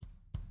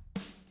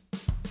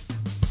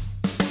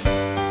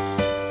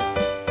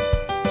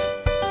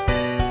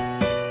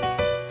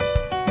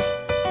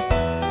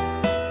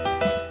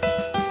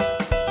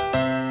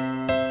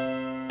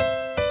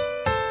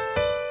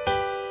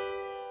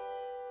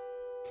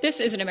This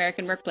is An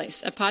American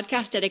Workplace, a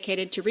podcast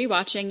dedicated to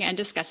rewatching and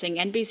discussing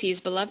NBC's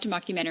beloved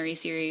mockumentary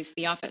series,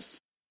 The Office.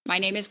 My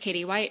name is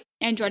Katie White,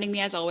 and joining me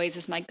as always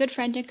is my good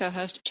friend and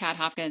co-host, Chad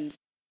Hopkins.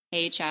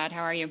 Hey, Chad,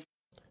 how are you?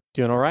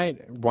 Doing all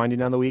right. Winding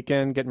down the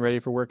weekend, getting ready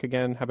for work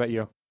again. How about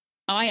you?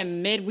 I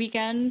am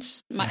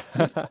mid-weekend.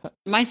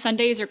 My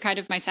Sundays are kind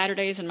of my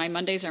Saturdays, and my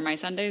Mondays are my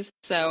Sundays,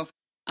 so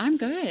I'm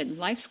good.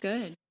 Life's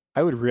good.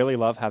 I would really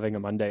love having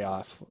a Monday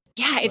off.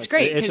 Yeah, it's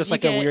great. It's just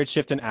like a weird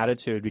shift in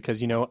attitude because,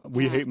 you know,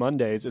 we hate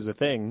Mondays is a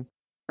thing.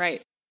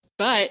 Right.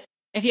 But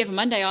if you have a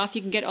Monday off,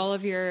 you can get all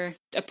of your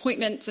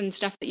appointments and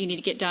stuff that you need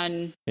to get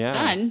done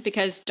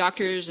because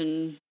doctors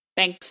and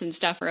banks and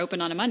stuff are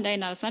open on a Monday,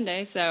 not a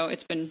Sunday. So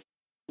it's been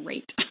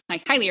great. I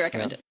highly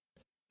recommend it.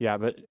 Yeah,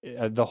 but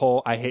the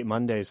whole I hate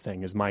Mondays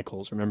thing is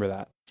Michael's. Remember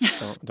that.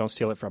 Don't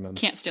steal it from him.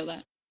 Can't steal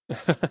that.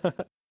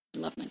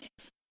 Love Mondays.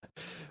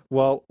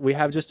 Well, we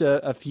have just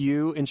a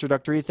few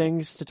introductory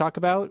things to talk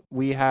about.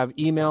 We have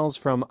emails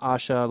from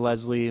Asha,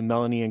 Leslie,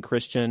 Melanie, and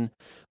Christian.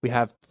 We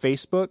have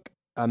Facebook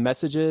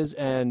messages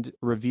and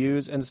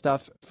reviews and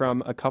stuff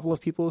from a couple of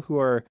people who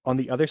are on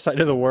the other side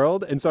of the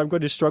world. And so I'm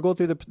going to struggle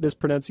through this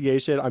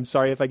pronunciation. I'm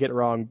sorry if I get it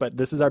wrong, but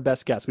this is our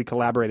best guess. We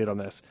collaborated on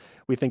this.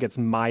 We think it's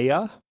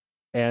Maya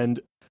and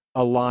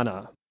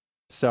Alana.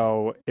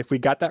 So if we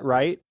got that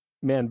right,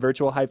 man,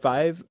 virtual high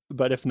five.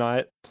 But if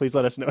not, please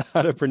let us know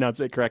how to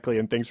pronounce it correctly.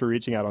 And thanks for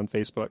reaching out on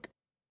Facebook.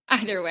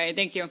 Either way,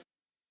 thank you.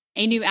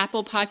 A new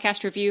Apple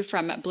podcast review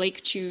from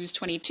Blake Choose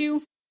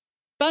 22.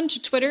 Bunch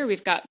of Twitter.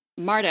 We've got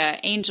Marta,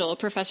 Angel,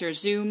 Professor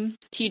Zoom,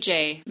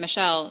 TJ,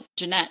 Michelle,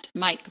 Jeanette,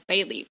 Mike,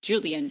 Bailey,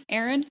 Julian,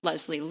 Aaron,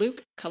 Leslie,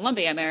 Luke,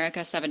 Columbia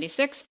America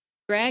 76,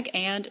 Greg,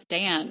 and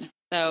Dan.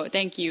 So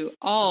thank you,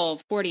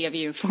 all 40 of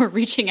you, for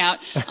reaching out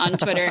on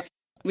Twitter.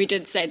 We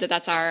did say that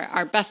that's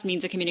our best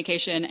means of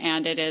communication,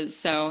 and it is.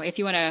 So if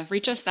you want to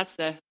reach us, that's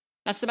the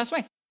best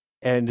way.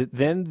 And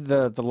then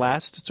the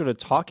last sort of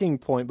talking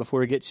point before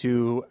we get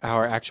to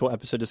our actual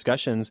episode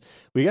discussions,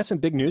 we got some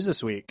big news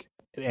this week.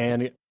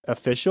 An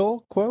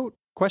official quote, ?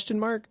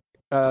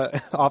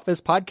 Office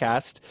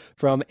podcast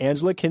from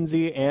Angela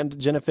Kinsey and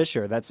Jenna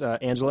Fisher. That's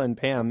Angela and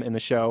Pam in the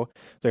show.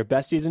 They're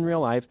besties in real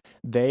life.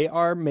 They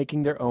are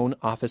making their own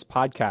Office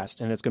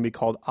podcast, and it's going to be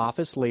called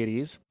Office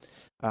Ladies.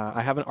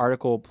 I have an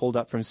article pulled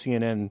up from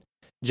CNN.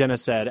 Jenna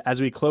said,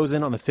 as we close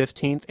in on the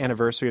 15th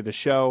anniversary of the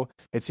show,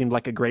 it seemed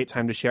like a great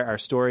time to share our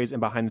stories and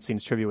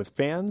behind-the-scenes trivia with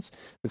fans.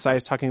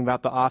 Besides talking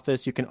about The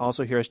Office, you can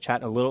also hear us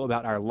chat a little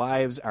about our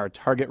lives, our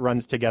Target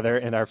runs together,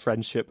 and our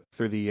friendship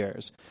through the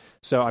years.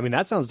 So, I mean,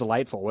 that sounds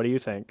delightful. What do you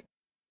think?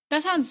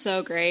 That sounds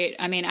so great.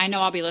 I mean, I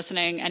know I'll be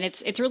listening, and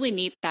it's really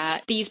neat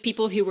that these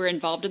people who were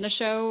involved in the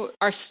show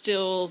are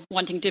still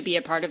wanting to be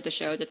a part of the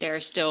show, that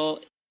they're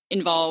still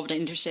involved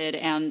and interested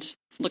and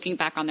looking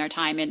back on their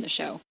time in the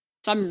show.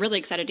 So I'm really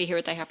excited to hear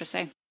what they have to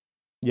say.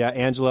 Yeah,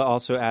 Angela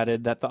also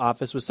added that The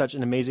Office was such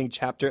an amazing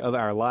chapter of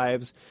our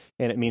lives,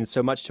 and it means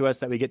so much to us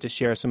that we get to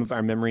share some of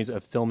our memories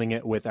of filming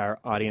it with our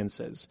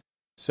audiences.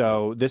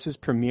 So this is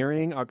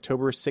premiering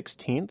October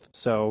 16th,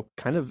 so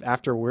kind of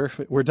after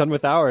we're done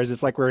with ours,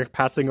 it's like we're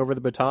passing over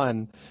the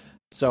baton.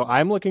 So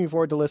I'm looking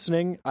forward to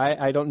listening.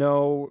 I don't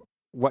know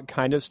what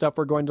kind of stuff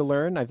we're going to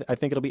learn. I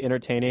think it'll be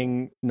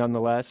entertaining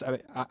nonetheless.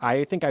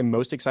 I think I'm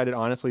most excited,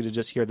 honestly, to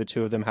just hear the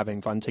two of them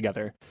having fun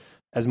together.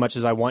 As much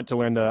as I want to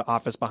learn the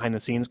Office behind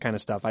the scenes kind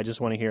of stuff, I just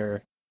want to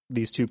hear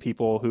these two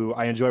people who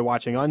I enjoy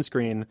watching on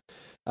screen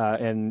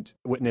and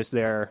witness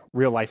their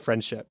real life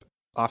friendship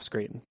off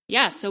screen.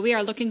 Yeah, so we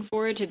are looking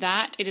forward to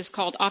that. It is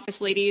called Office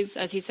Ladies,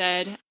 as you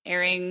said,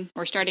 airing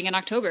or starting in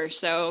October.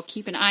 So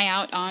keep an eye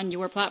out on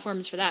your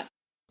platforms for that.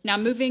 Now,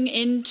 moving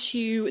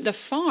into The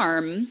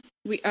Farm,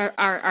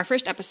 our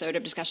first episode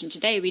of discussion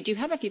today, we do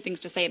have a few things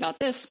to say about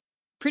this.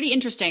 Pretty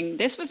interesting.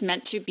 This was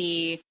meant to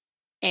be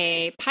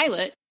a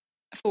pilot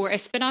for a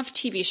spin-off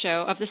TV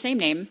show of the same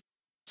name,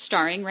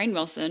 starring Rainn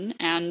Wilson,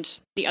 and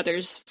the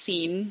others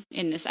seen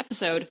in this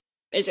episode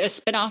is a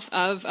spin-off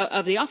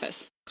of The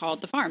Office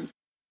called The Farm,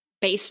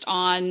 based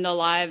on the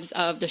lives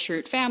of the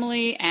Schrute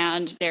family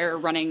and their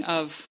running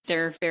of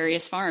their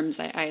various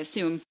farms, I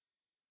assume.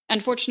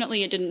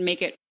 Unfortunately, it didn't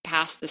make it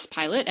past this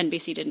pilot.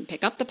 NBC didn't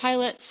pick up the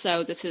pilot,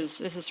 so this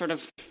is sort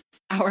of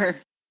our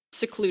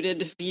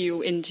secluded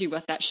view into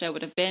what that show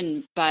would have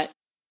been. But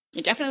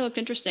it definitely looked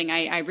interesting.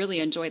 I really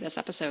enjoyed this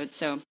episode,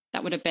 so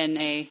that would have been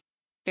a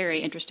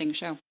very interesting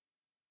show.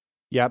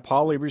 Yeah,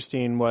 Paul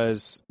Lieberstein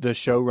was the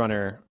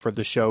showrunner for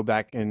the show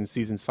back in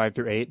seasons 5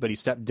 through 8, but he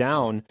stepped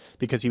down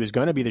because he was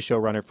going to be the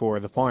showrunner for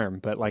The Farm.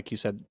 But like you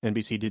said,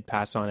 NBC did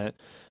pass on it.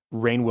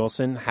 Rainn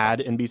Wilson, had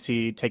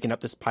NBC taken up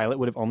this pilot,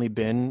 would have only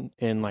been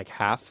in like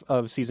half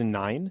of season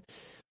 9,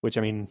 which,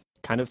 I mean,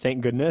 kind of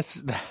thank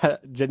goodness that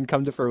didn't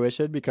come to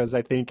fruition, because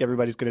I think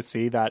everybody's going to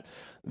see that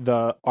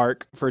the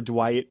arc for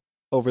Dwight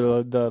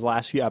over the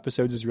last few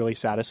episodes is really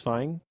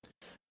satisfying.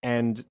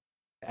 And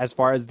as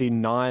far as the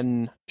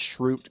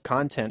non-Schrute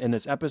content in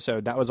this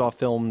episode, that was all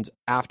filmed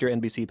after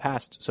NBC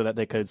passed so that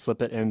they could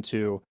slip it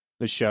into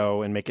the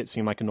show and make it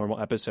seem like a normal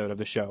episode of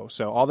the show.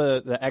 So all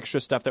the extra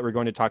stuff that we're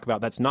going to talk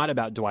about that's not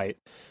about Dwight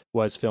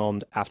was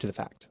filmed after the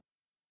fact.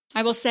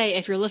 I will say,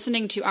 if you're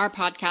listening to our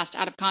podcast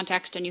out of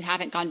context and you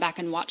haven't gone back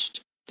and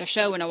watched the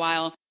show in a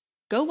while,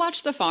 go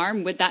watch The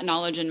Farm with that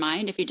knowledge in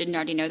mind, if you didn't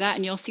already know that,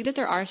 and you'll see that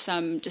there are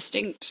some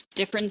distinct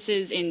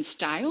differences in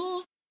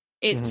style.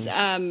 It's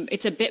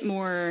a bit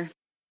more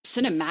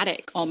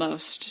cinematic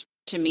almost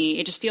to me.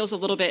 It just feels a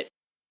little bit,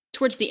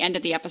 towards the end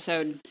of the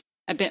episode,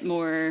 a bit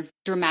more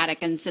dramatic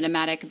and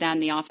cinematic than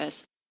The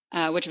Office,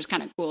 which was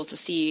kind of cool to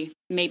see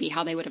maybe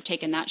how they would have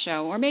taken that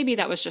show, or maybe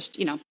that was just,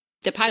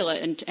 the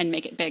pilot and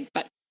make it big.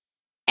 But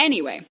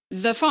anyway,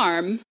 The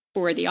Farm,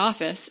 for The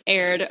Office,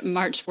 aired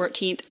March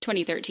 14th,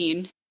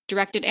 2013,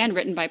 directed and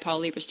written by Paul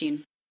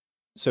Lieberstein.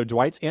 So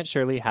Dwight's Aunt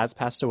Shirley has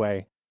passed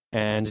away,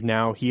 and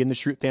now he and the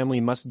Schrute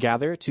family must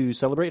gather to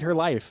celebrate her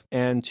life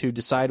and to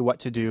decide what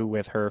to do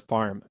with her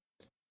farm.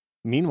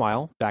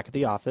 Meanwhile, back at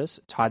the office,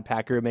 Todd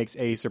Packer makes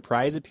a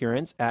surprise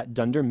appearance at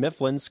Dunder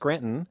Mifflin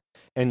Scranton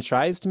and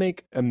tries to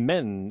make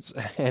amends,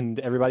 and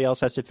everybody else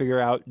has to figure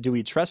out, do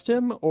we trust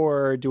him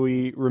or do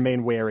we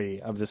remain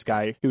wary of this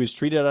guy who has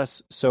treated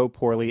us so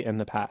poorly in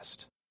the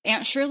past?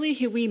 Aunt Shirley,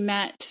 who we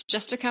met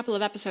just a couple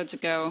of episodes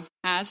ago,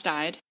 has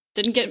died.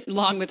 Didn't get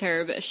along with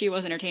her, but she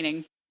was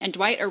entertaining. And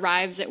Dwight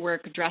arrives at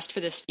work dressed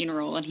for this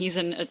funeral, and he's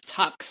in a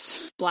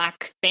tux,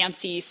 black,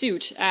 fancy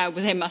suit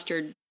with a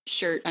mustard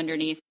shirt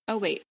underneath. Oh,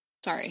 wait.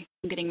 Sorry,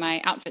 I'm getting my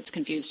outfits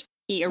confused.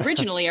 He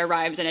originally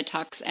arrives in a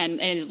tux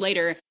and is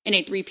later in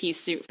a three-piece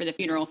suit for the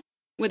funeral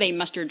with a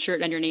mustard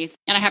shirt underneath.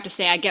 And I have to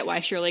say, I get why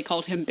Shirley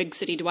called him Big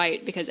City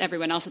Dwight, because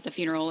everyone else at the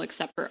funeral,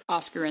 except for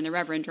Oscar and the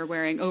Reverend, are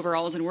wearing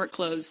overalls and work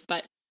clothes.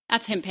 But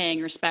that's him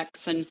paying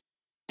respects. And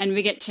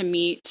we get to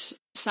meet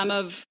some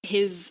of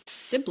his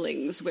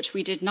siblings, which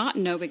we did not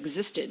know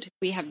existed.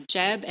 We have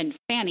Jeb and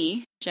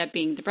Fanny, Jeb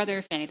being the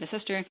brother, Fanny the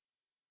sister,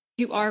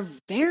 who are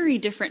very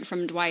different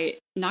from Dwight,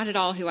 not at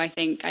all who I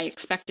think I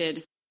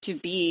expected to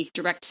be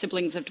direct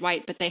siblings of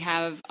Dwight, but they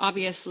have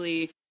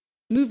obviously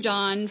moved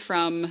on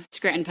from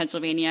Scranton,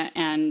 Pennsylvania,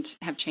 and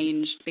have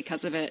changed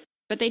because of it.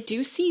 But they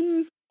do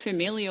seem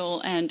familial,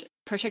 and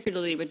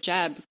particularly with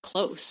Jeb,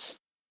 close,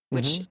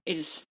 which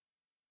is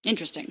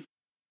interesting.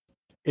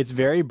 It's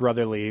very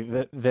brotherly.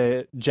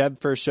 The Jeb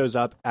first shows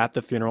up at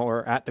the funeral,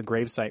 or at the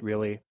gravesite,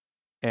 really,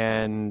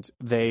 and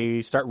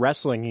they start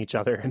wrestling each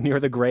other near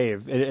the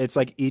grave. It's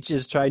like each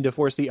is trying to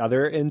force the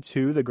other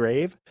into the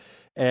grave,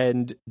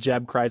 and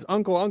Jeb cries,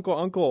 "Uncle, uncle,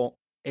 uncle."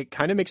 It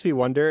kind of makes me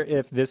wonder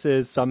if this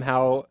is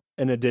somehow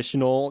an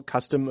additional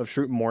custom of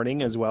Schrute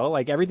mourning as well.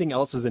 Like, everything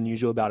else is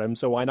unusual about him,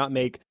 so why not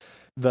make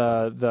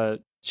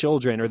the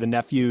children or the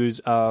nephews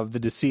of the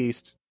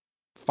deceased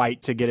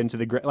fight to get into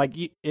the grave? Like,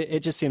 it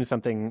just seems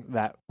something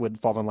that would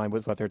fall in line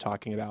with what they're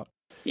talking about.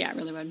 Yeah, it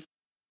really would.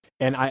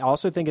 And I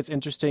also think it's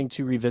interesting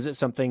to revisit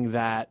something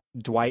that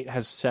Dwight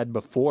has said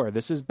before.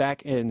 This is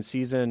back in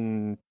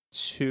season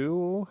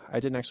 2.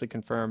 I didn't actually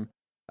confirm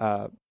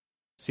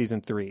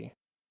season 3.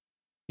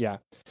 Yeah.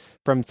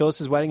 From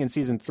Phyllis's Wedding in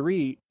season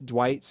 3,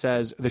 Dwight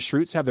says, "The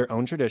Schrutes have their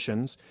own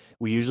traditions.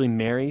 We usually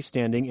marry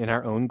standing in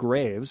our own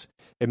graves.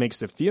 It makes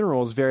the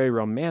funerals very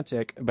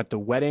romantic, but the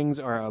weddings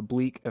are a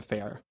bleak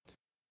affair."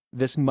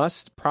 This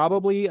must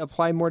probably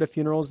apply more to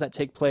funerals that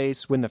take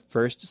place when the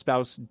first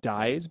spouse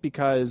dies,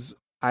 because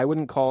I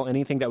wouldn't call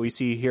anything that we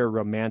see here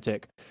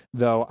romantic,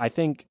 though I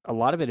think a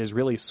lot of it is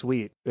really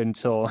sweet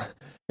until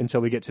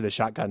we get to the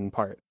shotgun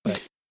part.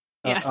 But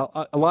yeah.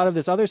 a lot of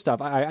this other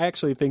stuff, I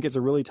actually think it's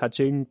a really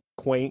touching,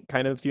 quaint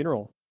kind of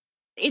funeral.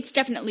 It's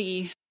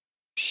definitely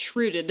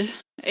shrewded.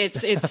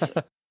 It's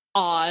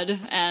odd,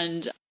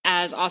 and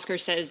as Oscar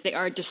says, they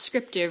are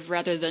descriptive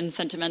rather than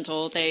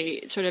sentimental.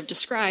 They sort of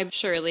describe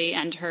Shirley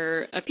and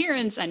her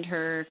appearance and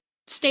her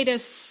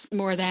status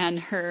more than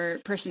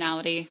her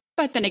personality.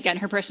 But then again,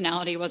 her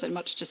personality wasn't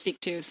much to speak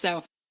to,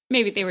 so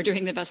maybe they were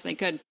doing the best they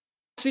could.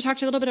 So we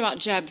talked a little bit about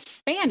Jeb.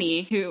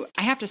 Fanny, who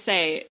I have to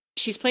say,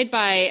 she's played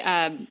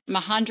by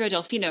Mahandra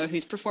Delfino,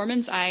 whose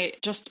performance I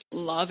just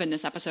love in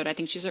this episode. I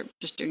think she's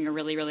just doing a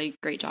really, really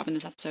great job in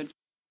this episode.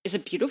 Is a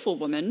beautiful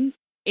woman.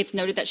 It's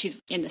noted that she's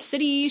in the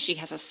city, she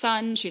has a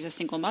son, she's a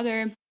single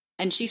mother,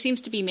 and she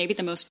seems to be maybe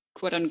the most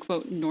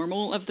quote-unquote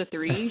normal of the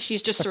three.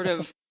 She's just sort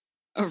of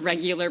a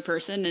regular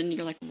person, and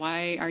you're like,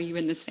 why are you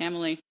in this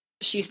family?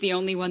 She's the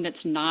only one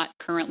that's not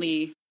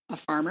currently a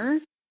farmer,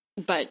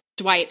 but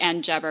Dwight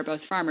and Jeb are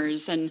both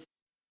farmers, and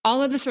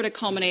all of this sort of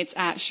culminates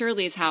at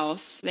Shirley's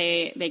house.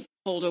 They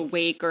hold a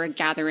wake or a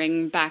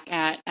gathering back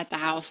at the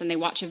house, and they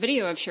watch a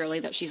video of Shirley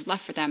that she's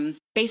left for them,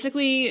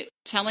 basically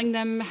telling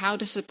them how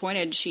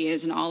disappointed she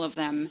is in all of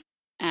them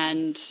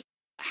and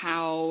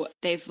how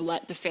they've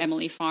let the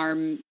family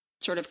farm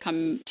sort of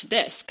come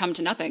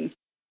to nothing.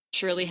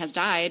 Shirley has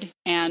died,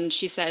 and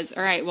she says,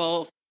 all right,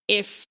 well,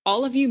 if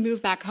all of you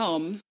move back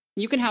home,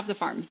 you can have the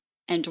farm.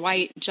 And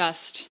Dwight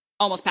just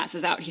almost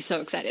passes out. He's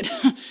so excited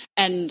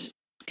and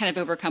kind of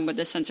overcome with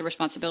this sense of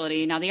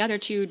responsibility. Now, the other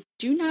two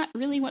do not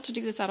really want to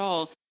do this at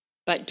all,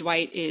 but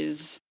Dwight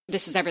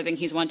this is everything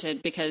he's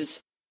wanted, because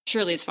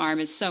Shirley's farm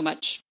is so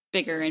much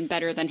bigger and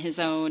better than his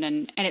own,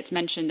 and it's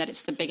mentioned that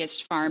it's the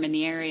biggest farm in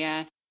the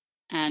area,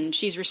 and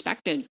she's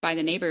respected by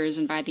the neighbors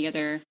and by the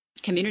other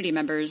community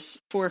members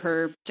for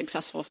her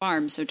successful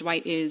farm. So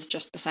Dwight is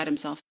just beside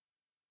himself.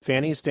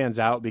 Fanny stands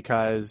out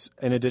because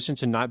in addition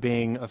to not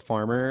being a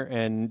farmer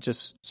and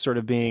just sort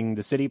of being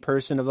the city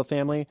person of the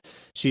family,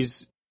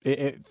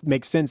 it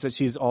makes sense that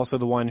she's also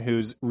the one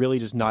who's really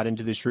just not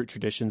into the Schrute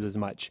traditions as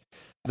much.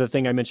 The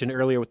thing I mentioned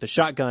earlier with the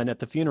shotgun at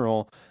the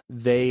funeral,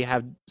 they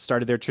have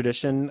started their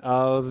tradition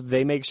of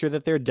they make sure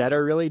that their dead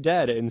are really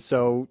dead. And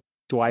so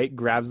Dwight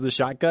grabs the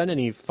shotgun and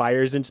he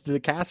fires into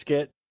the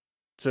casket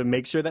to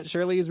make sure that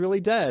Shirley is really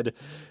dead.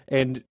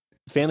 And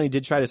Fanny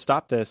did try to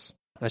stop this.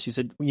 She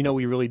said, we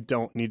really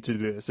don't need to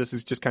do this. This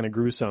is just kind of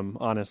gruesome,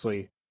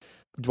 honestly.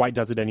 Dwight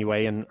does it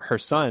anyway, and her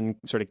son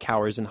sort of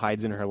cowers and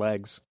hides in her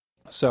legs.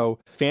 So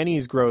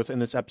Fanny's growth in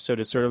this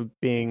episode is sort of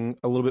being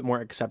a little bit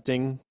more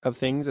accepting of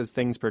things as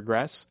things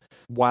progress.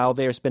 While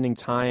they are spending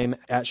time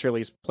at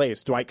Shirley's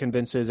place, Dwight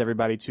convinces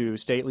everybody to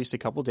stay at least a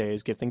couple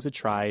days, give things a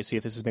try, see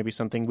if this is maybe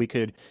something we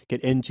could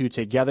get into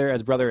together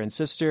as brother and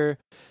sister.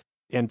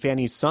 And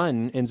Fanny's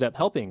son ends up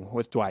helping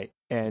with Dwight.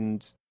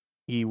 And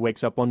he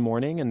wakes up one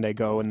morning and they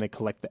go and they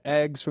collect the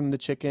eggs from the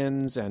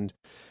chickens and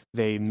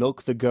they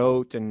milk the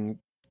goat. And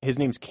his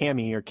name's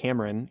Cammy or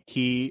Cameron.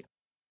 He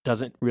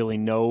doesn't really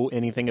know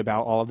anything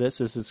about all of this.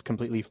 This is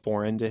completely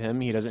foreign to him.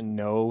 He doesn't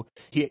know.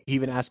 He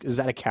even asks, is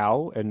that a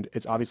cow? And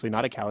it's obviously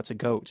not a cow. It's a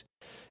goat.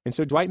 And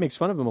so Dwight makes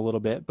fun of him a little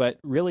bit, but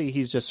really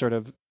he's just sort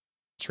of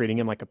treating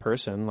him like a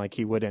person, like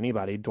he would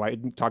anybody.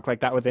 Dwight talked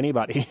like that with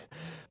anybody.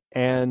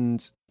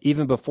 And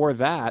even before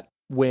that,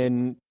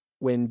 when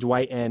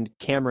Dwight and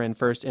Cameron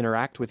first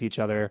interact with each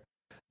other,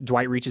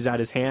 Dwight reaches out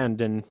his hand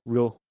and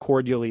real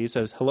cordially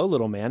says, hello,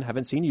 little man,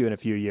 haven't seen you in a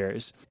few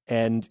years.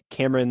 And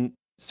Cameron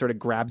sort of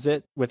grabs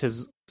it with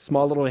his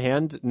small little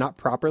hand, not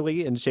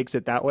properly, and shakes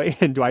it that way.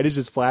 And Dwight is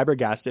just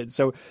flabbergasted.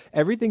 So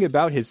everything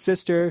about his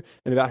sister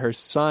and about her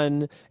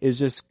son is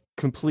just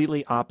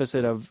completely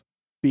opposite of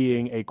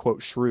being a,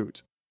 quote,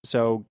 Schrute.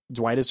 So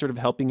Dwight is sort of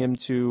helping him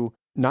to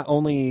not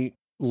only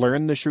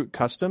learn the Schrute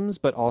customs,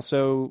 but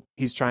also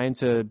he's trying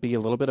to be a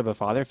little bit of a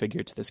father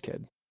figure to this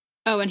kid.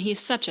 Oh, and he's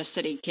such a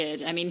city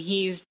kid. I mean,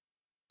 he's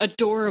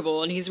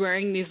adorable, and he's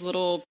wearing these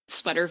little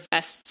sweater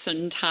vests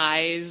and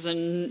ties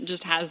and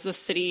just has the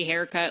city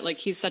haircut. Like,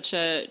 he's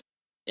it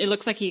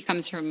looks like he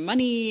comes from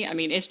money. I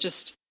mean, it's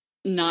just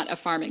not a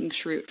farming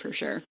Schrute for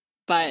sure,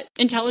 but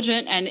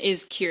intelligent and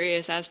is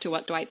curious as to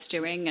what Dwight's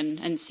doing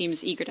and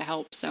seems eager to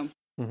help. So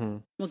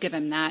we'll give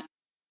him that.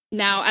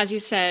 Now, as you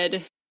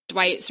said,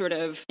 Dwight sort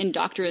of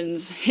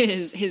indoctrines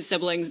his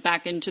siblings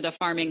back into the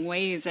farming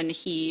ways, and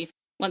he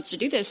wants to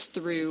do this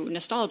through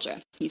nostalgia.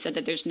 He said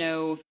that there's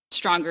no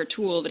stronger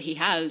tool that he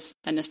has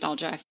than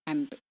nostalgia.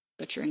 I'm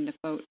butchering the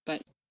quote,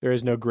 but there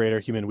is no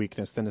greater human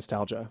weakness than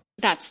nostalgia.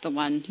 That's the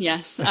one,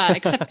 yes,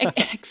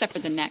 except for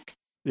the neck.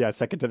 Yeah,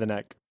 second to the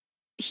neck.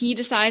 He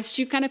decides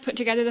to kind of put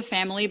together the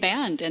family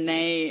band, and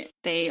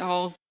they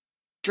all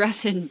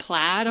dress in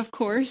plaid, of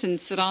course, and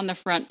sit on the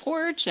front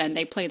porch, and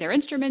they play their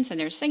instruments, and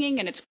they're singing,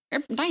 and it's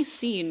a nice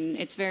scene.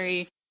 It's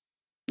very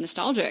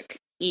nostalgic.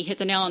 He hit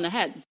the nail on the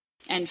head.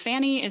 And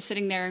Fanny is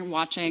sitting there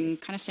watching,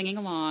 kind of singing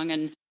along,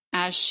 and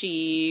as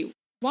she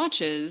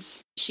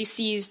watches, she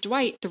sees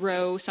Dwight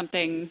throw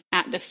something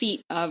at the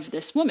feet of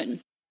this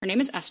woman. Her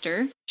name is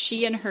Esther.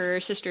 She and her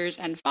sisters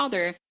and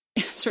father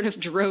sort of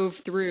drove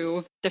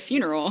through the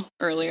funeral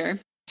earlier,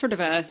 sort of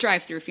a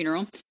drive-through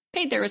funeral,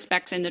 paid their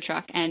respects in the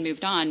truck and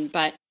moved on.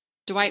 But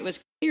Dwight was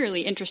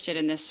clearly interested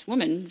in this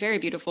woman, very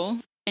beautiful,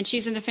 and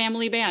she's in the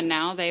family band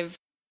now.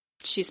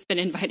 She's been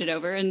invited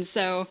over, and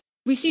so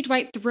we see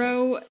Dwight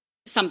throw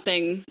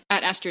something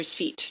at Esther's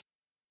feet,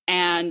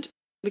 and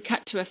we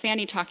cut to a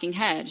Fanny talking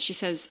head. She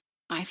says,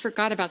 I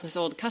forgot about this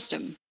old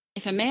custom.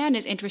 If a man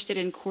is interested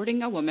in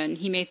courting a woman,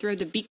 he may throw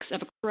the beaks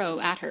of a crow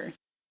at her.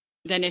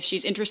 Then if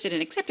she's interested in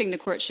accepting the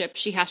courtship,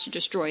 she has to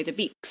destroy the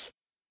beaks.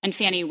 And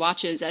Fanny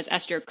watches as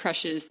Esther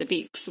crushes the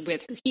beaks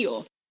with her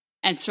heel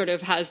and sort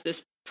of has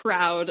this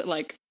proud,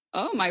 like,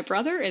 oh, my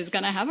brother is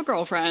going to have a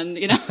girlfriend,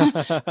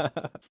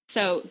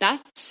 So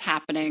that's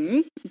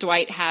happening.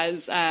 Dwight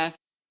has, the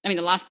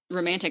last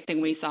romantic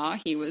thing we saw,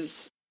 he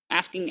was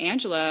asking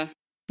Angela,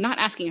 not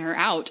asking her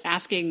out,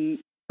 asking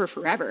her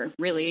forever,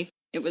 really.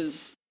 It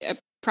was a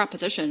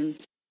proposition,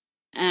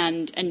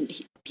 and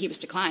he was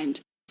declined.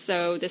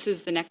 So this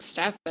is the next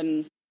step,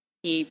 and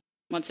he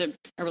wants a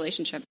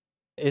relationship.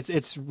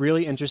 It's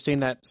really interesting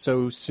that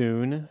so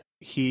soon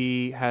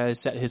he has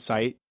set his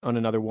sight on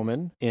another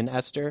woman in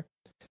Esther,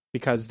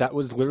 because that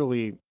was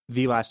literally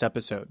the last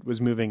episode, was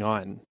moving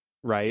on,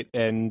 right?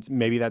 And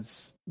maybe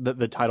that's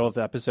the title of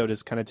the episode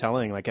is kind of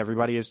telling, like,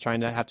 everybody is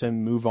trying to have to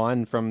move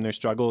on from their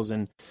struggles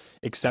and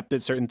accept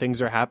that certain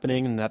things are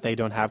happening and that they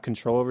don't have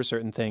control over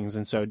certain things.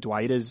 And so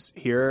Dwight is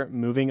here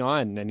moving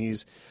on, and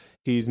he's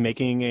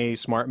making a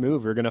smart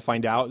move. We're going to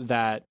find out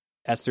that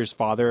Esther's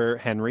father,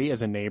 Henry,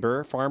 is a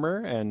neighbor farmer,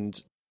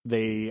 and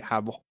they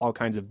have all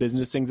kinds of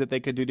business things that they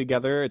could do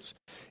together. It's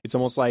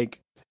almost like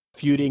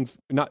feuding,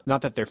 not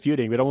that they're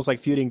feuding, but almost like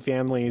feuding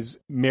families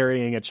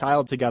marrying a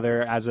child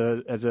together as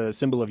a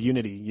symbol of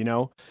unity,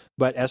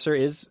 But Esther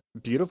is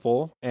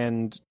beautiful,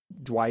 and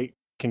Dwight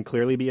can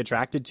clearly be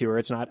attracted to her.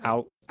 It's not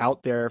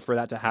out there for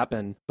that to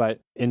happen. But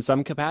in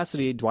some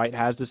capacity, Dwight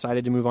has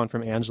decided to move on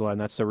from Angela,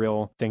 and that's the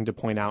real thing to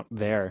point out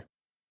there.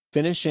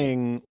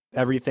 Finishing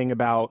everything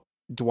about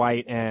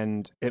Dwight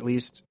and at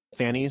least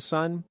Fanny's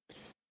son,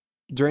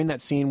 during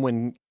that scene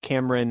when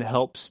Cameron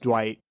helps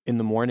Dwight in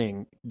the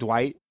morning,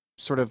 Dwight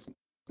sort of,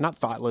 not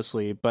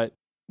thoughtlessly, but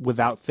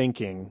without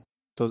thinking,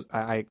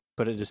 I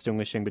put a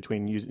distinguishing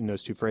between using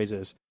those two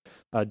phrases.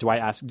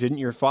 Dwight asks, "Didn't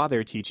your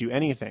father teach you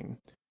anything?"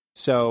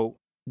 So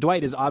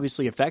Dwight is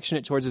obviously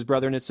affectionate towards his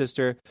brother and his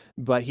sister,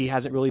 but he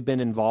hasn't really been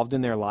involved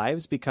in their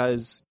lives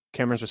because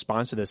Cameron's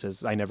response to this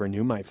is, "I never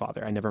knew my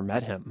father. I never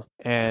met him."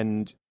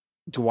 And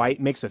Dwight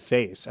makes a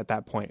face at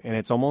that point, and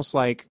it's almost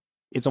like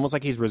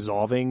he's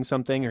resolving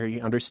something, or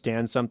he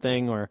understands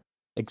something, or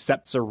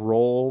accepts a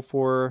role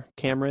for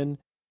Cameron.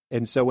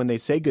 And so when they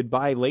say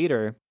goodbye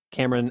later,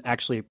 Cameron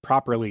actually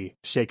properly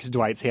shakes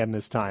Dwight's hand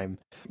this time,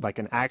 like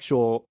an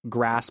actual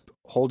grasp,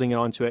 holding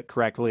onto it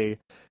correctly.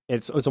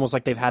 It's almost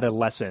like they've had a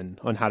lesson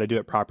on how to do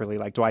it properly.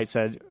 Like Dwight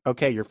said,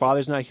 "Okay, your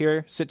father's not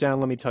here. Sit down.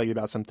 Let me tell you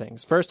about some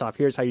things. First off,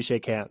 here's how you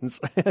shake hands."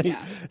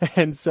 Yeah.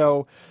 And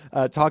so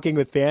talking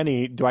with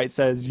Fanny, Dwight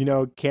says,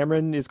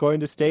 Cameron is going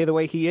to stay the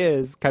way he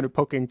is, kind of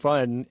poking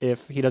fun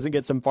if he doesn't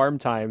get some farm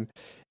time.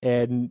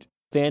 And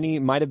Fanny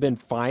might have been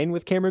fine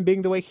with Cameron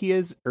being the way he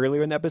is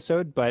earlier in the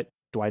episode, but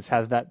Dwight's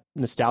has that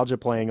nostalgia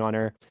playing on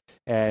her,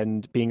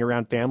 and being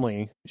around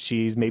family,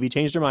 she's maybe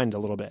changed her mind a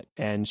little bit,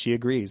 and she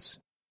agrees.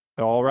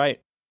 All right,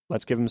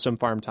 let's give him some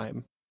farm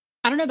time.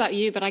 I don't know about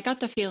you, but I got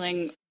the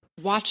feeling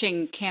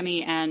watching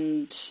Cammy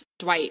and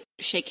Dwight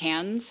shake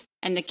hands,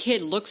 and the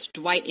kid looks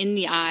Dwight in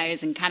the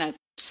eyes and kind of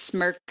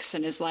smirks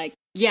and is like,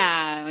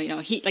 yeah,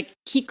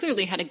 he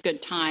clearly had a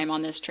good time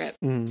on this trip.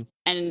 Mm.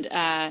 And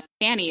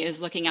Fanny is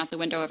looking out the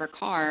window of her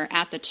car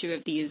at the two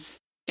of these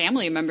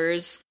family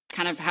members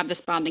kind of have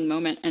this bonding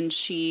moment, and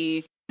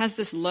she has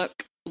this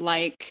look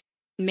like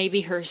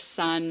maybe her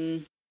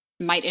son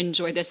might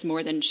enjoy this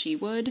more than she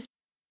would.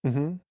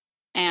 Mm-hmm.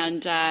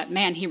 And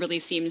man, he really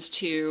seems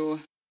to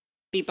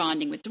be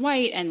bonding with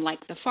Dwight and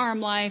like the farm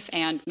life,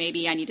 and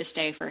maybe I need to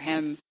stay for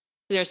him.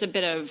 There's a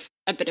bit of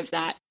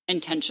that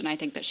intention, I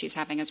think, that she's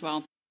having as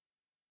well.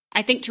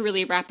 I think to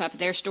really wrap up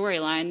their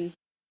storyline,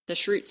 the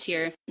Schrutes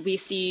here, we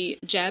see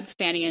Jeb,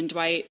 Fanny, and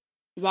Dwight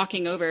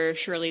walking over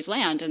Shirley's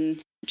land,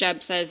 and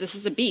Jeb says, "This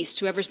is a beast.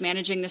 Whoever's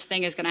managing this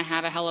thing is going to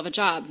have a hell of a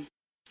job."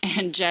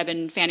 And Jeb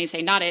and Fanny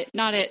say, "Not it,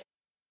 not it."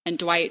 And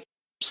Dwight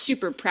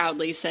super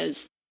proudly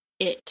says,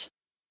 "It."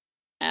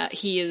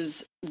 He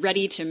is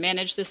ready to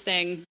manage this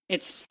thing.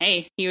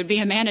 He would be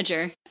a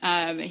manager.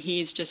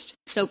 He's just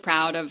so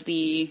proud of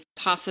the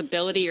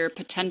possibility or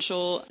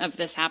potential of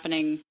this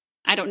happening.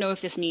 I don't know if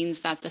this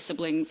means that the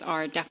siblings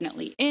are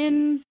definitely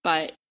in,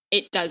 but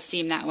it does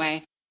seem that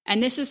way.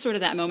 And this is sort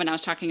of that moment I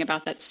was talking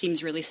about that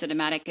seems really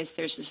cinematic, is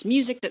there's this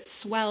music that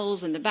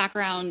swells in the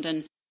background,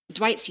 and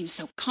Dwight seems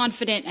so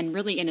confident and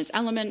really in his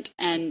element,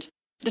 and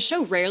the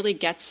show rarely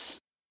gets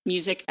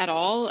music at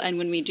all, and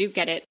when we do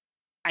get it,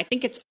 I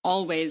think it's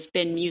always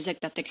been music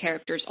that the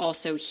characters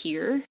also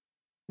hear.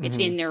 It's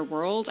in their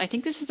world. I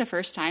think this is the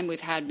first time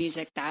we've had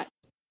music that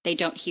they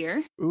don't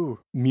hear. Ooh,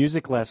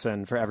 music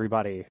lesson for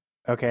everybody.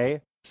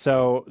 Okay.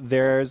 So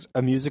there's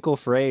a musical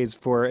phrase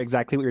for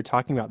exactly what you're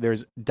talking about.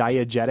 There's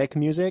diegetic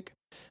music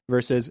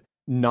versus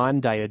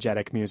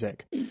non-diegetic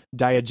music.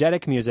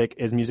 Diegetic music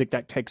is music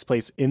that takes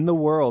place in the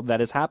world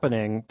that is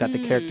happening that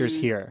the characters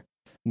hear.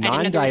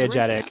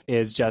 Non-diegetic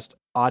is just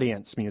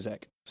audience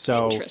music.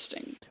 So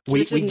interesting. So we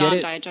this is get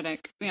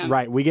non-diegetic. Yeah.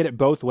 Right. We get it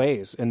both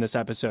ways in this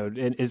episode.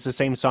 It's the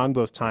same song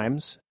both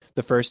times.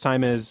 The first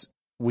time is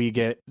we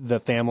get the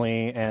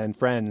family and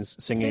friends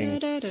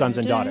singing Sons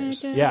and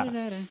Daughters.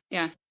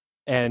 Yeah.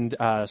 And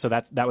so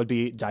that would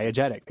be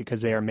diegetic because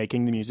they are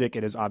making the music.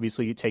 It is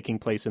obviously taking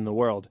place in the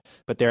world.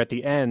 But there at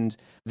the end,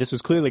 this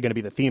was clearly going to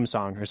be the theme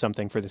song or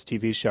something for this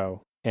TV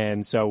show.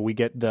 And so we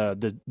get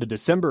the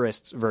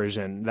Decemberists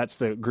version. That's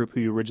the group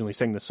who originally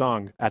sang the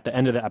song at the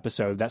end of the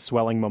episode, that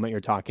swelling moment you're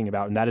talking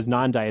about. And that is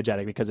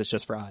non-diegetic because it's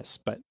just for us.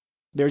 But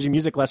there's your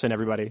music lesson,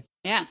 everybody.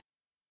 Yeah.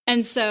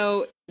 And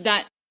so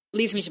that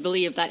leads me to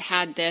believe that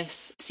had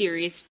this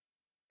series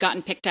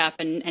gotten picked up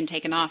and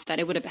taken off, that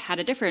it would have had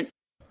a different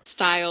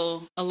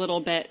style a little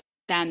bit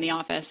than The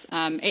Office.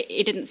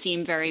 It didn't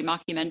seem very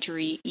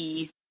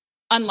mockumentary-y,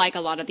 unlike a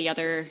lot of the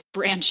other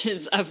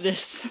branches of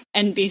this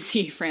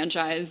NBC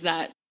franchise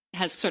that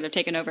has sort of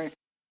taken over.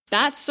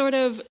 That's sort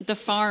of the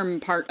farm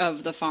part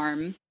of the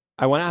farm.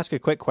 I want to ask a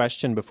quick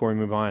question before we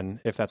move on,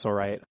 if that's all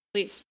right.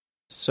 Please.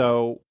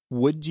 So,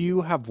 would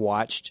you have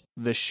watched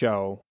the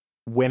show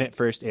when it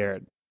first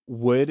aired?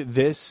 Would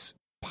this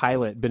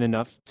pilot been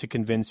enough to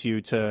convince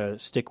you to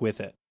stick with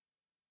it?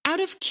 Out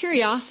of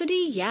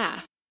curiosity,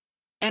 yeah.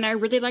 And I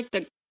really like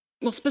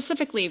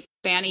specifically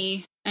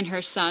Fanny and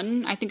her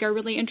son, I think are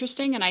really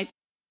interesting.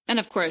 And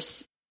of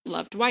course,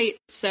 love Dwight.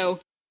 So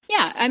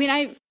yeah, I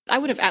mean, I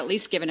would have at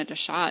least given it a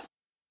shot.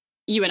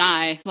 You and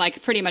I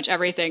like pretty much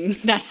everything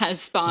that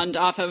has spawned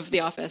off of The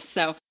Office.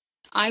 So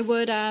I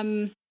would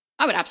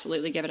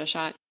absolutely give it a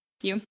shot.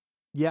 You?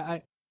 Yeah,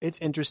 it's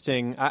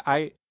interesting.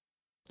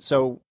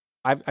 So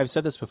I've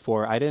said this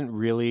before. I didn't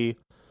really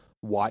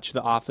watch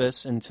The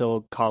Office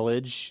until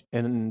college,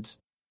 and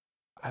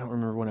I don't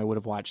remember when I would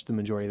have watched the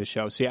majority of the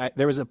show. See,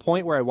 there was a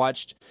point where I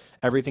watched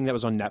everything that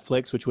was on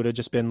Netflix, which would have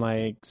just been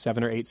like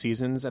 7 or 8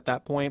 seasons at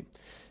that point,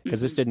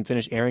 because this didn't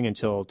finish airing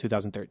until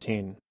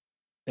 2013.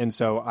 And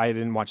so I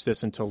didn't watch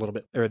this until a little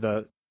bit, or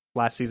the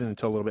last season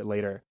until a little bit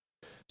later.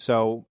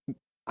 So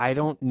I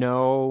don't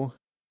know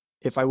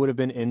if I would have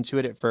been into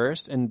it at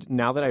first. And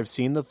now that I've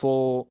seen the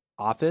full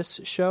Office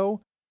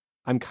show,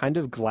 I'm kind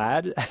of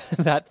glad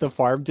that The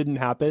Farm didn't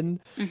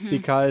happen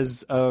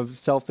because of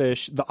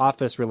selfish, The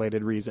Office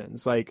related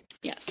reasons. Like,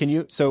 yes.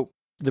 So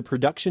the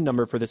production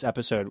number for this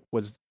episode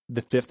was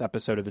the 5th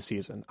episode of the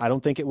season. I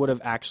don't think it would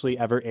have actually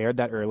ever aired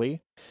that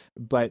early.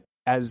 But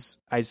as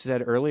I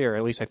said earlier,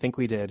 at least I think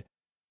we did,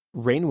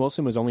 Rainn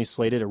Wilson was only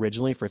slated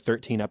originally for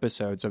 13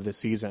 episodes of this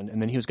season,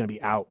 and then he was going to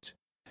be out.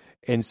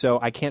 And so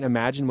I can't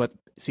imagine what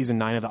season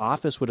 9 of The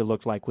Office would have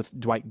looked like with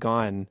Dwight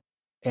gone.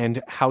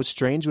 And how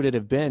strange would it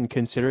have been,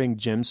 considering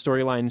Jim's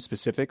storyline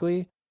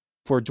specifically,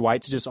 for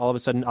Dwight to just all of a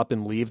sudden up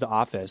and leave the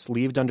office,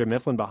 leave Dunder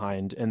Mifflin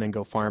behind, and then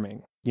go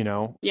farming, you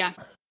know? Yeah.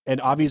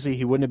 And obviously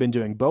he wouldn't have been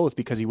doing both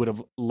because he would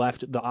have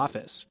left the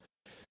office.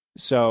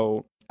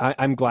 So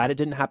I'm glad it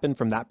didn't happen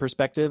from that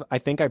perspective. I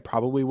think I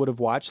probably would have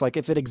watched, like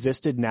if it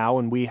existed now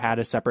and we had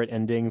a separate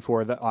ending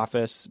for The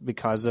Office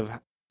because of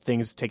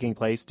things taking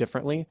place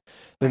differently,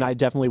 then I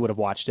definitely would have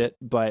watched it.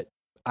 But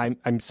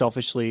I'm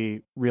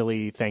selfishly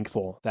really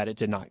thankful that it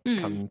did not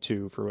come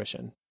to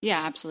fruition. Yeah,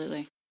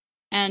 absolutely.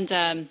 And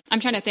I'm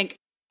trying to think.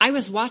 I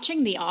was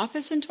watching The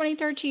Office in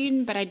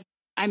 2013, but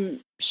I'm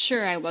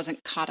sure I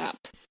wasn't caught up.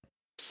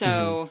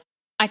 So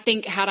I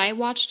think had I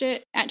watched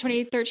it at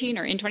 2013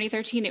 or in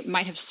 2013, it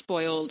might have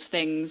spoiled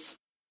things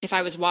if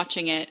I was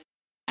watching it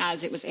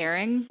as it was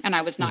airing and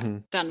I was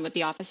not done with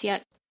The Office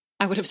yet.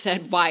 I would have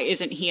said, why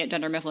isn't he at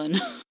Dunder Mifflin?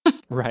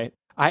 Right.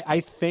 I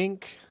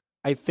think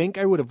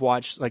I would have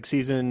watched like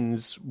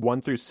seasons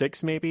 1 through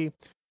 6 maybe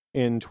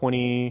in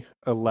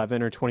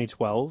 2011 or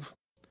 2012.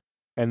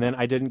 And then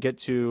I didn't get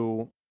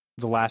to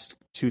the last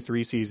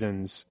 2-3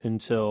 seasons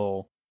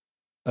until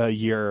a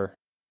year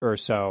or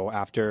so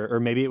after, or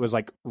maybe it was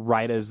like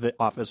right as The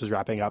Office was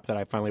wrapping up that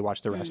I finally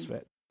watched the rest of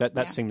it.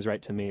 That seems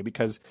right to me,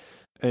 because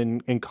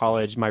in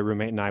college, my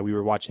roommate and I, we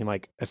were watching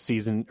like a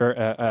season or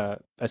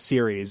a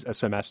series, a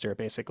semester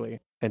basically.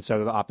 And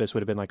so The Office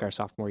would have been like our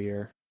sophomore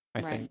year,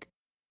 I think.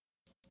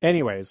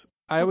 Anyways,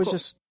 I was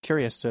just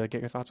curious to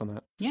get your thoughts on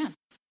that. Yeah.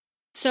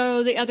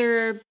 So the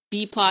other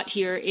B plot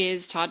here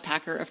is Todd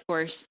Packer, of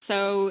course.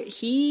 So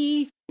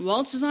he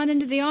waltzes on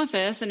into the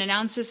office and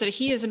announces that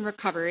he is in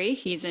recovery.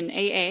 He's in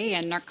AA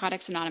and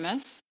Narcotics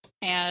Anonymous.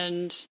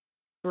 And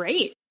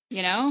great,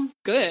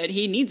 good.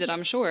 He needs it,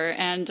 I'm sure.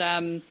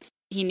 And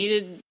he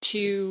needed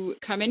to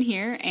come in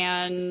here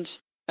and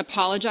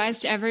apologize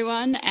to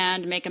everyone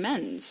and make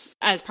amends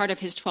as part of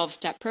his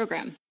 12-step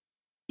program.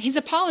 His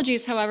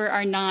apologies, however,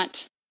 are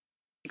not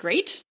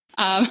great.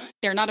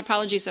 They're not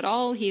apologies at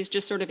all. He's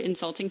just sort of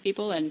insulting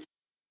people and,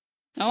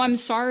 oh, I'm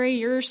sorry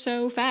you're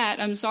so fat.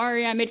 I'm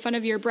sorry I made fun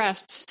of your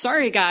breasts.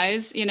 Sorry,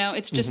 guys.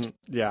 It's just,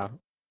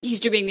 he's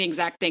doing the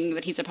exact thing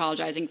that he's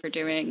apologizing for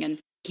doing. And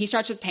he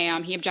starts with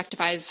Pam. He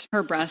objectifies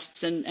her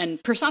breasts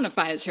and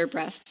personifies her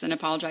breasts and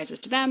apologizes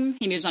to them.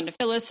 He moves on to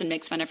Phyllis and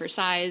makes fun of her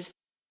size.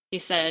 He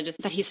said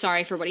that he's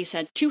sorry for what he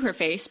said to her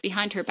face,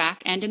 behind her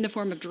back, and in the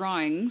form of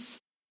drawings.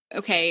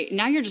 Okay,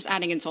 now you're just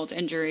adding insult to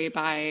injury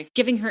by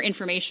giving her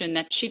information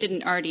that she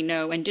didn't already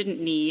know and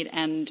didn't need,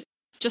 and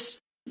just,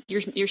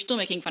 you're still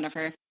making fun of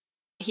her.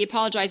 He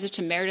apologizes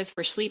to Meredith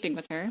for sleeping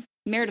with her.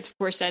 Meredith, of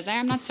course, says,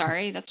 I'm not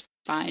sorry, that's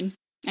fine.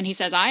 And he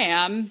says, I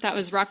am. That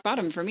was rock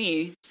bottom for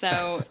me.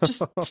 So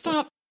just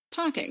stop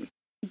talking.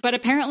 But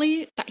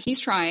apparently he's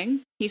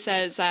trying. He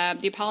says,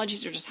 the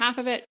apologies are just half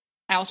of it.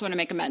 I also want to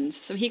make amends.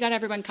 So he got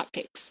everyone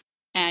cupcakes.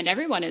 And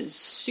everyone is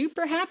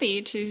super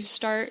happy to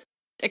start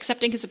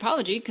accepting his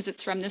apology because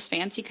it's from this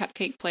fancy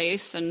cupcake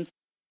place and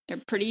they're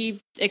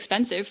pretty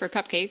expensive for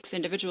cupcakes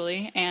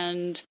individually.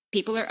 And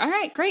people are, all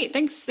right, great.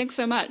 Thanks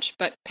so much.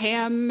 But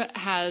Pam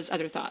has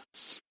other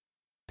thoughts.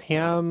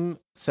 Pam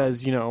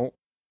says,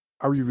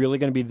 are we really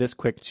going to be this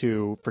quick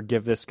to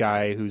forgive this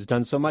guy who's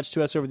done so much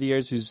to us over the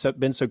years, who's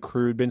been so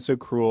crude, been so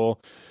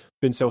cruel,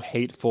 been so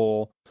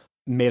hateful,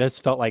 made us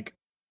felt like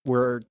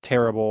we're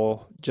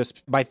terrible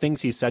just by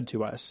things he said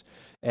to us?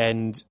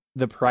 And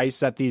the price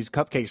that these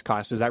cupcakes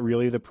cost, is that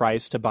really the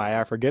price to buy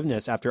our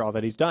forgiveness after all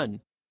that he's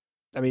done?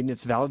 I mean,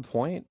 it's a valid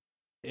point.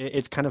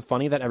 It's kind of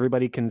funny that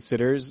everybody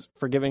considers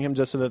forgiving him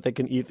just so that they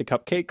can eat the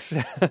cupcakes.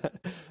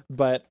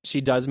 But she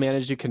does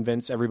manage to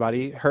convince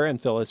everybody, her and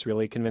Phyllis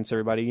really convince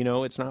everybody,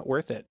 it's not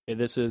worth it.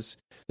 This is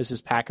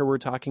Packer we're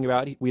talking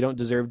about.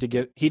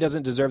 He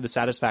doesn't deserve the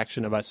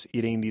satisfaction of us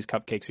eating these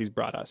cupcakes he's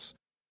brought us.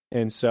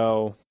 And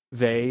so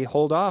they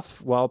hold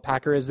off while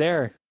Packer is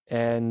there.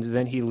 And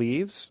then he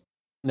leaves.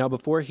 Now,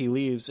 before he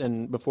leaves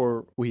and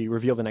before we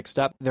reveal the next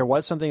step, there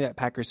was something that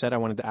Packer said I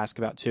wanted to ask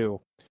about too.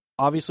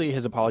 Obviously,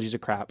 his apologies are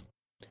crap.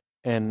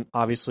 And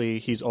obviously,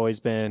 he's always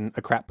been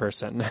a crap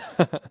person.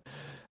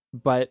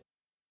 But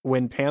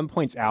when Pam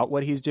points out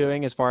what he's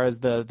doing as far as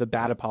the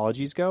bad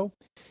apologies go,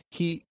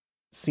 he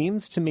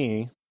seems to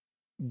me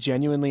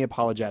genuinely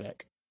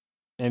apologetic.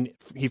 And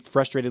he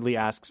frustratedly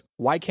asks,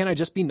 why can't I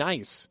just be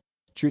nice?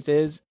 Truth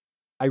is,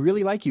 I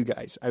really like you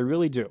guys. I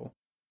really do.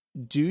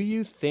 Do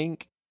you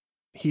think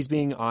he's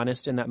being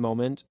honest in that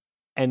moment?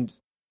 And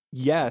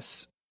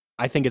yes,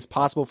 I think it's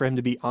possible for him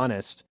to be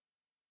honest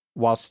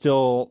while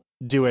still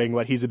doing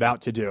what he's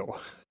about to do.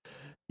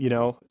 You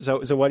know,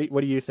 so what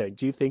do you think?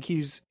 Do you think do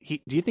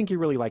you think he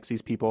really likes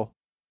these people?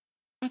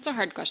 That's a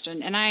hard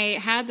question. And I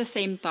had the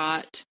same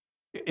thought.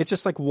 It's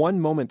just like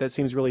one moment that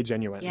seems really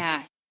genuine.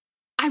 Yeah.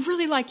 I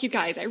really like you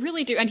guys. I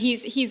really do. And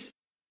he's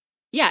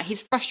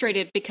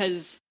frustrated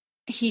because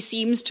he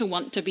seems to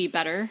want to be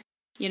better,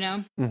 you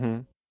know?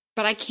 Mm-hmm.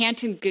 But I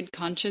can't in good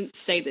conscience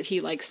say that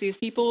he likes these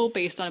people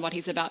based on what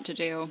he's about to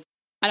do.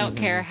 I don't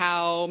care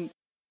how...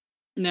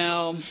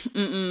 No.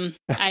 I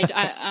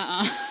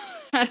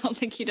don't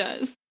think he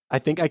does. I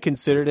think I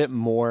considered it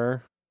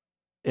more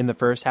in the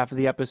first half of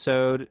the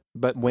episode,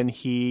 but when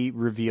he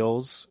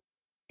reveals,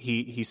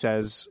 he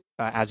says,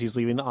 as he's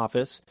leaving the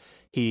office,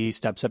 he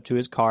steps up to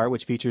his car,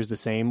 which features the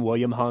same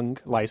William Hung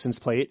license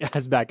plate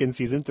as back in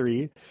season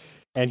 3.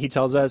 And he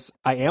tells us,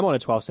 I am on a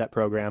 12-step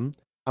program.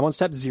 I'm on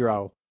step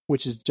 0,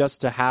 which is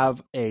just to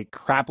have a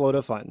crap load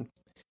of fun.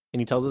 And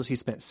he tells us he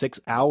spent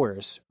 6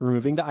 hours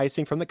removing the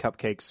icing from the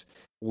cupcakes,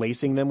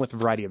 lacing them with a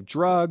variety of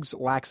drugs,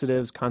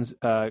 laxatives,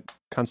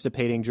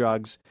 constipating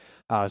drugs.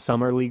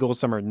 Some are legal,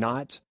 some are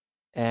not.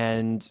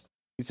 And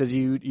he says,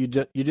 you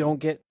don't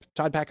get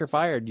Todd Packer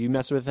fired. You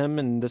mess with him,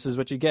 and this is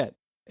what you get.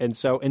 And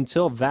so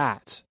until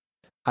that,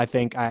 I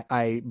think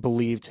I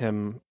believed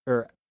him,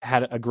 or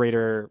had a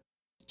greater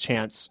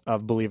chance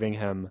of believing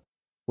him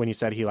when he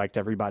said he liked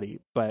everybody.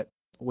 But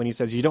when he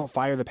says you don't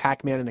fire the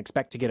Pac-Man and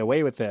expect to get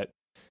away with it,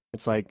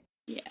 it's like,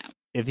 yeah.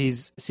 If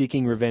he's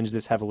seeking revenge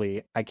this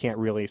heavily, I can't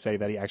really say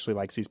that he actually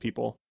likes these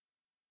people.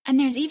 And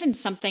there's even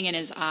something in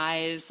his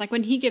eyes. Like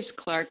when he gives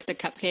Clark the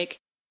cupcake,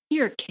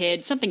 you're a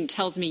kid. Something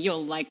tells me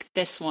you'll like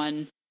this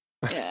one.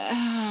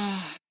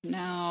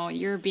 No,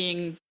 you're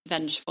being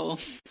vengeful.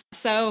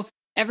 So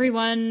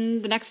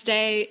everyone the next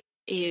day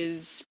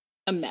is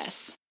a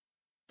mess.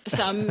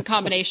 Some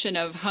combination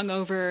of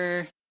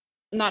hungover,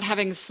 not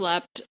having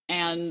slept,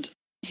 and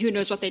who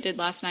knows what they did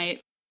last night.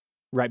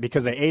 Right,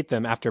 because they ate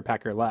them after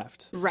Packer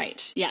left.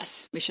 Right,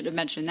 yes, we should have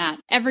mentioned that.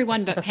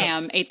 Everyone but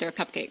Pam ate their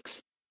cupcakes.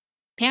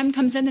 Pam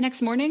comes in the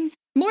next morning.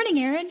 Morning,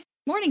 Aaron.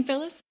 Morning,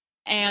 Phyllis.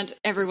 And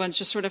everyone's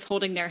just sort of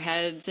holding their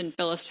heads, and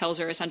Phyllis tells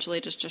her essentially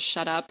just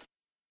shut up.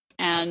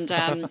 And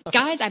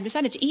guys, I've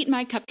decided to eat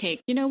my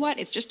cupcake. You know what?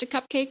 It's just a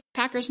cupcake.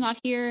 Packer's not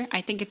here.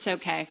 I think it's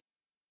okay.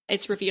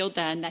 It's revealed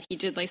then that he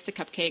did lace the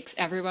cupcakes.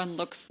 Everyone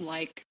looks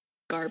like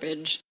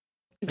garbage.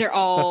 They're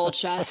all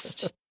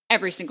just,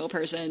 every single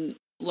person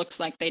looks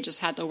like they just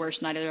had the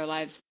worst night of their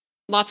lives.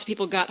 Lots of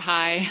people got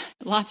high.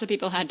 Lots of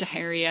people had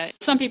diarrhea.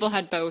 Some people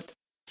had both.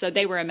 So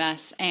they were a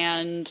mess.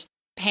 And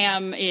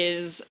Pam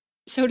is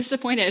so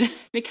disappointed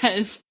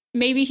because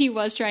maybe he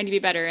was trying to be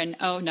better. And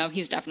oh no,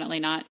 he's definitely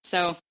not.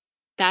 So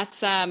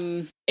that's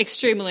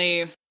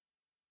extremely...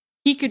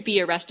 He could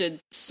be arrested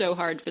so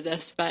hard for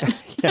this, but...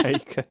 Yeah, he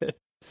could.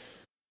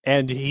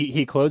 And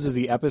he closes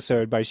the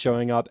episode by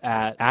showing up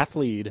at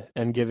Athlete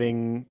and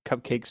giving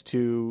cupcakes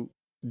to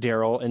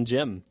Daryl and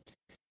Jim.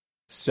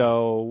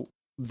 So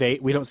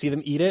we don't see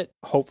them eat it.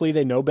 Hopefully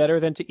they know better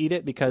than to eat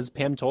it, because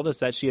Pam told us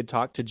that she had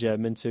talked to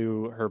Jim and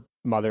to her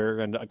mother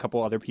and a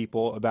couple other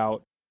people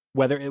about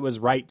whether it was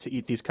right to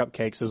eat these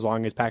cupcakes as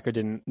long as Packer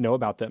didn't know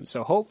about them.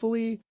 So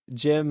hopefully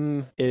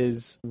Jim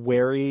is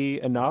wary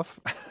enough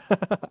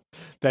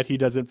that he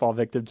doesn't fall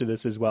victim to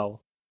this as well.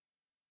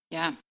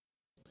 Yeah.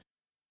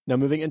 Now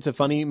moving into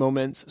funny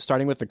moments,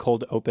 starting with the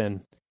cold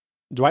open.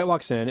 Dwight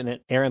walks in and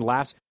Aaron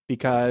laughs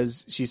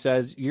because she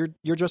says,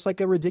 you're just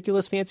like a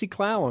ridiculous fancy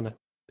clown.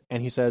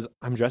 And he says,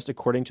 I'm dressed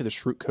according to the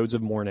Schrute codes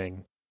of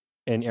mourning.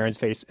 And Aaron's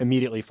face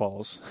immediately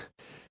falls.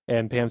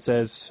 And Pam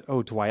says,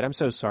 oh, Dwight, I'm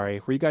so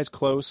sorry. Were you guys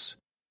close?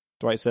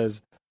 Dwight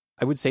says,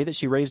 I would say that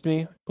she raised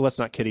me, but let's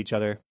not kid each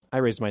other. I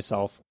raised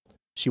myself.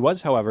 She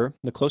was, however,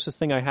 the closest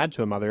thing I had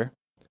to a mother.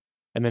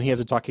 And then he has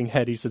a talking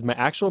head. He says, my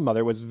actual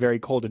mother was very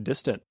cold and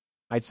distant.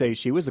 I'd say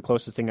she was the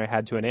closest thing I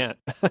had to an aunt.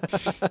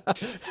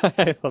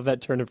 I love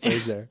that turn of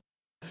phrase there.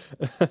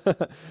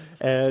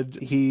 And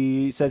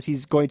he says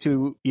he's going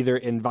to either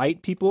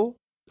invite people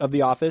of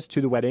the office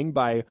to the wedding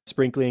by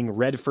sprinkling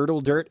red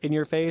fertile dirt in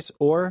your face,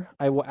 or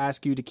I will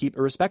ask you to keep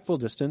a respectful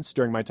distance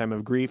during my time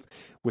of grief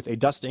with a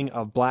dusting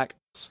of black,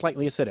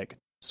 slightly acidic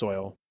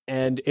soil.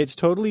 And it's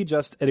totally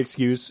just an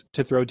excuse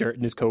to throw dirt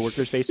in his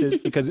coworkers' faces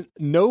because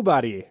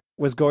nobody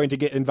was going to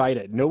get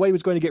invited. Nobody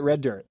was going to get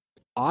red dirt.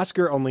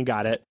 Oscar only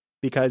got it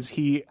because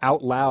he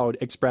out loud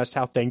expressed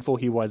how thankful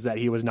he was that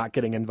he was not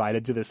getting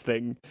invited to this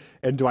thing.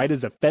 And Dwight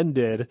is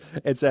offended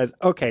and says,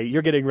 okay,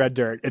 you're getting red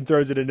dirt, and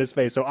throws it in his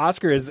face. So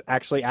Oscar is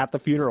actually at the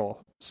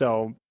funeral.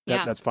 So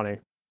that's funny.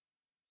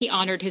 He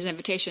honored his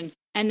invitation.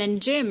 And then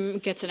Jim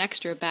gets an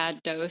extra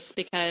bad dose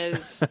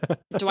because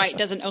Dwight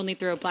doesn't only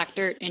throw black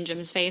dirt in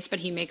Jim's face, but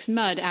he makes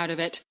mud out of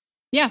it.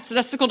 Yeah, so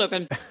that's the cold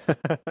open.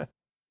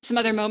 Some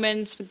other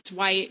moments with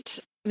Dwight.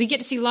 We get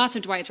to see lots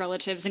of Dwight's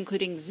relatives,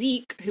 including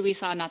Zeke, who we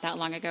saw not that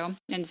long ago.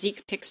 And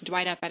Zeke picks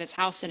Dwight up at his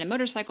house in a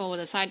motorcycle with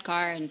a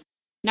sidecar, and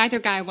neither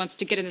guy wants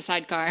to get in the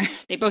sidecar.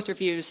 They both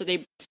refuse, so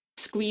they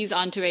squeeze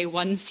onto a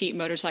one-seat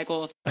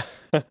motorcycle,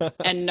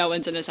 and no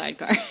one's in the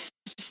sidecar.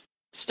 Just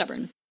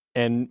stubborn.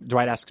 And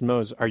Dwight asks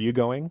Mose, "Are you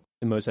going?"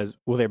 And Mose says,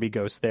 "Will there be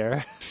ghosts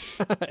there?"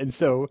 And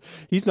so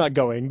he's not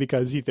going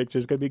because he thinks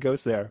there's going to be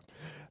ghosts there.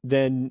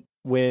 Then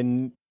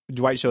when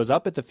Dwight shows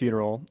up at the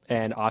funeral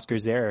and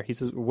Oscar's there, he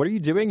says, "What are you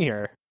doing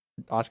here?"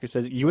 Oscar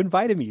says, "You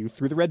invited me. You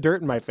threw the red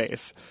dirt in my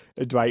face."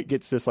 And Dwight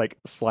gets this like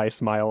sly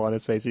smile on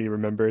his face and he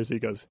remembers. He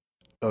goes,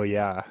 "Oh,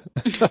 yeah."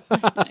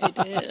 I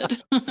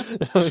did.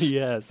 Oh,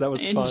 yes, that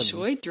was I fun.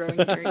 enjoyed throwing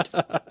dirt.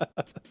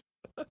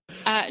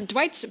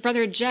 Dwight's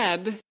brother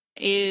Jeb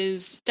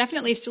is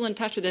definitely still in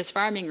touch with his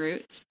farming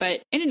roots,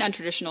 but in an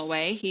untraditional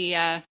way. He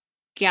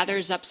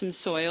gathers up some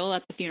soil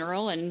at the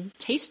funeral and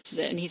tastes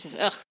it, and he says,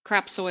 "Ugh,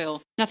 crap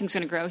soil. Nothing's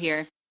going to grow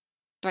here."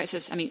 Dwight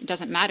says, "I mean, it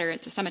doesn't matter.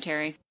 It's a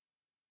cemetery."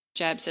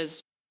 Jeb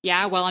says,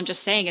 "Yeah, well, I'm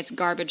just saying it's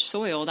garbage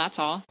soil, that's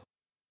all."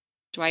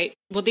 Dwight,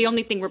 "Well, the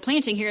only thing we're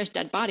planting here is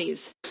dead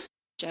bodies."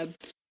 Jeb,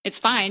 "It's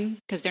fine,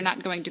 because they're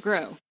not going to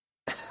grow."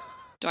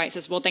 Dwight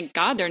says, "Well, thank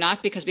God they're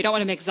not, because we don't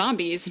want to make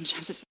zombies." And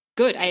Jeb says,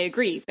 "Good, I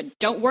agree, but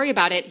don't worry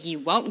about it. You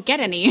won't get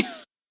any."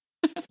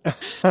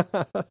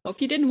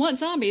 Hope you didn't want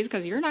zombies,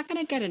 because you're not going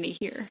to get any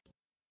here.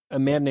 A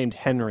man named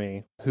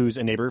Henry, who's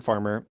a neighbor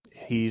farmer,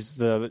 he's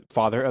the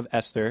father of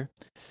Esther.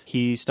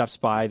 He stops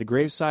by the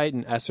gravesite,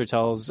 and Esther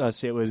tells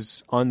us it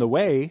was on the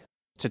way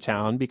to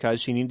town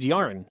because she needs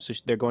yarn. So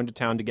they're going to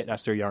town to get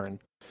Esther yarn.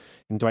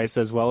 And Dwight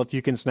says, "Well, if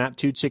you can snap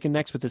 2 chicken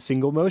necks with a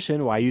single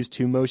motion, why use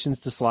 2 motions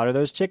to slaughter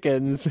those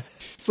chickens?"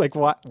 It's like,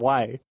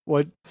 why?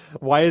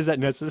 Why is that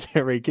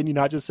necessary? Can you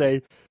not just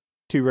say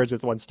 2 birds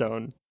with 1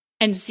 stone?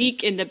 And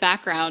Zeke in the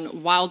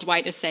background, while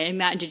Dwight is saying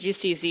that, did you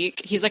see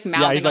Zeke? He's like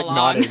mouthing he's like along.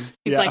 nodding.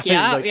 He's Yeah. like,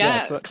 yeah, He's like,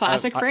 yeah, yes,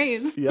 classic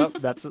phrase. Yep,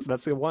 that's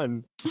the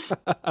one.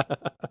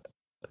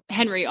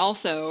 Henry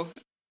also,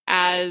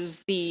 as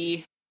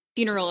the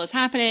funeral is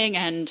happening,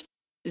 and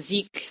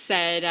Zeke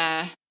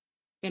said,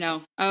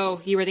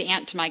 "Oh, you were the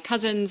aunt to my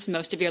cousins.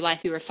 Most of your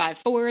life you were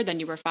 5'4", then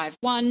you were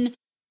 5'1".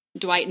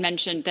 Dwight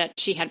mentioned that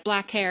she had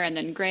black hair and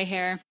then gray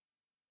hair.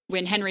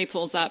 When Henry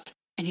pulls up,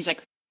 and he's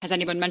like, "Has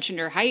anyone mentioned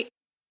her height?"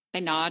 They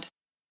nod.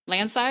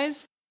 Land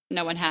size?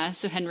 No one has,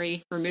 so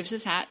Henry removes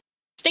his hat.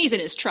 Stays in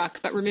his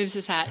truck, but removes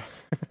his hat.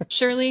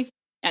 "Shirley,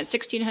 at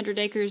 1,600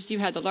 acres, you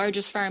had the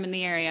largest farm in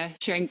the area,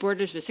 sharing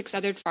borders with 6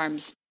 other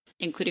farms,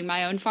 including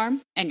my own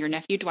farm and your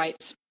nephew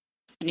Dwight's."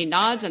 And he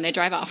nods, and they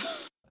drive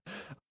off.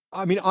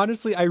 I mean,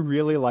 honestly, I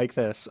really like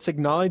this. It's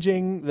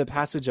acknowledging the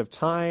passage of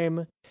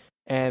time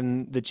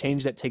and the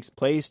change that takes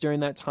place during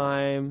that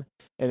time.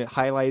 And it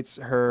highlights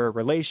her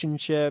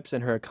relationships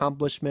and her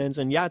accomplishments.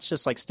 And yeah, it's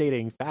just like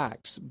stating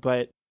facts.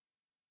 But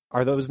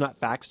are those not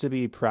facts to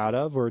be proud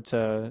of or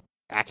to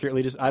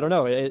accurately just, I don't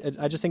know.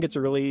 I just think it's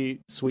a really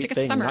sweet like a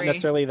thing. summary. Not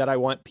necessarily that I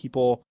want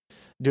people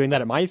doing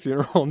that at my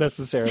funeral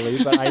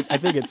necessarily, but I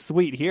think it's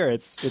sweet here.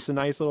 It's a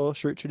nice little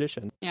short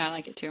tradition. Yeah, I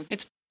like it too.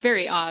 It's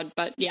very odd,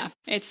 but yeah,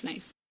 it's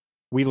nice.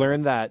 We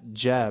learned that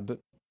Jeb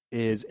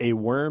is a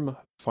worm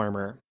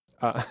farmer.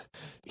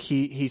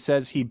 He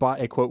says he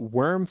bought a, quote,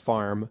 worm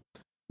farm,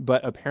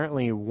 but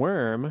apparently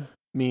worm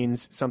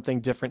means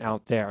something different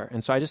out there.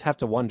 And so I just have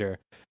to wonder,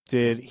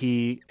 did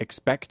he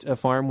expect a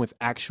farm with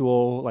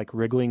actual like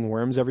wriggling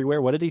worms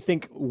everywhere? What did he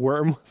think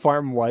worm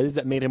farm was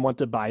that made him want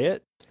to buy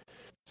it?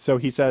 So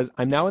he says,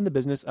 "I'm now in the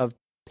business of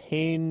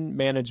pain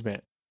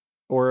management."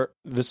 Or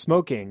the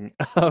smoking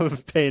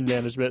of pain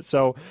management.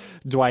 So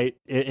Dwight,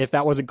 if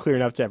that wasn't clear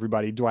enough to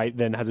everybody, Dwight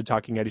then has a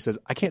talking head. He says,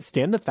 "I can't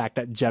stand the fact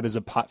that Jeb is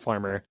a pot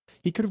farmer.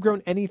 He could have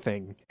grown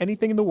anything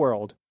in the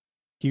world."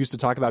 He used to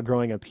talk about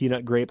growing a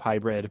peanut grape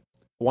hybrid.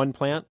 1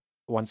 plant,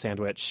 1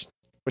 sandwich,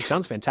 which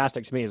sounds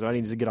fantastic to me. So I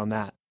need to get on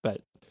that.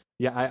 But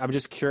yeah, I'm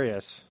just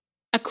curious.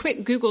 A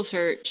quick Google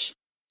search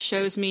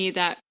shows me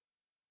that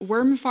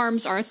worm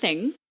farms are a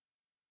thing,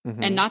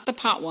 and not the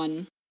pot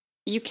one.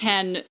 You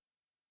can...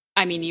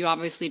 I mean, you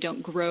obviously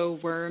don't grow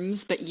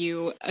worms, but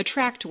you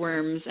attract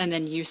worms, and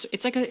then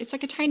it's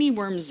like a tiny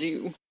worm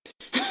zoo.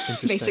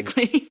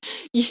 Basically,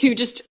 you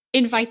just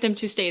invite them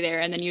to stay there,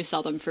 and then you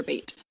sell them for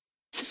bait.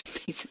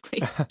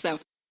 Basically, so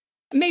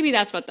maybe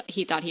that's what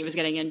he thought he was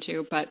getting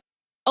into, but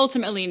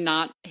ultimately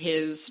not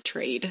his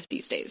trade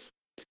these days.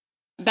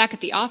 Back at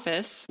the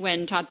office,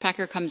 when Todd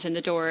Packer comes in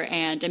the door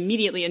and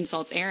immediately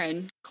insults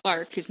Aaron,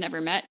 Clark, who's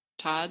never met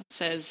Todd,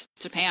 says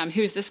to Pam,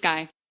 "Who's this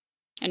guy?"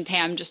 And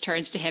Pam just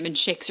turns to him and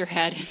shakes her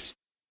head.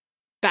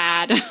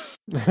 Bad.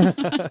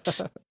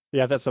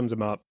 Yeah, that sums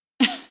him up.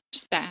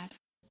 Just bad.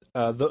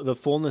 The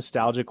full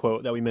nostalgia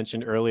quote that we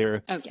mentioned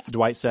earlier, Oh, yeah.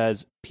 Dwight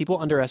says, "People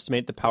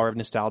underestimate the power of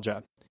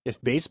nostalgia. If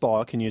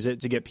baseball can use it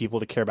to get people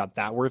to care about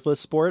that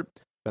worthless sport,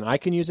 then I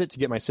can use it to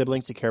get my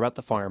siblings to care about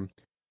the farm.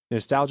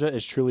 Nostalgia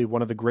is truly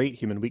one of the great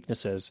human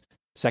weaknesses,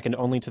 second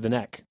only to the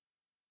neck."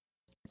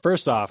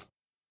 First off,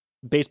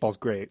 baseball's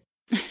great.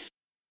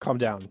 calm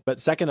down. But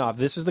second off,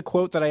 this is the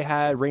quote that I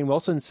had Rainn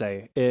Wilson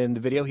say in the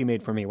video he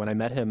made for me when I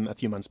met him a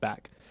few months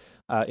back.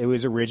 It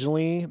was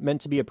originally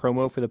meant to be a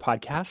promo for the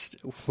podcast,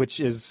 which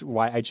is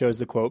why I chose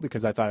the quote,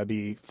 because I thought it'd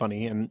be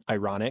funny and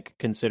ironic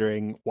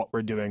considering what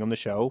we're doing on the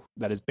show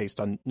that is based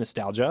on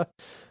nostalgia.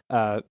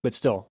 But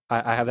still,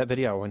 I have that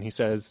video when he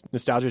says,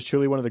 nostalgia is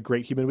truly one of the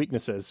great human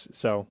weaknesses.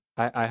 So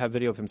I have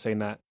video of him saying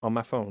that on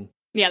my phone.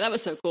 Yeah, that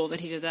was so cool that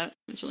he did that.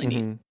 It's really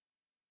neat.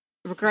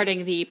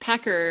 Regarding the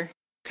Packer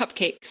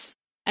cupcakes,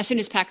 as soon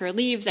as Packer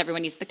leaves,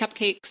 everyone eats the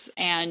cupcakes,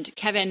 and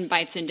Kevin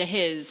bites into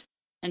his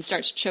and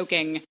starts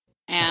choking.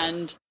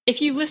 And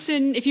if you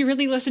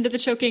really listen to the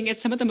choking,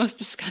 it's some of the most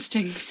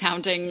disgusting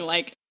sounding,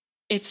 like,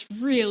 it's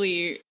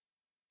really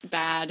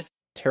bad.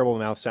 Terrible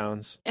mouth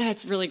sounds.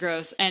 It's really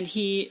gross. And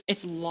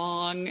it's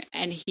long,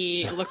 and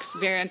he looks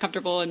very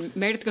uncomfortable, and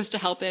Meredith goes to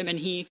help him, and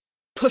he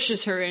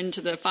pushes her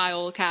into the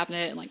file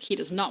cabinet, and, like, he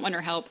does not want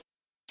her help.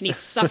 And he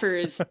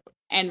suffers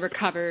and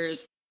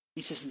recovers.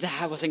 He says,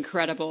 that was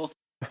incredible.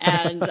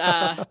 And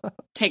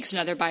takes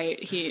another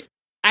bite.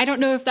 I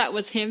don't know if that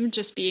was him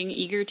just being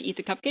eager to eat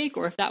the cupcake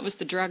or if that was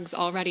the drugs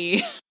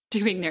already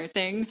doing their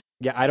thing.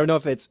 Yeah, I don't know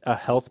if it's a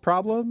health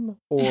problem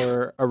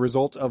or a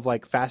result of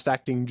like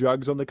fast-acting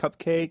drugs on the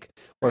cupcake,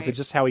 or if it's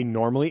just how he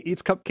normally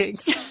eats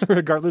cupcakes,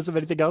 regardless of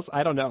anything else.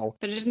 I don't know.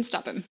 But it didn't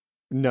stop him.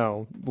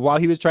 No. While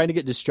he was trying to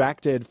get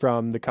distracted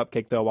from the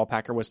cupcake, though, while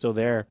Packer was still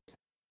there,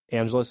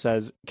 Angela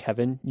says,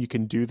 Kevin, you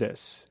can do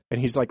this. And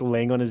he's like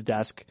laying on his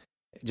desk,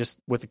 just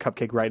with the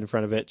cupcake right in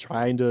front of it,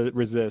 trying to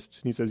resist.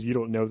 And he says, you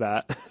don't know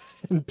that.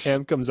 And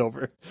Pam comes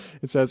over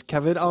and says,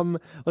 Kevin,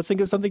 let's think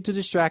of something to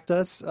distract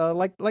us.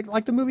 Like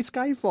the movie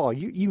Skyfall.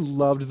 You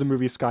loved the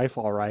movie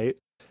Skyfall, right?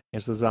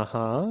 And she says,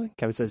 uh-huh.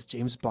 Kevin says,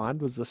 James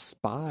Bond was a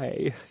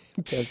spy.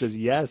 Pam says,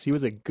 yes, he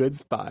was a good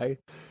spy.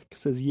 Kevin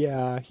says,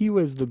 yeah, he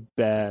was the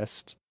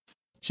best.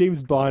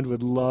 James Bond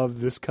would love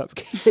this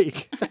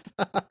cupcake.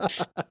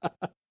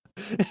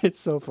 It's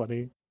so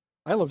funny.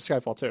 I love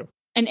Skyfall too.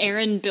 And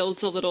Erin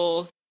builds a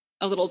little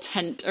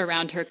tent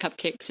around her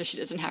cupcake so she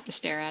doesn't have to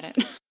stare at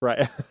it.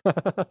 Right.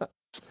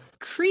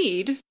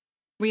 Creed,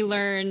 we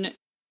learn,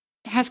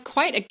 has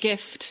quite a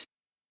gift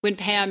when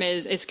Pam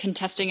is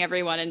contesting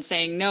everyone and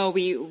saying, no,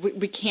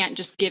 we can't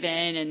just give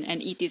in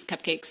and eat these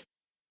cupcakes.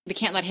 We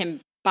can't let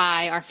him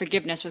buy our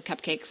forgiveness with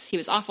cupcakes. He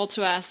was awful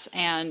to us,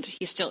 and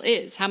he still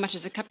is. How much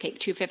is a cupcake?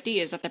 $2.50?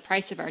 Is that the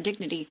price of our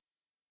dignity?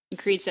 And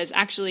Creed says,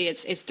 actually,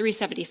 it's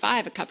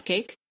 $3.75 a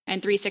cupcake,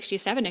 and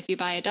 $3.67 if you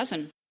buy a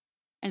dozen.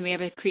 And we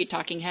have a Creed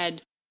talking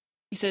head.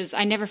 He says,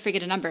 I never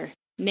forget a number.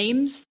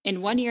 Names,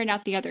 in one ear and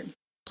out the other.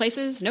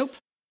 Places, nope.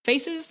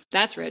 Faces,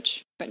 that's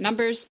rich. But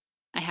numbers,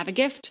 I have a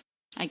gift.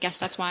 I guess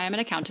that's why I'm an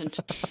accountant.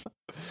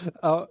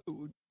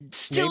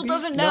 Still maybe?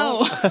 Doesn't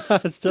know. No.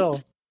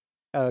 Still.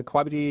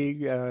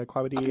 Quality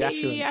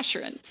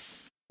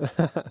assurance.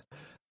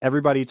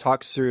 Everybody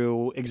talks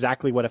through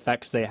exactly what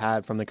effects they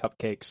had from the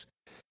cupcakes.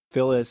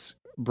 Phyllis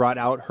brought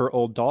out her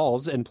old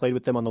dolls and played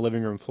with them on the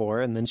living room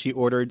floor, and then she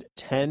ordered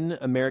 10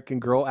 American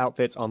Girl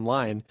outfits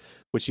online,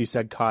 which she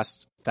said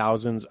cost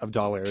thousands of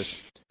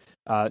dollars.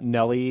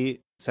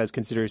 Nellie says,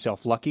 consider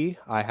yourself lucky.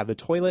 I have the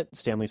toilet.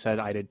 Stanley said,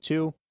 I did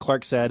too.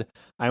 Clark said,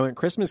 I went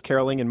Christmas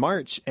caroling in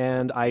March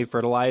and I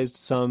fertilized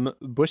some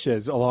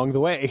bushes along the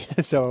way.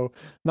 So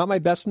not my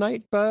best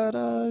night, but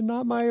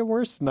not my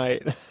worst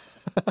night.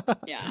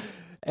 Yeah.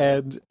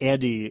 And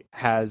Andy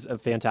has a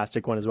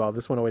fantastic one as well.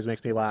 This one always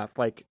makes me laugh.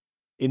 Like,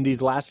 in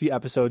these last few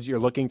episodes, you're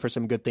looking for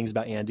some good things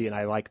about Andy, and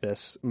I like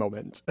this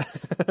moment.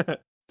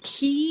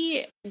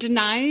 He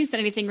denies that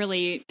anything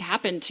really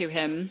happened to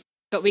him,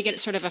 but we get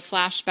sort of a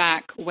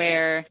flashback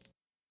where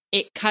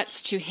it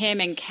cuts to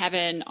him and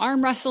Kevin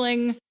arm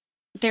wrestling.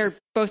 They're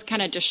both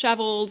kind of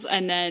disheveled,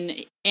 and then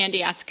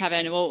Andy asks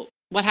Kevin, well,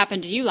 what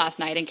happened to you last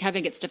night? And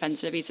Kevin gets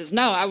defensive. He says,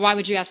 no, why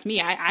would you ask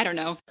me? I don't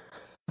know.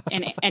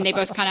 And they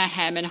both kind of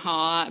hem and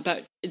haw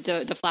about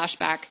the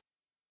flashback.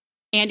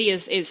 Andy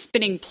is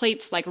spinning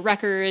plates like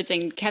records,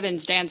 and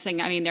Kevin's dancing.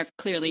 I mean, they're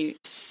clearly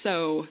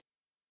so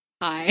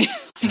high.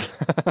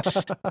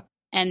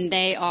 And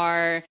they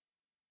are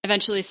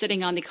eventually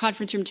sitting on the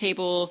conference room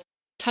table,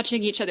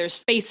 touching each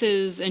other's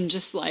faces, and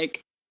just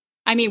like,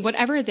 I mean,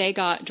 whatever they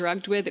got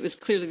drugged with, it was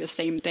clearly the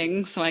same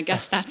thing. So I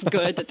guess that's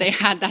good that they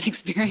had that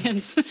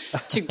experience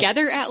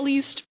together at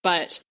least.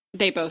 But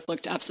they both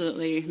looked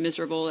absolutely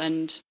miserable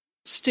and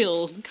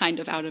still kind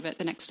of out of it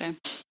the next day.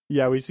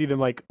 Yeah, we see them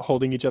like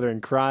holding each other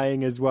and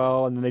crying as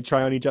well, and then they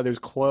try on each other's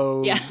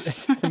clothes.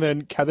 Yes. And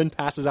then Kevin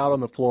passes out on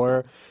the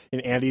floor,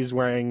 and Andy's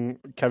wearing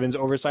Kevin's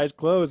oversized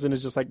clothes and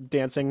is just like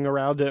dancing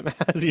around him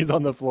as he's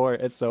on the floor.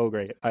 It's so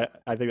great. I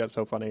think that's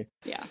so funny.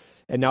 Yeah.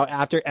 And now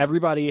after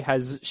everybody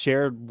has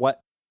shared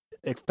what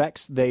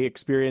effects they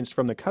experienced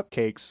from the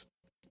cupcakes,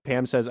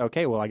 Pam says,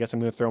 okay, well, I guess I'm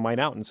going to throw mine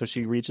out. And so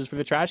she reaches for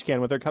the trash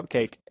can with her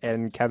cupcake,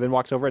 and Kevin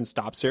walks over and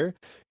stops her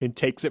and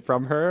takes it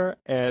from her.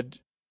 And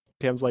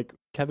Pam's like,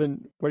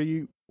 Kevin,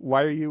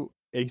 why are you?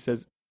 And he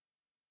says,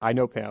 I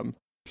know, Pam.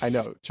 I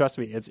know. Trust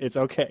me. It's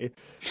okay.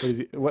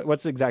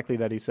 What's exactly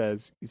that he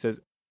says? He says,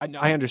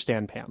 I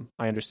understand, Pam.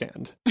 I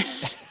understand.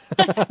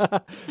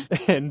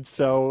 And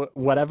so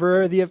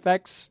whatever the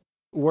effects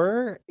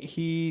were,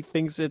 he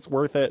thinks it's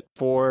worth it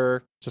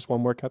for just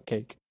one more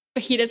cupcake.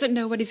 But he doesn't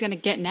know what he's going to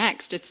get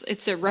next.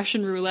 It's a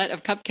Russian roulette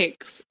of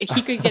cupcakes.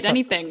 He could get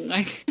anything.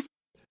 Like,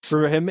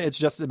 for him, it's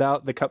just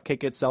about the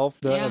cupcake itself.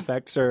 The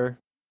effects are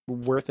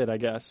worth it, I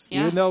guess.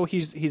 Yeah. Even though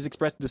he's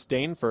expressed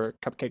disdain for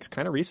cupcakes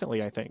kind of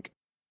recently, I think.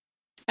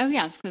 Oh,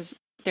 yes, because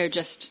they're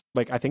just...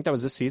 Like, I think that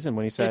was this season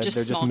when he said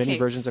they're just mini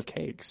versions of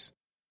cakes.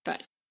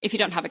 But if you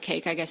don't have a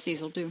cake, I guess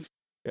these will do.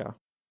 Yeah.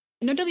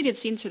 No deleted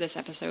scenes for this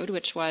episode,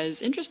 which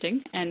was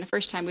interesting, and the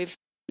first time we've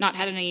not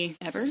had any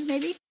ever,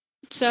 maybe.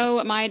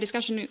 So my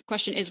discussion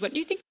question is, what do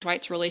you think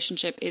Dwight's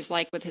relationship is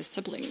like with his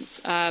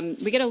siblings?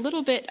 We get a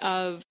little bit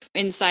of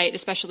insight,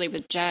 especially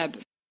with Jeb,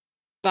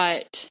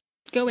 but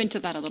go into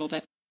that a little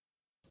bit.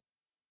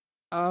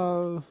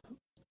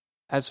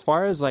 As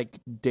far as like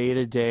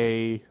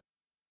day-to-day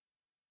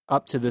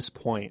up to this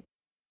point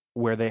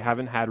where they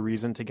haven't had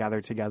reason to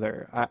gather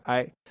together,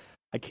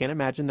 I can't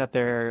imagine that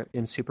they're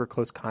in super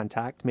close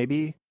contact.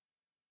 Maybe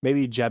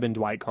Jeb and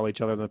Dwight call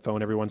each other on the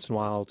phone every once in a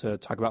while to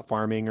talk about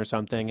farming or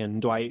something, and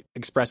Dwight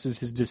expresses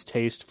his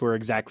distaste for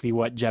exactly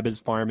what Jeb is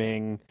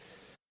farming.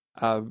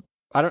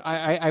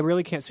 I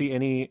really can't see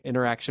any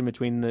interaction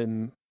between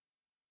them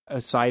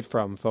aside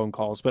from phone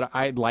calls, but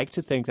I'd like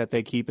to think that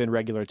they keep in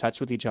regular touch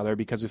with each other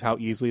because of how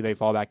easily they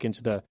fall back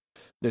into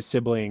the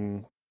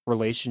sibling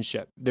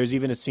relationship. There's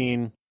even a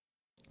scene,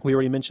 we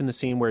already mentioned the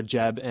scene where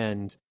Jeb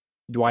and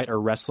Dwight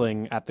are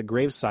wrestling at the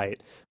gravesite,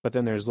 but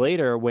then there's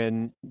later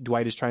when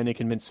Dwight is trying to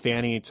convince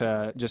Fanny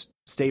to just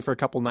stay for a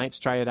couple nights,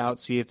 try it out,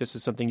 see if this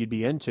is something you'd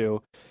be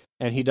into,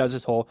 and he does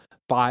this whole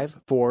 5,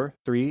 4,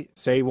 3,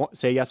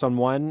 say yes on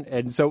 1,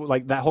 and so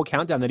like that whole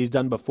countdown that he's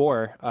done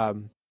before,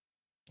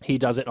 he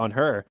does it on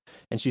her,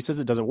 and she says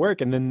it doesn't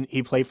work, and then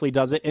he playfully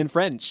does it in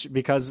French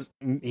because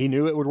he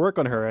knew it would work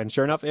on her, and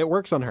sure enough, it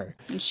works on her.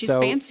 And she's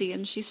fancy,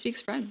 and she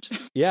speaks French.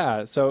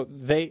 Yeah, so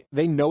they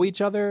know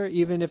each other,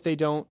 even if they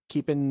don't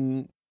keep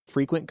in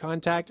frequent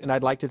contact, and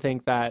I'd like to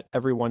think that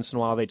every once in a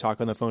while they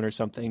talk on the phone or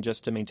something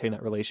just to maintain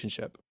that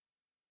relationship.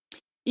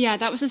 Yeah,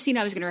 that was a scene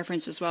I was going to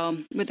reference as well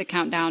with the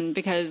countdown,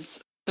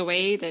 because the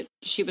way that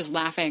she was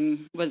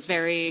laughing was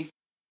very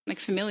like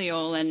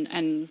familial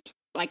and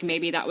like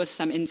maybe that was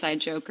some inside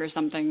joke or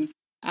something.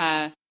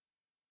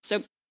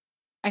 So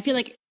I feel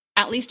like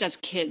at least as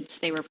kids,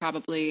 they were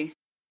probably,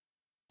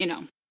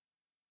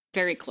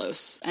 very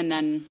close. And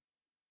then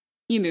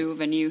you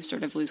move and you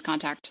sort of lose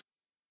contact,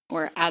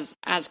 or as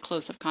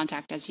close of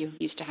contact as you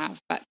used to have.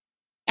 But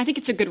I think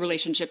it's a good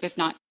relationship, if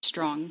not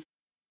strong.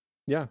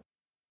 Yeah.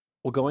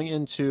 Well, going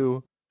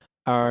into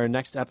our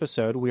next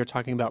episode, we are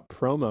talking about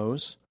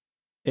promos.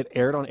 It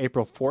aired on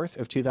April 4th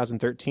of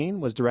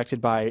 2013, was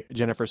directed by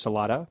Jennifer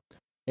Salata,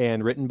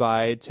 and written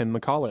by Tim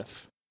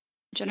McAuliffe.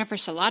 Jennifer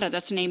Salata,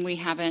 that's a name we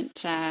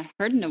haven't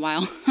heard in a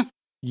while.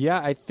 Yeah,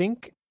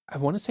 I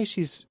want to say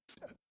she's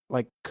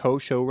like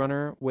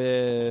co-showrunner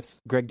with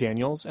Greg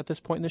Daniels at this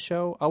point in the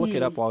show. I'll look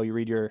it up while you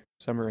read your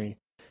summary.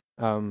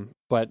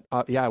 But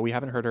we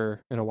haven't heard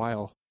her in a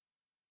while.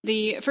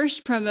 The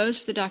first promos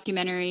for the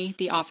documentary,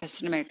 The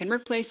Office: An American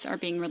Workplace, are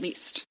being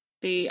released.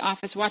 The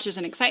Office watches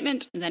in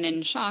excitement, then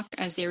in shock,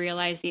 as they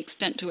realize the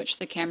extent to which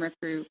the camera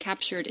crew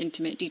captured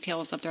intimate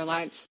details of their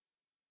lives.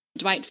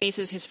 Dwight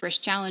faces his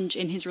first challenge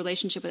in his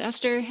relationship with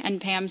Esther,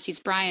 and Pam sees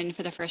Brian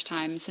for the first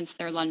time since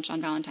their lunch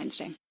on Valentine's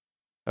Day.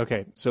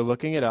 Okay, so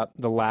looking it up,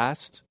 the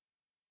last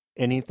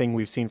anything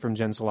we've seen from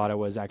Jen Salata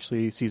was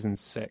actually season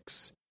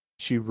 6.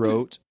 She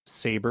wrote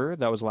Saber.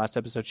 That was the last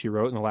episode she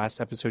wrote, and the last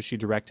episode she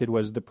directed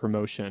was The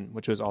Promotion,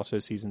 which was also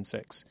season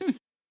 6.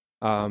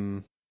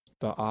 The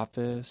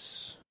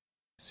Office,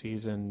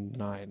 season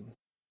 9.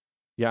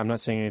 Yeah, I'm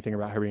not saying anything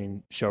about her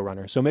being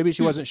showrunner. So maybe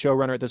she wasn't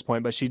showrunner at this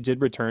point, but she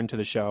did return to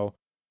the show,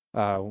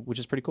 which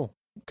is pretty cool,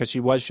 because she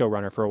was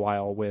showrunner for a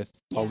while with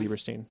Paul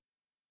Lieberstein.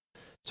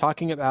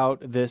 Talking about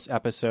this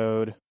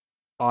episode,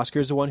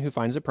 Oscar's the one who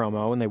finds a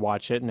promo, and they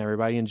watch it, and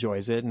everybody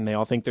enjoys it, and they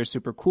all think they're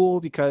super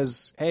cool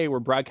because, hey, we're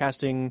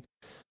broadcasting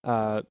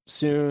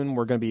soon,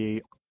 we're going to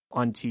be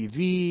on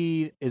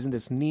TV, isn't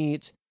this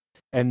neat?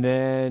 And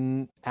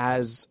then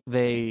as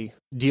they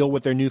deal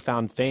with their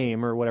newfound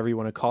fame, or whatever you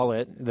want to call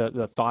it,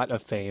 the thought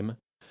of fame,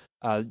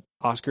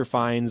 Oscar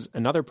finds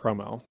another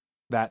promo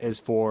that is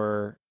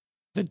for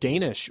the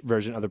Danish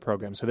version of the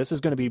program. So this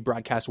is going to be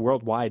broadcast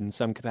worldwide in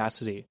some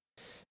capacity.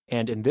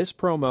 And in this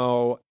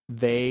promo,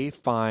 they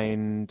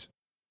find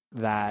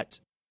that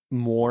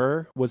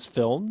more was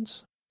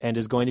filmed and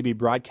is going to be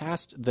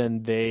broadcast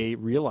than they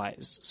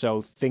realized.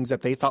 So things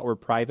that they thought were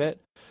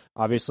private,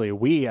 obviously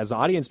we as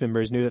audience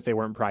members knew that they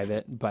weren't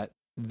private, but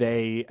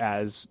they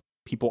as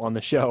people on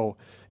the show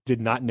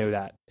did not know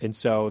that. And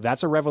so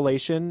that's a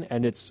revelation,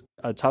 and it's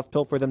a tough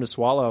pill for them to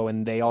swallow,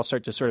 and they all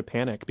start to sort of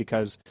panic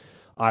because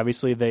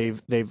obviously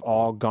they've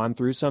all gone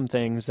through some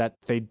things that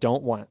they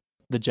don't want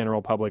the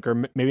general public,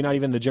 or maybe not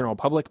even the general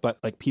public, but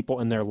like people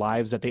in their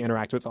lives that they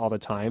interact with all the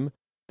time.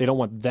 They don't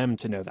want them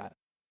to know that.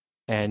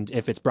 And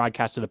if it's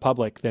broadcast to the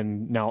public,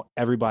 then now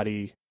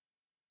everybody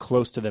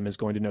close to them is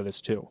going to know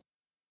this too.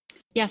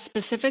 Yeah,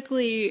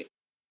 specifically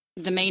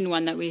the main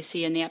one that we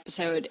see in the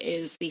episode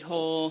is the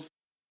whole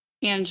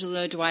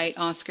Angela, Dwight,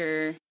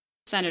 Oscar,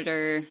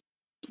 Senator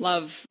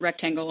love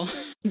rectangle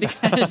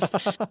because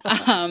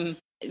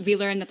we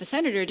learned that the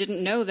senator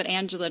didn't know that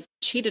Angela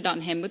cheated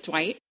on him with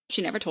Dwight.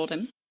 She never told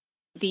him.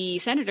 The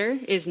senator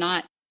is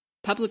not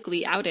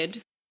publicly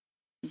outed,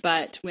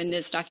 but when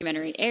this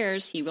documentary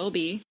airs, he will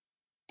be.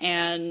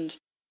 And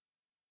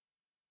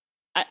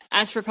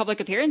as for public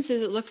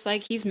appearances, it looks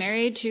like he's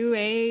married to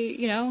a,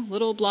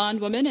 little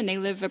blonde woman, and they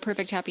live a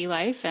perfect, happy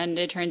life. And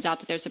it turns out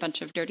that there's a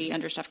bunch of dirty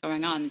under stuff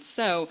going on.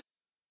 So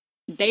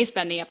they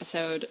spend the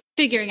episode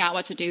figuring out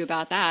what to do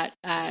about that.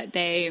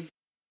 They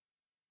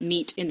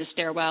meet in the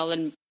stairwell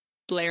and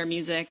blare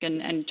music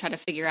and try to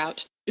figure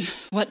out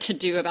what to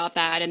do about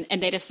that.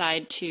 And they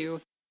decide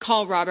to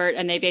call Robert,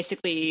 and they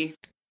basically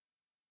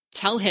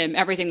tell him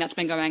everything that's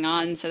been going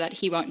on so that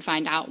he won't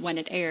find out when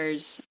it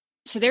airs.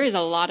 So there is a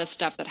lot of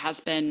stuff that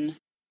has been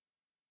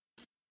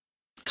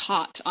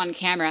caught on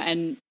camera,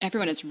 and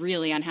everyone is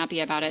really unhappy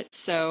about it.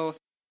 So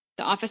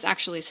the office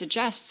actually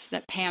suggests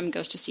that Pam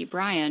goes to see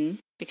Brian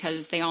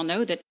because they all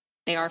know that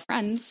they are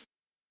friends.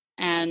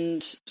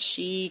 And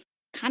she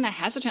kind of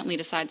hesitantly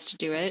decides to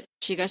do it.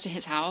 She goes to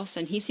his house,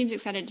 and he seems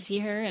excited to see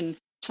her and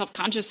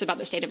self-conscious about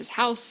the state of his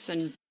house.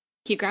 And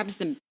he grabs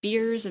them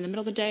beers in the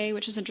middle of the day,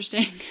 which is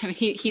interesting. I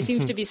mean, he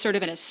seems to be sort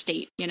of in a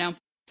state,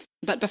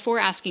 But before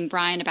asking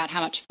Brian about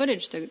how much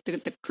footage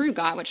the crew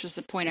got, which was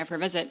the point of her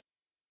visit,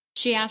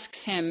 she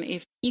asks him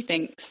if he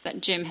thinks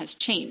that Jim has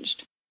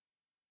changed.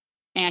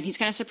 And he's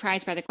kind of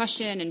surprised by the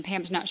question, and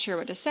Pam's not sure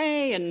what to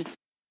say, and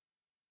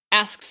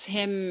asks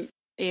him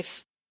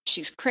if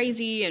she's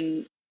crazy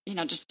and,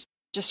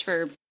 just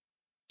for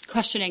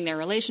questioning their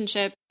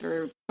relationship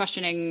or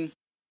questioning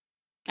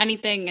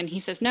anything. And he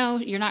says, no,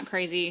 you're not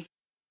crazy.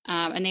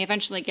 And they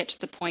eventually get to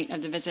the point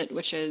of the visit,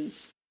 which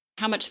is,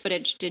 how much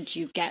footage did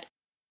you get?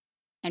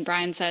 And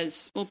Brian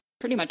says, well,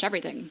 pretty much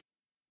everything.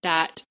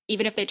 That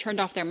even if they turned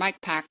off their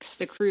mic packs,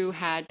 the crew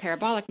had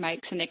parabolic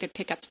mics and they could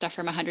pick up stuff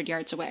from 100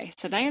 yards away.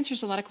 So that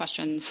answers a lot of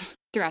questions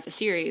throughout the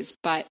series.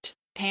 But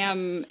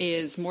Pam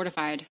is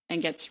mortified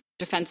and gets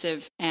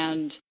defensive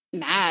and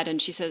mad.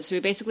 And she says, we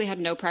basically had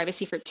no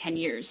privacy for 10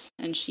 years.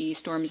 And she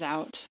storms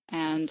out.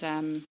 And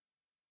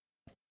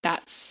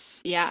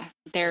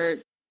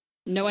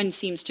no one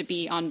seems to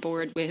be on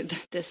board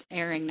with this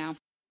airing now.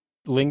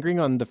 Lingering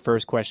on the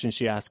first question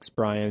she asks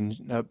Brian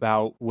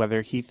about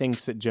whether he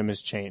thinks that Jim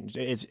has changed.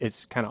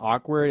 It's kind of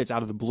awkward. It's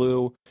out of the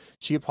blue.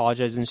 She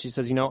apologizes and she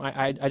says,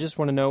 I just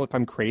want to know if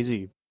I'm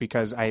crazy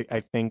because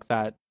I think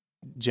that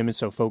Jim is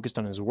so focused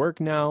on his work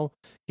now.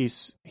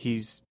 He's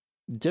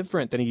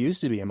different than he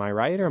used to be. Am I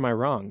right or am I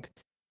wrong?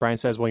 Brian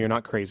says, well, you're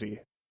not crazy.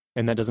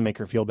 And that doesn't make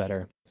her feel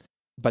better.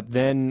 But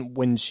then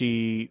when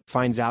she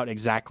finds out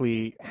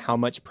exactly how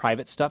much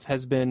private stuff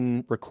has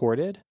been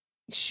recorded,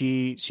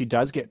 she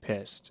does get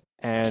pissed.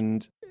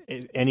 And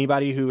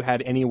anybody who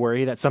had any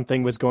worry that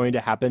something was going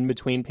to happen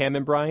between Pam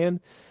and Brian,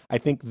 I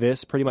think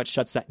this pretty much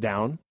shuts that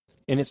down.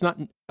 And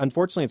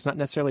unfortunately, it's not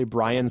necessarily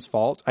Brian's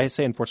fault. I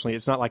say unfortunately,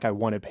 it's not like I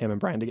wanted Pam and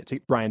Brian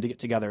to get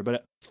together,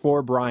 but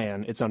for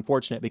Brian, it's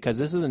unfortunate because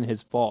this isn't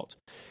his fault.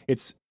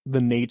 It's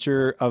the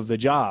nature of the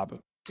job.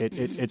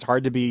 It's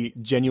hard to be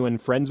genuine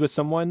friends with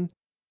someone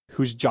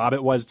whose job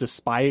it was to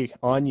spy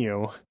on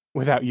you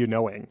without you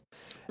knowing.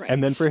 Right.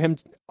 And then for him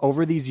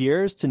over these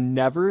years to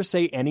never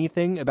say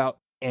anything about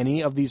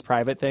any of these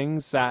private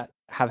things that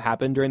have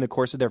happened during the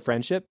course of their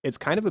friendship, it's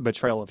kind of a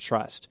betrayal of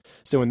trust.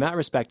 So in that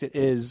respect, it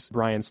is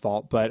Brian's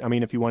fault. But I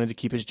mean, if he wanted to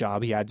keep his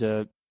job, he had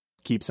to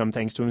keep some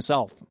things to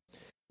himself.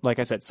 Like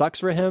I said, sucks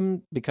for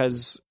him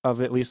because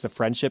of at least the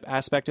friendship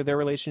aspect of their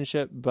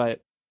relationship. But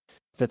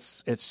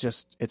it's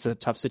a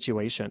tough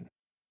situation.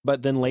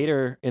 But then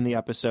later in the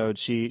episode,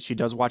 she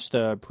does watch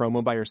the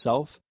promo by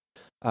herself.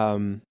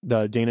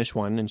 The Danish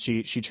one, and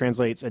she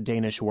translates a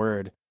Danish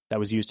word that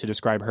was used to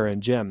describe her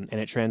and Jim, and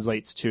it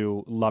translates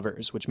to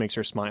lovers, which makes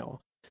her smile.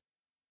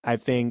 I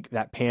think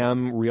that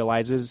Pam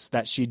realizes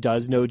that she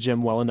does know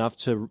Jim well enough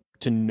to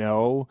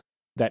know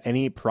that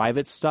any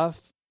private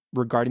stuff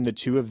regarding the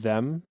two of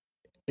them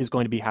is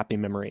going to be happy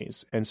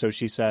memories. And so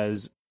she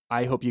says,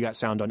 I hope you got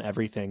sound on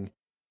everything,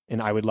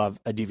 and I would love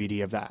a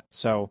DVD of that.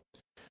 So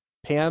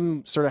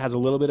Pam sort of has a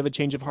little bit of a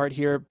change of heart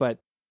here, but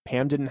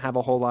Pam didn't have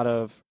a whole lot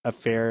of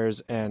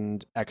affairs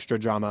and extra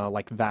drama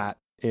like that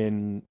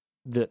in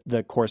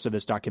the course of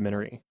this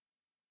documentary.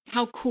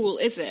 How cool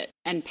is it?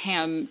 And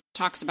Pam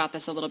talks about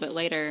this a little bit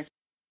later.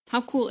 How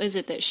cool is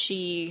it that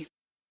she,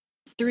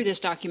 through this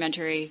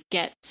documentary,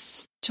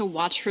 gets to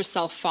watch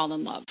herself fall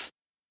in love?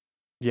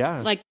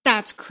 Yeah. Like,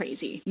 that's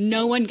crazy.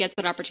 No one gets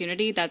that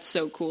opportunity. That's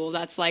so cool.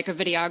 That's like a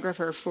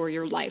videographer for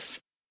your life.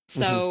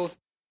 So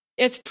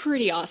it's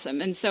pretty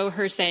awesome. And so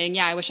her saying,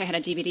 yeah, I wish I had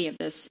a DVD of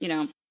this,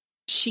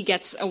 she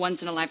gets a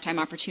once-in-a-lifetime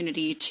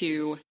opportunity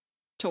to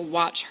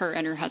watch her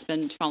and her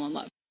husband fall in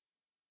love.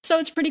 So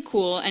it's pretty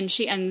cool, and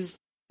she ends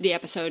the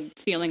episode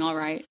feeling all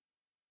right.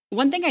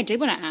 One thing I did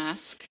want to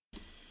ask,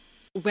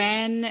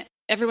 when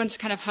everyone's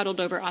kind of huddled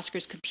over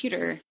Oscar's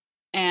computer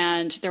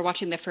and they're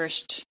watching the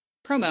first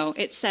promo,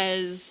 it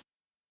says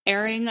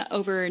airing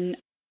over,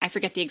 I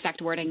forget the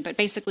exact wording, but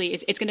basically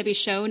it's going to be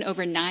shown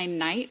over 9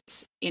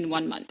 nights in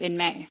 1 month, in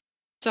May.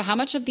 So how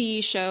much of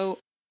the show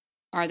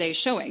are they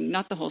showing?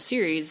 Not the whole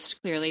series,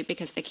 clearly,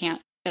 because they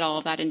can't fit all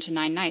of that into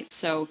 9 nights.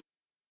 So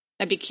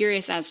I'd be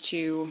curious as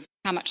to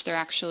how much they're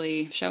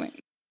actually showing.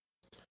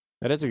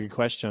 That is a good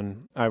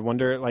question. I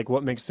wonder, like,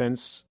 what makes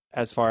sense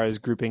as far as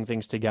grouping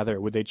things together.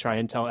 Would they try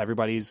and tell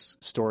everybody's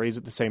stories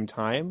at the same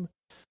time?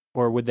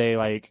 Or would they,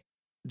 like,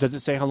 does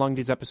it say how long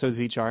these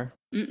episodes each are?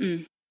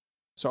 Mm-mm.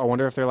 So I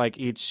wonder if they're, like,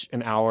 each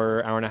an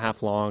hour, hour and a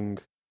half long,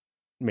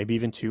 maybe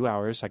even 2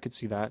 hours. I could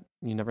see that.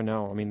 You never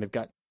know. I mean, they've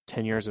got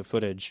 10 years of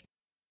footage.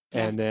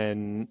 Yeah. And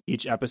then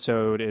each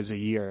episode is a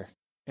year.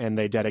 And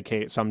they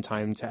dedicate some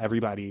time to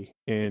everybody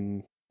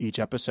in each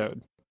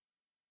episode.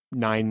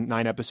 Nine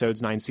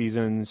episodes, 9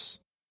 seasons,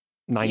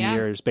 9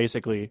 years,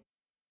 basically.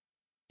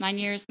 9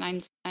 years,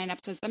 nine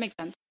episodes. That makes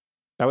sense.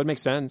 That would make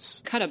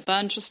sense. Cut a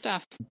bunch of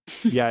stuff.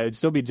 Yeah, it'd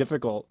still be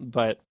difficult,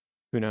 but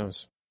who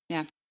knows?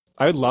 Yeah.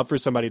 I would love for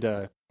somebody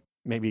to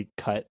maybe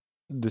cut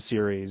the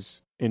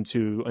series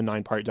into a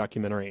 9-part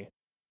documentary.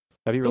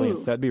 That'd be really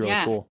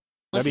cool.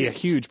 That'd be a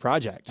huge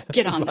project.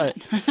 Get on that.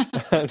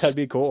 That'd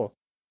be cool.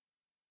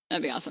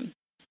 That'd be awesome.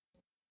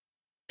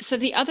 So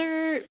the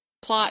other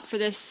plot for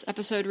this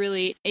episode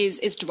really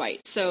is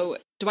Dwight. So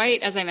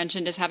Dwight, as I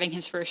mentioned, is having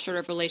his first sort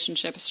of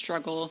relationship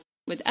struggle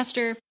with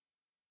Esther.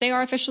 They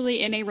are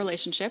officially in a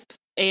relationship,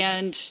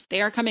 and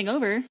they are coming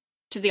over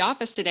to the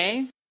office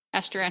today,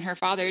 Esther and her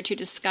father, to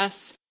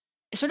discuss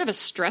sort of a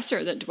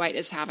stressor that Dwight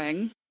is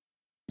having.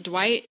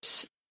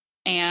 Dwight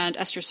and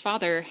Esther's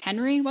father,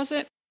 Henry, was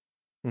it?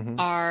 Mm-hmm.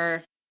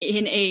 Are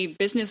in a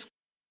business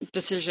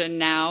decision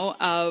now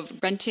of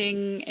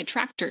renting a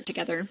tractor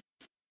together.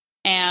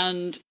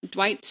 And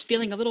Dwight's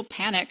feeling a little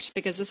panicked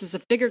because this is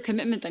a bigger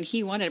commitment than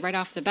he wanted right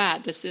off the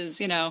bat. This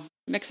is,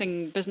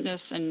 mixing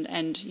business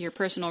and your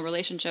personal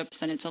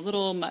relationships, and it's a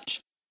little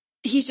much.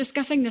 He's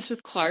discussing this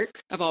with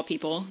Clark, of all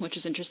people, which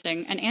is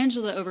interesting. And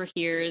Angela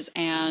overhears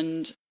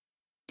and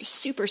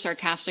super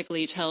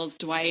sarcastically tells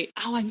Dwight,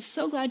 "Oh, I'm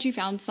so glad you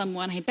found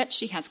someone. I bet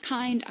she has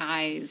kind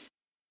eyes."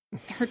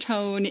 Her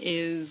tone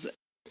is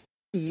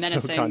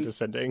menacing. So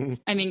condescending.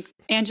 I mean,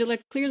 Angela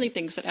clearly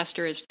thinks that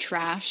Esther is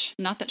trash.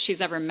 Not that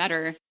she's ever met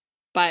her,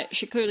 but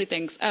she clearly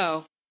thinks,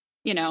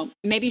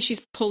 maybe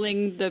she's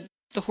pulling the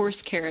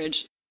horse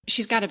carriage.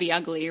 She's got to be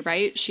ugly,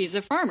 right? She's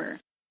a farmer.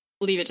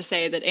 Leave it to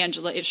say that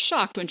Angela is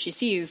shocked when she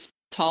sees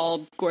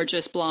tall,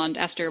 gorgeous, blonde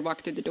Esther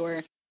walk through the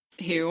door,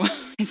 who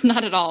is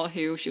not at all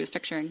who she was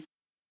picturing.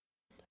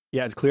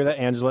 Yeah, it's clear that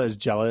Angela is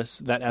jealous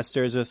that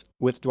Esther is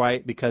with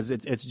Dwight, because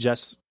it's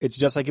just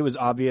like it was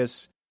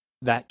obvious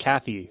that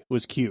Kathy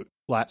was cute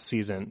last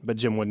season, but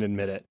Jim wouldn't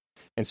admit it.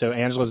 And so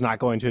Angela's not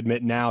going to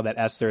admit now that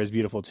Esther is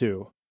beautiful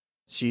too.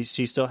 She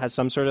still has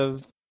some sort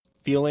of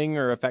feeling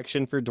or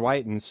affection for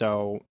Dwight, and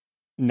so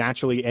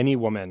naturally any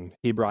woman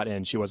he brought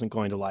in she wasn't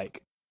going to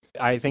like.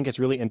 I think it's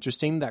really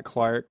interesting that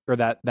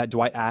that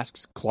Dwight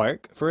asks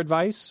Clark for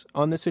advice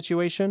on this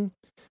situation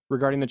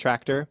regarding the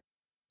tractor.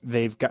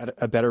 They've got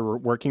a better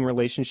working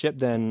relationship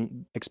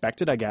than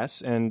expected, I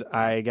guess. And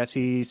I guess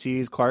he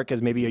sees Clark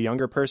as maybe a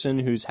younger person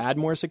who's had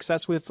more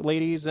success with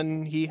ladies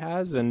than he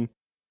has. And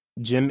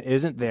Jim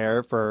isn't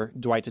there for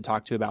Dwight to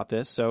talk to about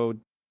this. So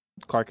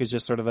Clark is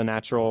just sort of a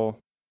natural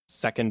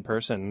second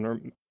person.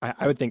 Or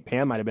I would think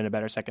Pam might have been a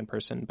better second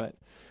person. But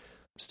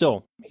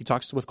still, he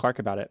talks with Clark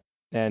about it.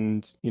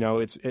 And,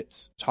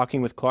 it's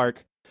talking with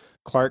Clark.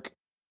 Clark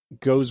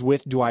goes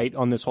with Dwight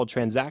on this whole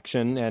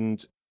transaction,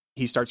 and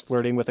he starts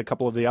flirting with a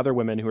couple of the other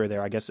women who are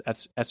there, I guess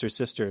Esther's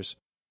sisters.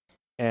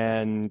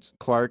 And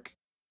Clark,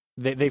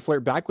 they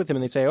flirt back with him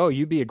and they say, "Oh,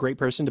 you'd be a great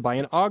person to buy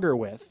an auger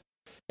with."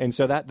 And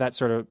so that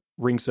sort of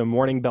rings some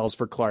warning bells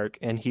for Clark.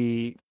 And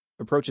he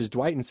approaches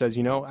Dwight and says,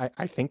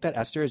 I think that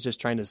Esther is just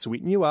trying to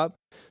sweeten you up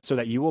so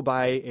that you will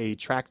buy a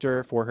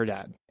tractor for her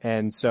dad.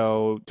 And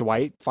so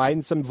Dwight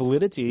finds some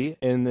validity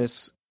in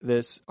this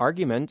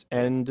argument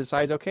and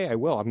decides, okay, I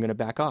will. I'm going to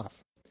back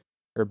off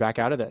or back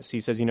out of this. He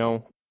says,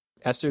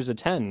 Esther's a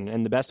 10,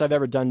 and the best I've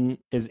ever done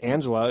is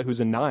Angela, who's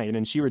a 9,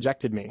 and she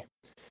rejected me.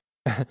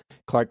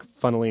 Clark,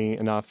 funnily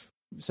enough,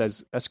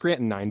 says a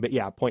Scranton 9, but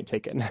yeah, point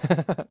taken.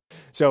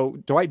 So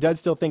Dwight does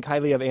still think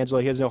highly of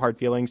Angela. He has no hard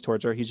feelings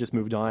towards her. He's just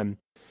moved on.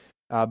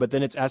 But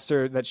then it's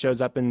Esther that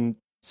shows up and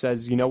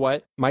says, "You know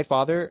what? My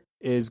father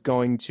is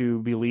going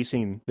to be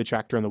leasing the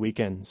tractor on the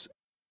weekends,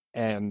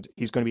 and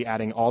he's going to be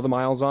adding all the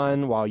miles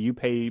on while you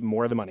pay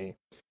more of the money.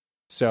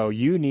 So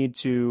you need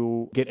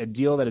to get a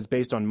deal that is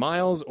based on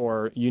miles,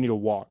 or you need to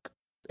walk."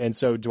 And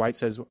so Dwight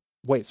says,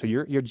 "Wait, so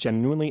you're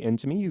genuinely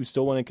into me? You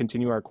still want to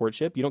continue our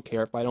courtship? You don't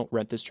care if I don't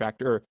rent this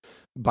tractor or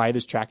buy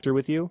this tractor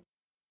with you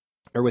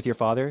or with your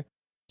father?"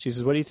 She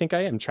says, "What do you think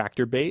I am,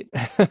 tractor bait?"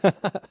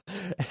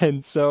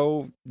 And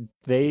so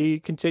they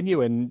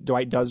continue, and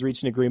Dwight does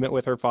reach an agreement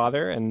with her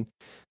father. And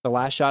the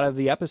last shot of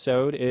the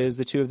episode is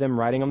the two of them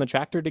riding on the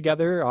tractor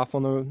together off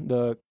on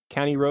the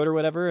county road or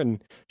whatever.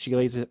 And she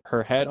lays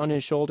her head on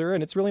his shoulder,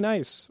 and it's really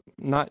nice.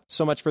 Not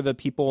so much for the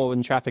people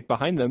in traffic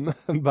behind them,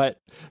 but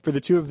for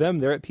the two of them,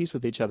 they're at peace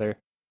with each other.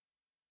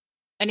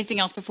 Anything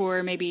else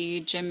before maybe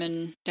Jim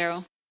and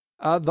Daryl?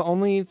 The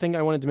only thing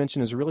I wanted to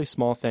mention is a really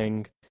small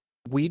thing.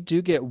 We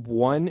do get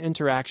one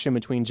interaction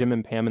between Jim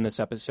and Pam in this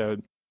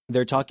episode.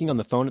 They're talking on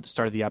the phone at the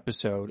start of the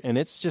episode, and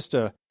it's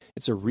a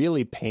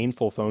really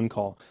painful phone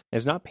call.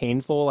 It's not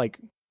painful like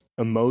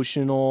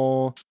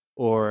emotional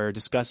or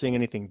discussing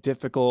anything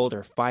difficult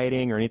or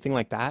fighting or anything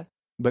like that,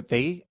 but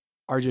they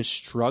are just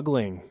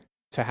struggling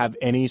to have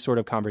any sort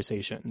of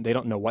conversation. They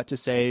don't know what to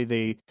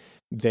say.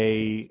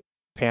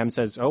 Pam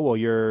says, "Oh, well,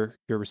 your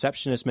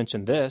receptionist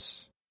mentioned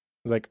this."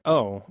 It's like,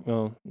 "Oh,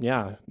 well,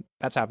 yeah,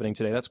 that's happening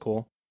today. That's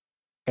cool."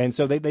 And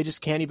so they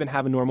just can't even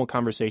have a normal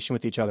conversation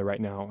with each other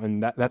right now.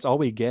 And that's all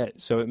we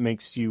get. So it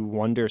makes you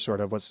wonder sort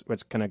of what's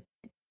going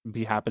to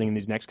be happening in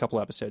these next couple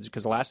episodes.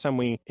 Because the last time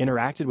we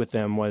interacted with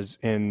them was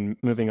in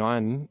Moving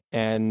On.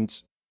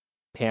 And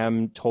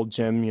Pam told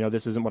Jim,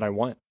 this isn't what I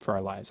want for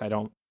our lives.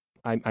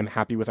 I'm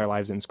happy with our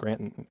lives in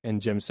Scranton.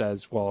 And Jim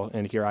says, well,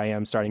 and here I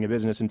am starting a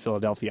business in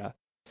Philadelphia.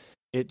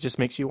 It just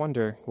makes you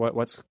wonder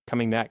what's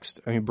coming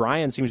next. I mean,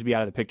 Brian seems to be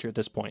out of the picture at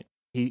this point.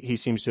 He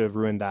seems to have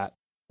ruined that,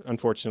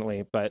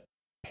 unfortunately. But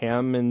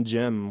Pam and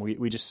Jim,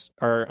 we just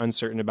are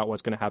uncertain about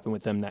what's going to happen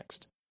with them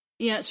next.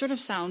 Yeah, it sort of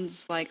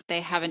sounds like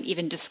they haven't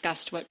even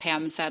discussed what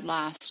Pam said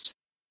last.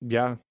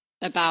 Yeah.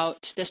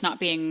 About this not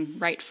being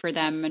right for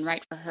them and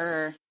right for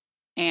her.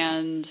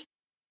 And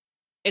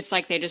it's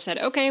like they just said,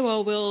 okay,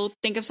 well, we'll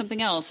think of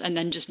something else, and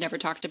then just never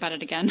talked about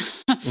it again.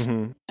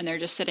 Mm-hmm. And they're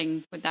just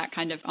sitting with that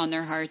kind of on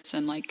their hearts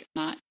and like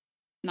not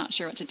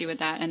sure what to do with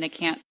that. And they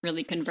can't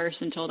really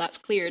converse until that's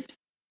cleared.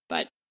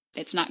 But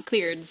it's not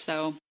cleared,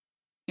 so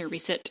here we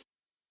sit.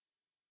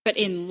 But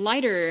in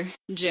lighter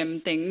Jim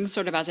things,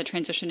 sort of as a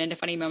transition into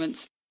funny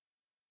moments,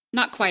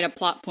 not quite a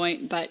plot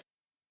point, but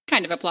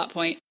kind of a plot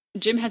point,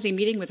 Jim has a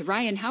meeting with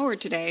Ryan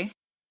Howard today.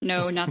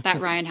 No, not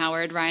that Ryan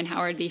Howard. Ryan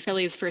Howard, the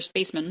Phillies' first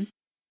baseman.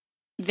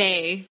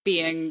 They,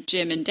 being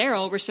Jim and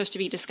Daryl, were supposed to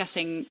be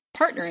discussing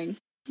partnering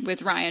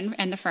with Ryan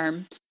and the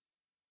firm.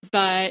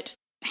 But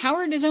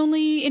Howard is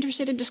only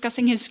interested in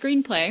discussing his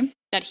screenplay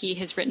that he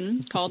has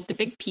written called The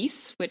Big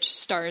Piece, which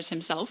stars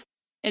himself.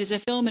 It is a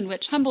film in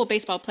which humble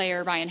baseball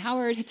player Ryan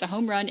Howard hits a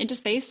home run into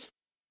space,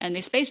 and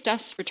the space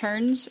dust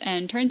returns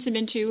and turns him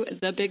into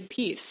the big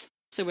piece.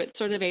 So it's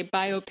sort of a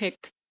biopic,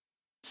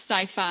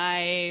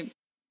 sci-fi,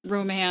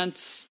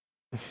 romance.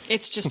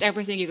 It's just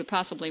everything you could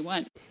possibly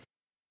want.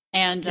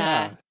 And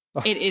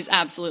it is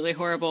absolutely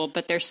horrible,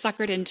 but they're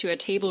suckered into a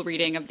table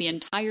reading of the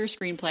entire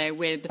screenplay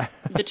with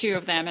the two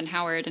of them and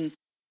Howard,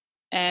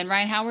 and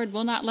Ryan Howard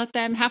will not let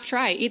them half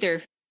try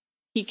either.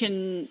 He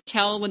can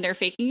tell when they're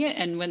faking it,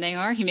 and when they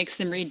are, he makes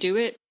them redo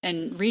it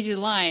and redo the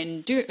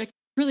line. Do it, like,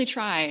 really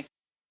try.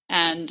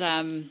 And,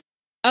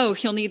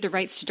 he'll need the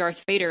rights to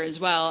Darth Vader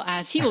as well,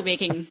 as he will be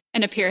making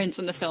an appearance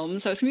in the film.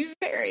 So it's going to be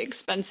very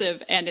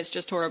expensive, and it's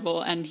just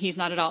horrible, and he's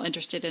not at all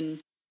interested in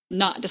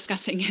not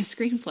discussing his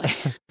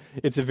screenplay.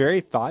 It's a very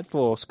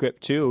thoughtful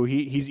script, too.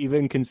 He's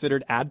even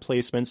considered ad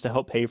placements to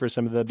help pay for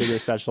some of the bigger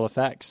special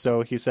effects.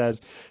 So he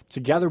says,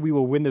 together we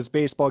will win this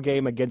baseball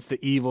game against the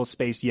evil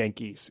space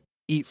Yankees.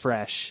 Eat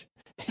fresh.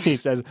 He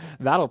says,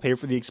 that'll pay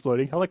for the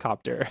exploding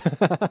helicopter.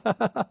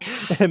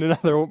 And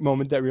another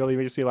moment that really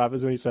makes me laugh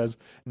is when he says,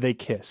 they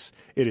kiss.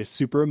 It is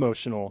super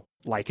emotional,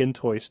 like in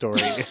Toy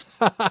Story.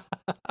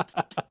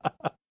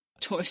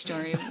 Toy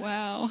Story,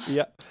 wow.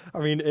 Yeah, I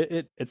mean,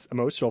 it's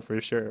emotional for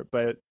sure,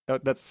 but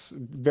that's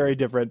very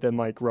different than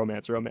like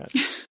romance.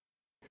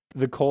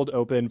 The cold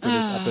open for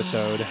this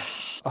episode.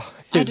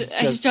 I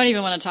just don't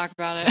even want to talk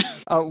about it.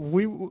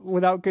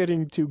 Without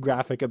getting too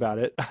graphic about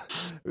it,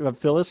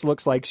 Phyllis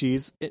looks like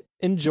she's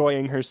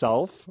enjoying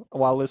herself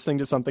while listening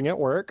to something at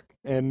work,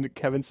 and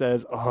Kevin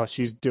says, "Oh,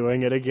 she's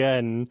doing it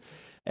again."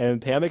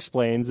 And Pam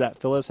explains that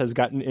Phyllis has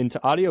gotten into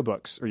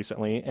audiobooks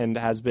recently and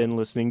has been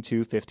listening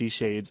to 50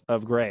 Shades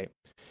of Grey.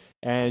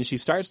 And she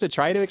starts to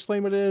try to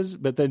explain what it is,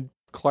 but then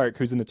Clark,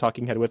 who's in the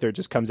talking head with her,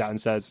 just comes out and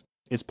says,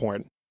 it's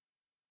porn.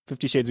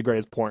 50 Shades of Grey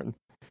is porn.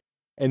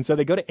 And so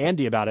they go to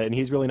Andy about it, and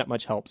he's really not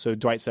much help. So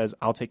Dwight says,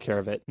 I'll take care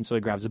of it. And so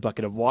he grabs a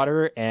bucket of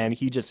water, and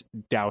he just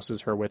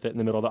douses her with it in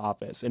the middle of the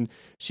office. And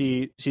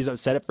she's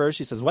upset at first.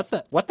 She says, what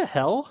the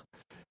hell?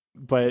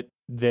 But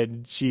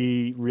then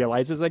she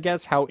realizes, I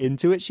guess, how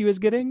into it she was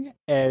getting,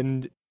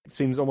 and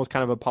seems almost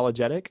kind of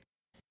apologetic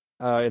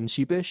and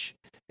sheepish.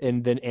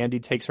 And then Andy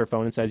takes her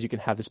phone and says, you can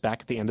have this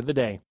back at the end of the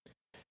day.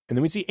 And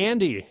then we see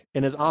Andy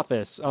in his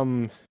office,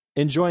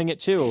 enjoying it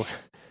too.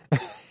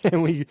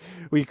 And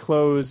we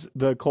close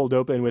the cold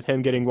open with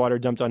him getting water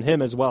dumped on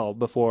him as well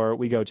before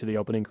we go to the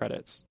opening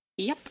credits.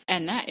 Yep,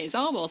 and that is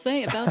all we'll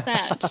say about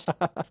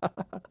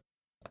that.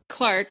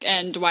 Clark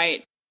and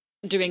Dwight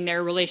doing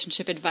their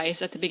relationship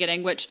advice at the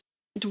beginning, which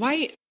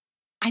Dwight,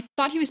 I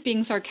thought he was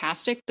being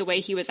sarcastic the way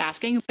he was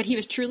asking, but he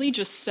was truly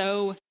just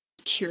so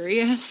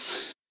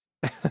curious.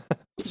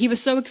 He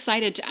was so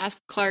excited to ask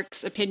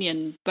Clark's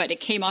opinion, but it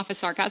came off as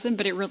sarcasm,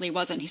 but it really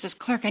wasn't. He says,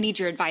 Clark, I need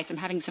your advice. I'm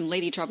having some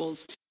lady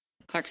troubles.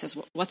 Clark says,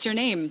 what's her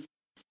name?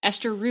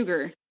 Esther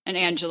Ruger. And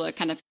Angela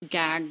kind of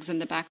gags in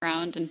the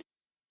background. And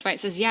Dwight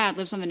says, yeah, it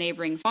lives on the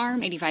neighboring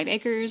farm, 85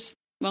 acres.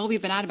 well,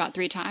 we've been out about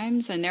 3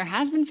 times, and there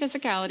has been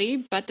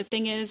physicality, but the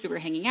thing is, we were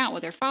hanging out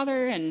with our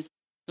father and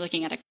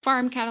looking at a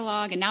farm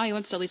catalog, and now he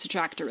wants to lease a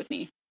tractor with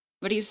me.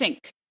 What do you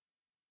think?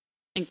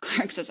 And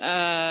Clark says,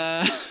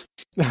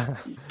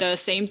 the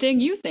same thing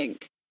you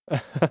think.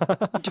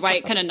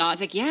 Dwight kind of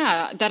nods, like,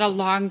 yeah, that a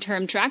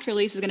long-term tractor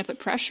lease is going to put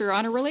pressure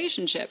on a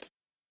relationship.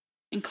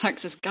 And Clark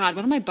says, God,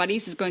 one of my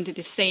buddies is going through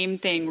the same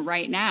thing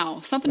right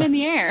now. Something in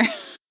the air.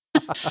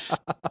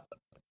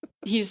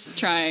 He's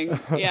trying,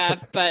 yeah,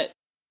 but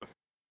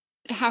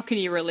how can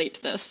you relate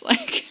to this?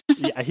 Like,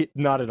 yeah,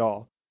 not at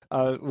all.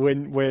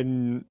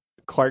 When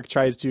Clark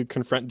tries to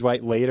confront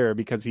Dwight later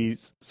because he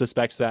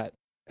suspects that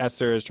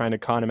Esther is trying to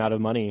con him out of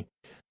money,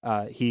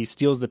 he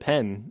steals the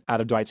pen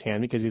out of Dwight's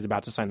hand because he's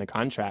about to sign the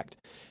contract.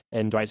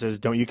 And Dwight says,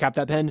 don't you cap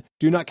that pen?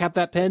 Do not cap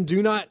that pen.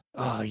 Do not.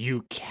 Oh,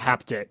 you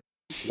capped it.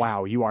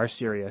 Wow, you are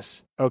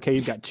serious. Okay,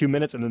 you've got 2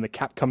 minutes and then the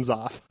cap comes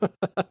off.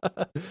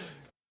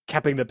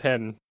 Capping the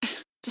pen.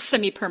 It's a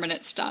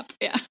semi-permanent stop,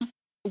 yeah.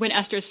 When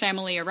Esther's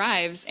family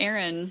arrives,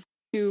 Aaron,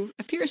 who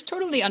appears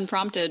totally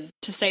unprompted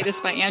to say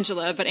this by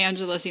Angela, but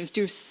Angela seems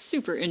to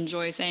super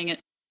enjoy saying it.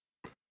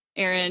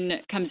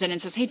 Aaron comes in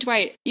and says, hey,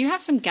 Dwight, you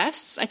have some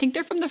guests? I think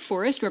they're from the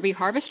forest where we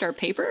harvest our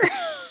paper.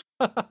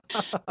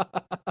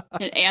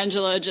 And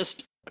Angela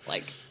just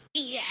like,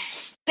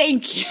 yes,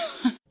 thank you.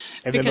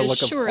 Because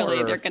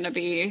surely they're going to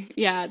be,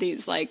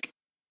 these like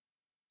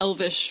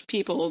elvish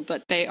people,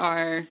 but they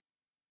are,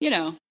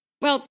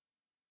 well,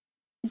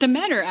 the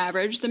men are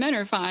average, the men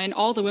are fine,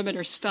 all the women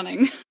are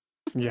stunning.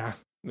 Yeah,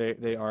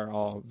 they are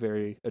all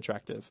very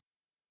attractive.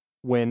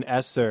 When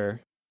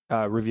Esther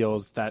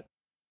reveals that,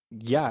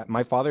 yeah,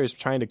 my father is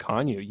trying to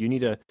con you. You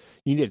need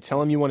to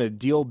tell him you want a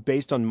deal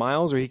based on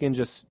miles, or he can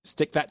just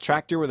stick that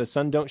tractor where the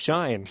sun don't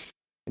shine.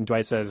 And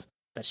Dwight says,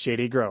 that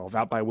Shady Grove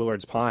out by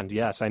Willard's Pond.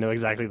 Yes, I know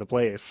exactly the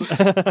place.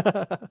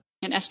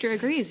 And Esther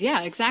agrees.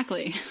 Yeah,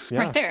 exactly. Yeah.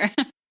 Right there.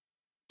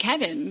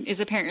 Kevin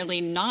is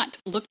apparently not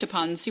looked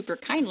upon super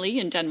kindly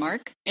in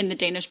Denmark. In the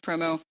Danish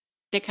promo,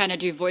 they kind of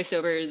do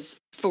voiceovers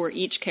for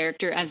each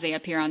character as they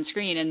appear on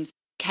screen. And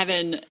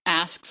Kevin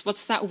asks,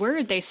 what's that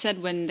word they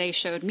said when they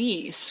showed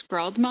me?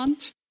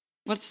 Skroldmont?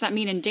 What's that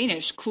mean in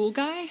Danish? Cool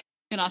guy?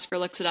 And Oscar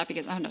looks it up. He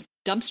goes, oh no,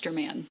 dumpster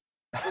man.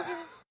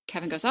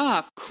 Kevin goes,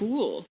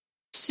 cool.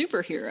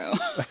 Superhero.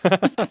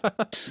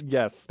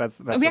 Yes, that's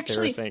what they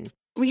were saying.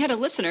 We had a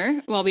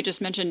listener, we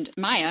just mentioned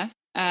Maya,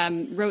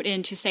 wrote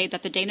in to say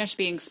that the Danish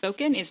being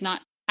spoken is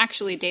not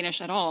actually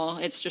Danish at all.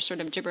 It's just sort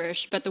of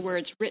gibberish, but the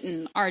words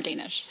written are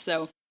Danish.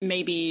 So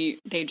maybe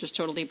they just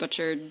totally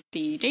butchered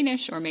the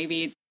Danish, or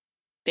maybe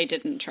they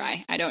didn't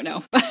try. I don't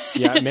know.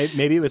 Yeah,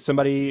 maybe it was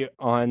somebody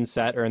on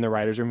set or in the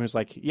writer's room who's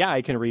like, yeah,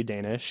 I can read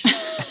Danish.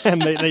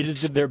 And they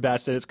just did their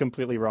best, and it's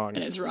completely wrong.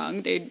 And it's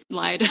wrong. They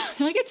lied.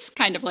 They're like, it's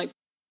kind of like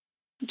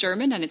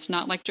German, and it's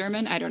not like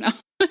German. I don't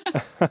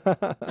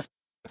know.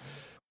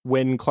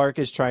 When Clark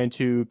is trying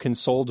to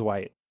console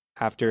Dwight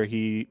after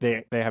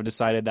they have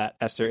decided that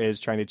Esther is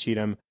trying to cheat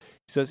him,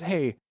 he says,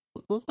 hey,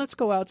 let's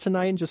go out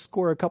tonight and just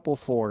score a couple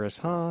 4s,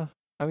 huh?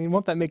 I mean,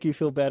 won't that make you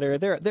feel better?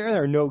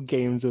 There are no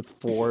games with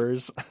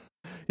 4s.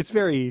 It's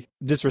very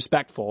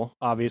disrespectful,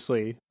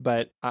 obviously,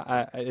 but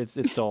it's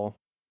still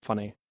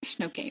funny. There's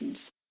no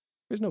games.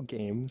 There's no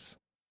games.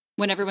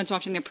 When everyone's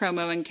watching the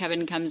promo and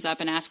Kevin comes up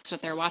and asks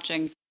what they're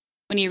watching,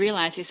 when you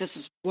realize, he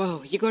says,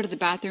 whoa, you go to the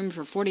bathroom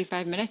for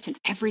 45 minutes and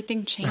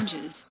everything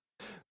changes.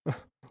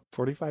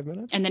 45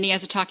 minutes? And then he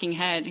has a talking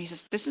head. He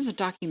says, this is a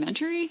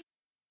documentary?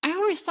 I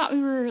always thought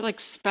we were like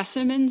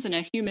specimens in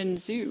a human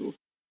zoo,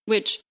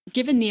 which,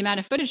 given the amount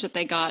of footage that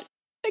they got,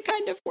 they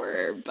kind of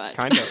were, but...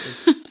 Kind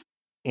of.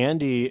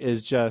 Andy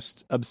is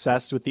just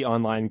obsessed with the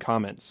online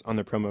comments on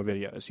the promo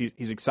videos.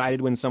 He's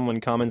excited when someone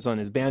comments on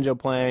his banjo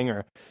playing,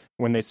 or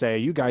when they say,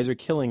 you guys are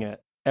killing it.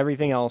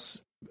 Everything else,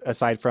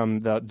 aside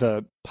from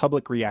the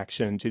public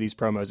reaction to these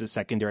promos, is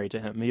secondary to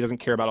him. He doesn't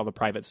care about all the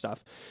private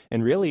stuff.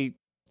 And really,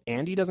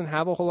 Andy doesn't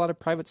have a whole lot of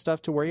private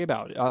stuff to worry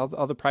about.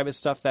 All the private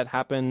stuff that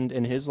happened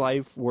in his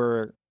life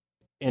were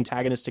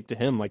antagonistic to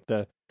him, like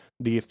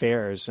the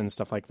affairs and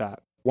stuff like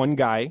that. One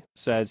guy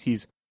says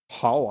he's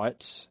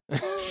hot,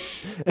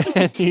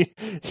 and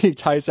he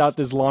types out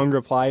this long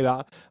reply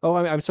about,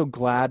 I'm so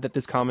glad that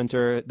this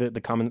commenter,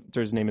 the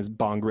commenter's name is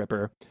Bong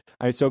Ripper.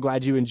 I'm so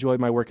glad you enjoyed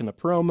my work in the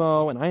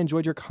promo, and I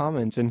enjoyed your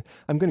comments, and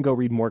I'm going to go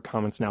read more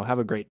comments now. Have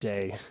a great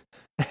day.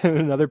 And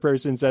another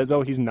person says,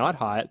 he's not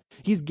hot,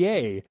 he's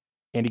gay.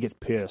 And he gets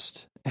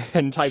pissed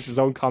and types his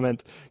own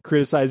comment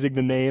criticizing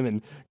the name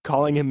and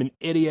calling him an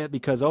idiot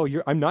because,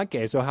 I'm not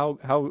gay, so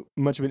how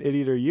much of an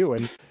idiot are you?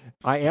 And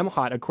I am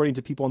hot, according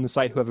to people on the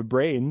site who have a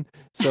brain,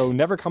 so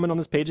never comment on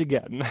this page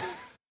again.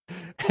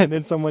 And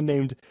then someone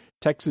named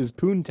Texas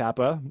Poon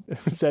Tappa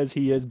says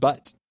he is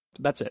butt.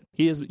 That's it.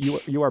 He is,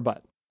 you are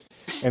butt.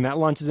 And that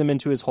launches him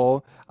into his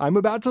whole, I'm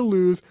about to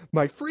lose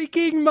my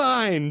freaking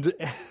mind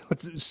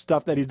with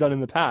stuff that he's done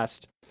in the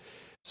past.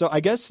 So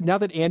I guess now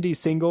that Andy's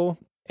single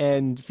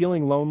and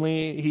feeling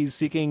lonely, he's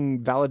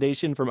seeking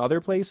validation from other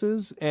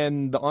places,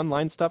 and the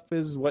online stuff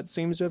is what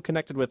seems to have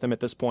connected with him at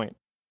this point.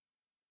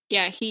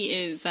 Yeah, he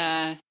is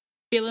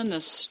feeling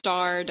the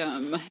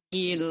stardom.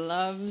 He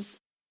loves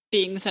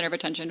being the center of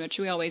attention, which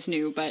we always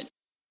knew, but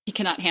he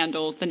cannot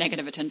handle the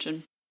negative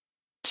attention.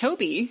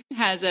 Toby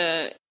has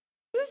a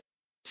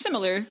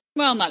similar,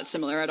 well, not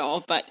similar at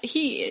all, but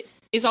he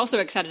is also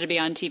excited to be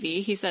on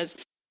TV. He says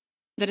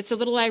that it's a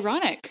little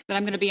ironic that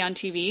I'm going to be on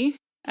TV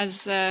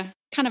as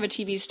kind of a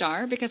TV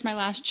star because my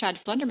last Chad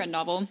Flenderman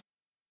novel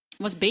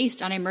was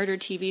based on a murder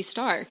TV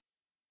star.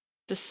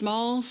 The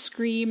small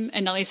scream,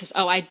 and Nellie says,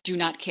 "Oh, I do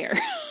not care."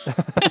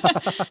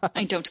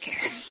 I don't care.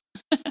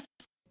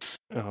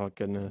 Oh,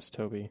 goodness,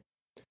 Toby.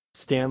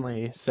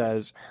 Stanley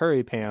says,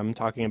 "Hurry, Pam,"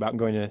 talking about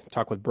going to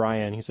talk with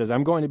Brian. He says, I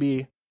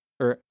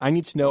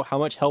need to know how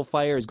much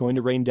hellfire is going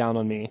to rain down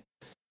on me.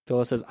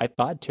 Phyllis says, "I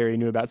thought Terry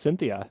knew about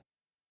Cynthia."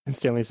 And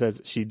Stanley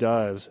says, "She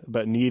does,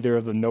 but neither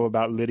of them know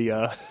about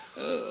Lydia."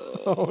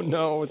 Oh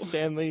no,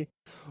 Stanley.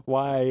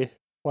 Why?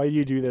 Why do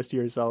you do this to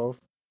yourself?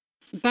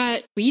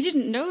 But we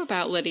didn't know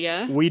about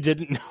Lydia. We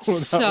didn't know about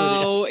Lydia.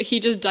 So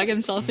he just dug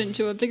himself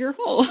into a bigger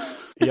hole.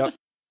 Yep.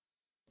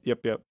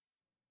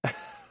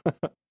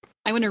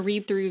 I want to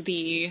read through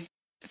the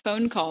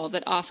phone call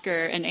that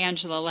Oscar and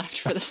Angela left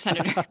for the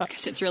senator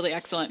because it's really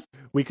excellent.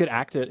 We could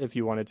act it if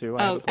you wanted to.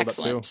 I have it pulled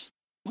excellent. Up too.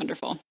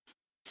 Wonderful.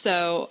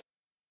 So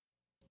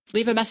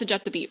leave a message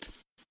at the beep.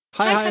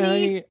 Hi,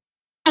 honey.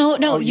 Oh,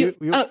 no.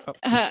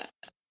 Hi,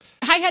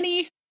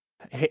 honey.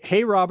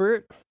 Hey,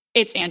 Robert.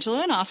 It's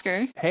Angela and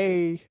Oscar.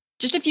 Hey.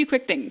 Just a few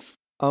quick things.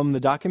 The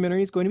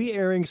documentary is going to be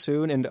airing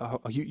soon, and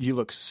you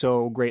look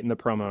so great in the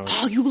promos.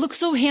 Oh, you look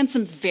so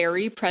handsome.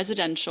 Very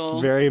presidential.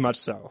 Very much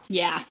so.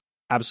 Yeah.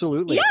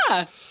 Absolutely.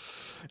 Yeah.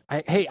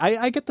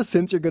 I get the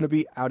sense you're going to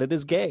be outed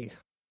as gay.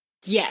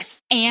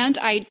 Yes. And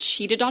I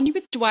cheated on you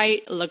with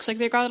Dwight. Looks like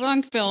they got it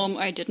on film.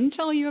 I didn't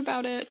tell you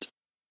about it.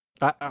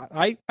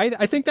 I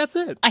think that's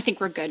it. I think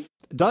we're good.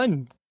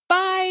 Done.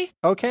 Bye.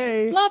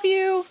 Okay. Love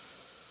you.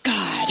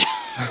 God.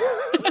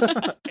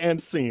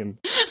 And scene.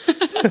 I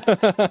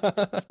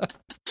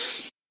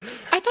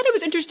thought it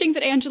was interesting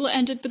that Angela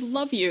ended with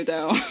 "love you,"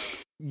 though.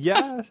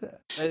 Yeah,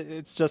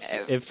 it's just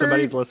if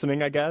somebody's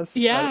listening, I guess.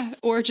 Yeah,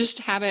 or just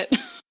have it.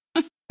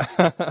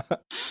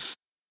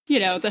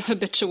 The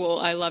habitual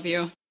 "I love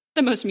you,"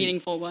 the most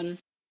meaningful one.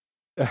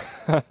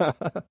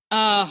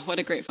 Oh, what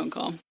a great phone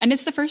call! And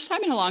it's the first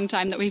time in a long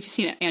time that we've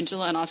seen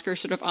Angela and Oscar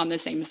sort of on the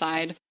same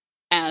side,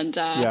 and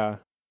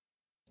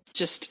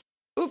just.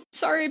 Oops,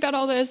 sorry about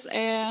all this,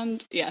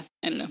 and I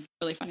don't know,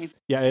 really funny.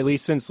 Yeah, at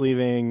least since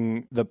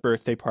leaving the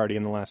birthday party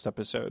in the last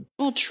episode.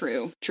 Well,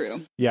 true.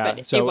 Yeah,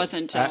 but so it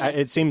wasn't.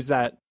 It seems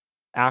that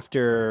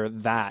after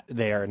that,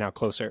 they are now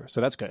closer, so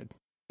that's good.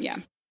 Yeah.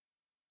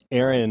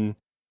 Erin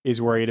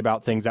is worried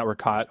about things that were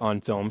caught on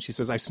film. She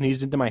says, "I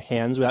sneezed into my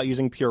hands without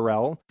using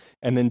Purell,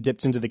 and then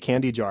dipped into the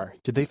candy jar.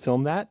 Did they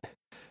film that?"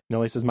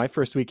 Nellie says, "My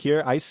first week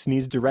here, I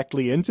sneezed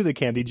directly into the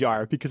candy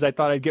jar because I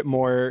thought I'd get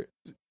more...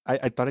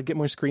 I thought I'd get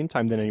more screen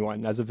time than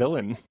anyone as a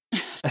villain."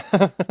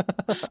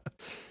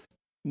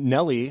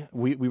 Nellie,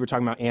 we were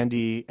talking about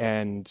Andy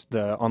and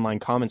the online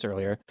comments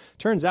earlier.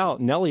 Turns out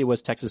Nellie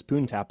was Texas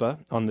Poon Tappa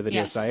on the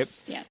video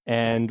site. Yeah.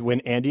 And when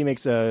Andy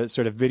makes a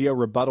sort of video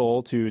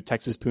rebuttal to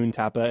Texas Poon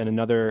Tappa and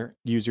another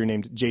user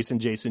named Jason,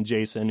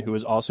 who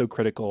is also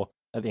critical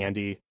of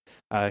Andy,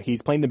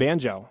 he's playing the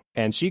banjo.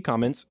 And she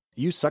comments,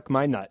 "You suck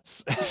my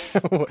nuts,"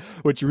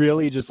 which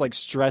really just like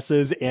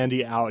stresses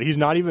Andy out. He's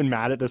not even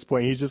mad at this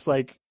point. He's just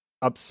like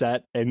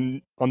upset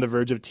and on the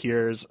verge of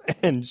tears,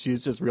 and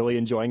she's just really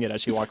enjoying it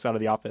as she walks out of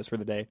the office for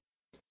the day.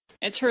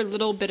 It's her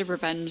little bit of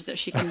revenge that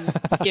she can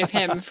give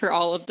him for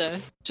all of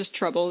the just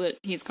trouble that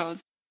he's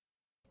caused.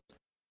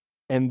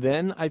 And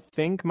then I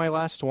think my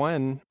last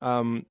one,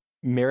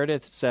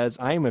 Meredith says,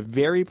 "I am a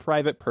very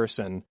private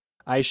person.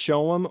 I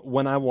show them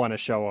when I want to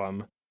show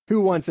them.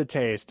 Who wants a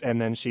taste?"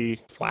 And then she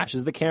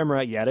flashes the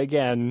camera yet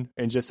again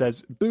and just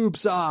says, "Boob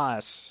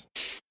sauce."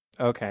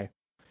 Okay.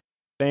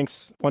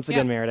 Thanks once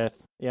again,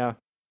 Meredith. Yeah.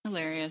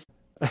 Hilarious.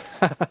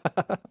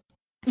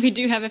 We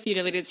do have a few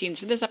deleted scenes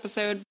for this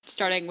episode,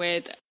 starting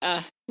with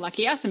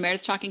lucky us and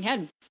Meredith's talking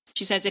head.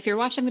 She says, "If you're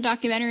watching the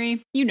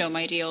documentary, you know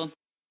my deal.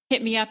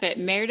 Hit me up at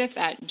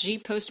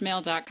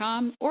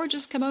meredith@gpostmail.com or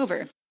just come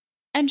over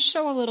and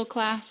show a little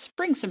class.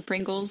 Bring some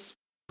Pringles."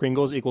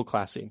 Pringles equal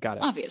classy. Got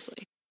it.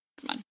 Obviously.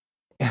 Come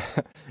on.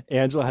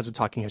 Angela has a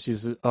talking head. She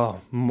says, "Oh,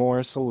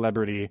 more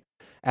celebrity.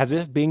 As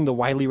if being the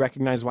widely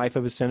recognized wife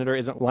of a senator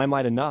isn't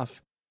limelight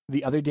enough.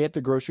 The other day at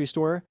the grocery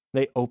store,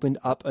 they opened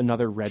up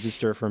another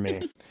register for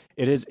me.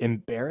 It is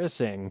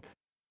embarrassing."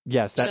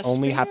 Yes, that Just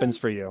only for happens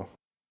for you.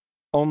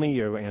 Only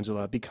you,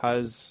 Angela,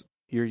 because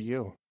you're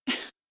you.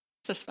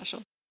 So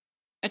special.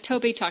 A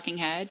Toby talking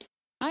head.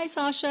 "Hi,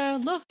 Sasha.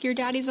 Look, your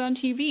daddy's on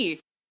TV.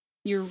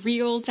 Your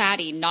real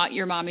daddy, not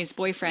your mommy's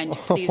boyfriend.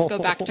 Please go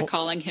back to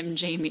calling him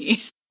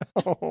Jamie."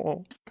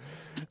 Oh,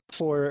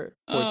 poor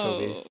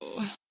Toby.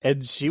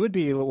 And she would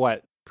be,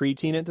 what,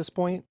 preteen at this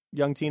point?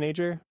 Young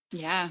teenager?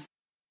 Yeah.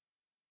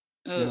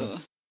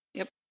 Oh,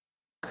 yep.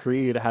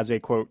 Creed has a,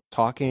 quote,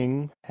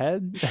 talking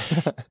head.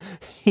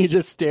 He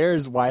just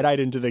stares wide-eyed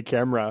into the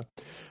camera.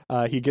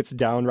 He gets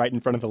down right in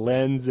front of the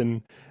lens,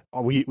 and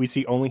we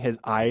see only his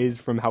eyes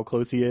from how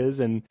close he is,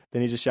 and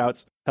then he just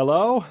shouts,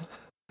 "Hello?"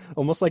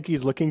 Almost like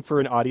he's looking for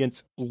an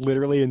audience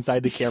literally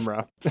inside the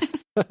camera.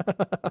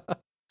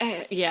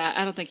 Yeah,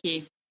 I don't think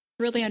he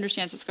really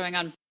understands what's going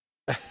on.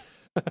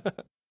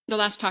 The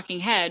last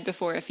talking head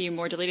before a few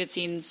more deleted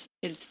scenes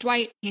is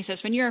Dwight. He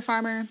says, when you're a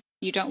farmer,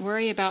 you don't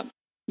worry about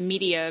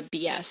media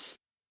BS.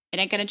 It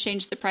ain't going to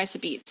change the price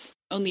of beets.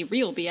 Only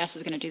real BS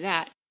is going to do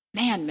that.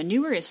 Man,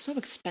 manure is so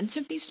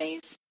expensive these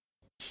days.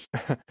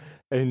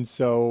 And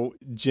so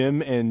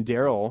Jim and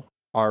Daryl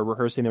are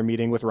rehearsing their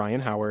meeting with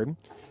Ryan Howard,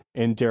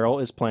 and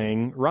Daryl is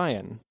playing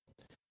Ryan.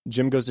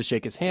 Jim goes to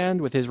shake his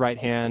hand with his right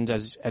hand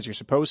as you're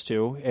supposed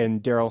to,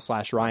 and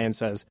Daryl/Ryan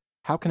says,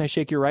 "How can I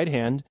shake your right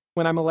hand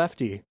when I'm a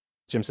lefty?"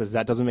 Jim says,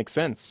 "That doesn't make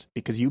sense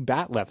because you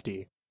bat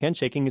lefty.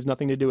 Handshaking has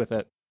nothing to do with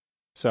it."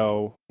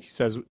 So he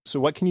says, "So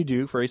what can you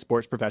do for a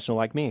sports professional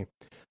like me?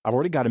 I've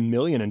already got 1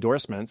 million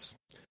endorsements."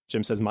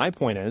 Jim says, "My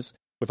point is,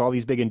 with all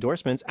these big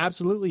endorsements,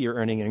 absolutely you're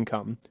earning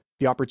income.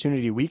 The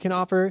opportunity we can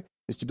offer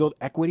is to build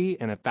equity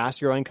in a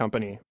fast-growing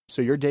company.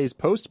 So your days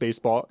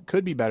post-baseball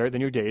could be better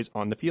than your days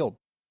on the field."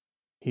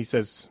 He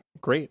says,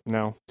 "Great,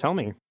 now tell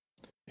me,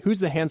 who's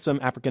the handsome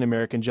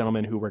African-American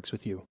gentleman who works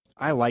with you?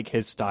 I like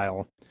his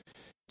style."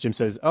 Jim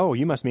says, "Oh,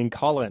 you must mean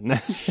Colin."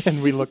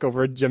 And we look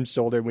over at Jim's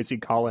shoulder and we see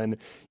Colin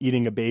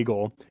eating a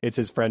bagel. It's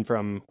his friend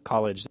from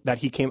college that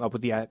he came up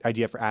with the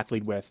idea for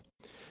Athlete with.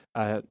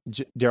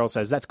 Daryl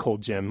says, "That's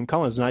cold, Jim.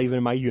 Colin's not even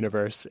in my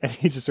universe." And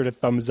he just sort of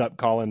thumbs up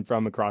Colin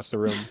from across the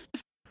room.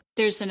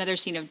 There's another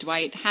scene of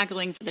Dwight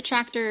haggling for the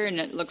tractor, and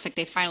it looks like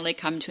they finally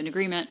come to an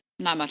agreement.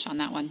 Not much on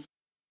that one.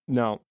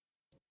 No.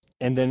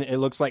 And then it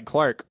looks like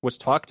Clark was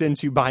talked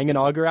into buying an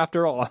auger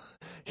after all.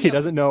 He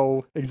doesn't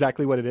know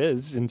exactly what it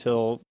is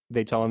until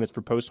they tell him it's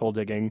for post hole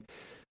digging.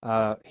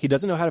 He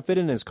doesn't know how to fit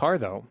it in his car,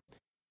 though.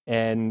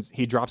 And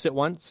he drops it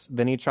once.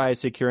 Then he tries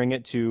securing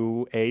it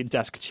to a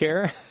desk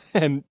chair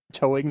and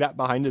towing that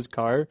behind his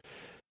car.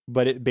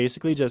 But it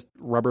basically just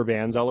rubber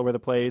bands all over the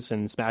place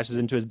and smashes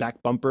into his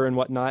back bumper and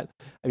whatnot.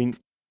 I mean,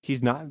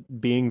 he's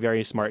not being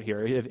very smart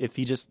here. If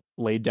he just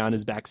laid down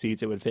his back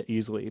seats, it would fit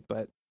easily.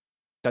 But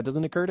that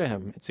doesn't occur to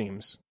him, it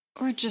seems.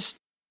 Or just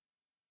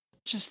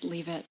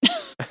leave it.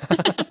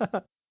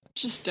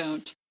 Just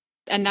don't.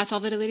 And that's all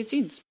the deleted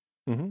scenes.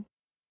 Mm-hmm.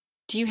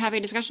 Do you have a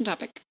discussion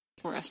topic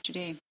for us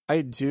today?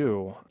 I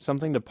do.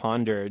 Something to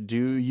ponder.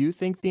 Do you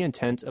think the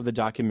intent of the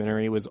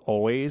documentary was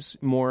always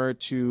more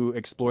to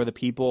explore the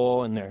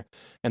people and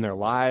their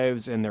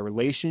lives and their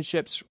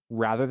relationships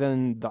rather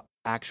than the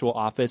actual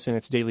office and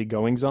its daily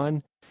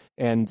goings-on?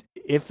 And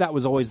if that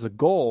was always the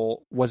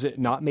goal, was it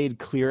not made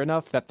clear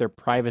enough that their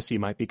privacy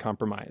might be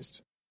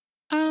compromised?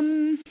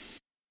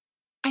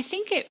 I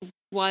think it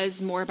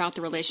was more about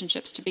the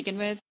relationships to begin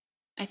with.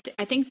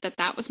 I think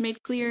that was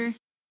made clear.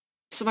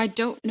 So I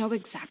don't know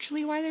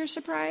exactly why they're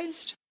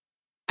surprised.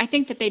 I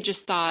think that they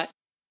just thought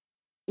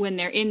when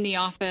they're in the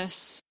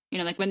office,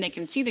 like when they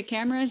can see the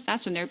cameras,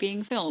 that's when they're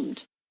being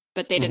filmed.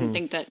 But they didn't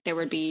think that there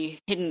would be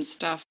hidden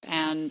stuff,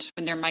 and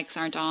when their mics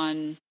aren't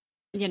on,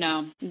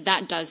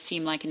 that does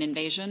seem like an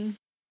invasion.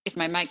 If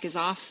my mic is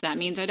off, that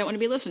means I don't want to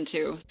be listened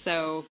to.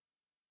 So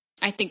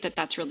I think that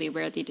that's really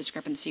where the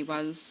discrepancy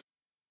was.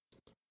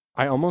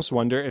 I almost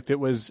wonder if it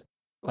was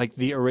like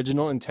the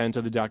original intent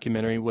of the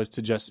documentary was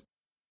to just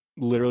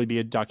literally be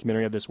a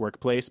documentary of this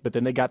workplace, but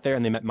then they got there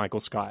and they met Michael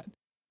Scott.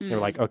 They're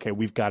like, okay,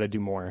 we've got to do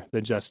more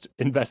than just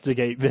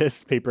investigate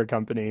this paper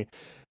company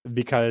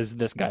because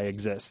this guy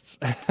exists.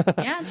 Yeah,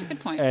 that's a good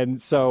point.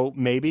 And so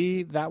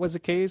maybe that was the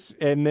case.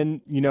 And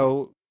then,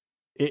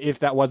 if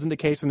that wasn't the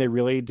case and they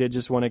really did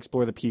just want to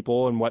explore the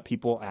people and what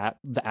people at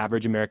the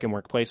average American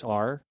workplace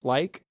are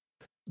like,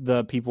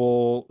 the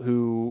people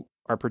who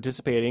are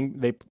participating,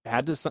 they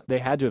had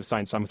to have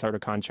signed some sort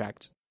of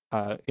contract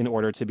in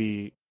order to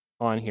be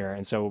on here.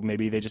 And so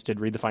maybe they just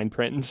did read the fine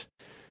print,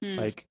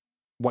 like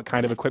what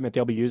kind of equipment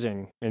they'll be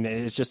using. And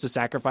it's just a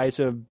sacrifice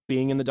of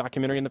being in the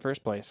documentary in the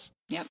first place.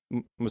 Yep.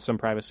 With some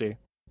privacy.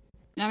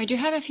 Now, we do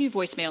have a few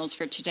voicemails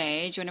for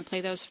today. Do you want to play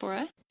those for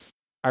us?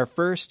 Our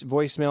first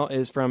voicemail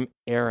is from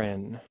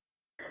Aaron.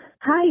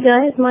 Hi,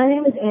 guys. My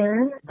name is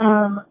Aaron.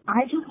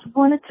 I just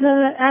wanted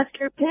to ask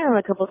your opinion on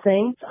a couple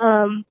things.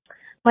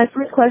 My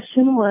first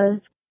question was,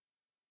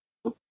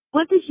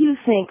 what did you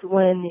think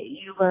when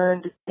you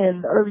learned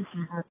in the early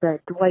seasons that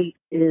Dwight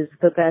is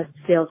the best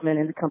salesman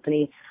in the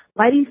company?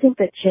 Why do you think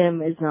that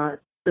Jim is not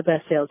the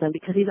best salesman?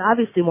 Because he's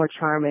obviously more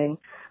charming.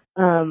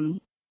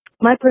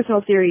 My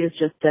personal theory is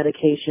just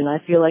dedication. I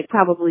feel like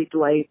probably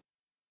Dwight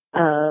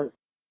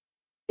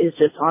is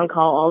just on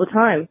call all the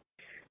time.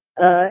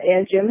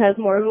 And Jim has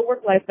more of a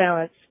work-life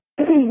balance.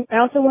 I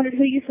also wondered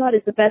who you thought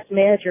is the best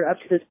manager up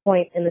to this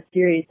point in the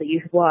series that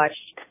you've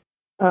watched,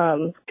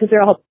 because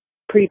they're all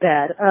pretty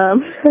bad.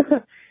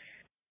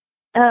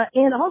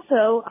 And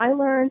also, I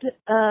learned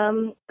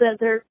that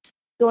they're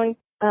going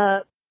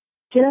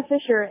Jenna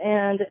Fisher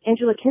and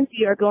Angela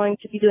Kinsey are going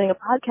to be doing a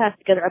podcast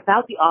together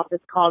about The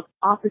Office called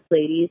Office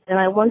Ladies, and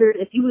I wondered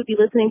if you would be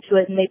listening to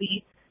it and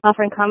maybe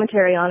offering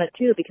commentary on it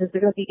too, because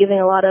they're going to be giving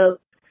a lot of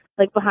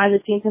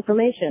behind-the-scenes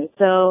information.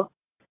 So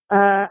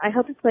I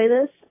hope to play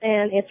this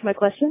and answer my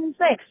questions.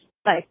 Thanks.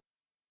 Bye.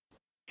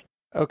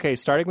 Okay,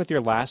 starting with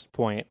your last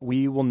point,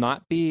 we will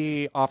not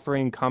be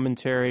offering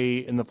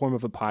commentary in the form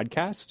of a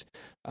podcast.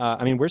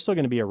 We're still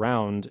going to be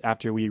around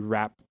after we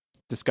wrap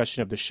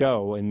discussion of the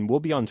show, and we'll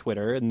be on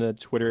Twitter, and the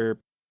Twitter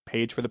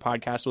page for the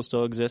podcast will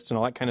still exist and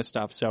all that kind of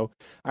stuff. So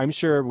I'm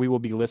sure we will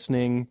be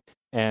listening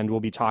and we'll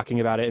be talking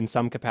about it in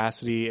some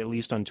capacity, at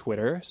least on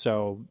Twitter.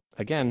 So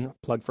again,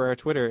 plug for our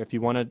Twitter. If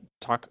you want to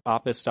talk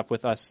Office stuff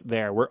with us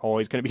there, we're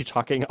always going to be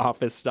talking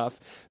Office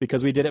stuff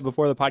because we did it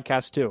before the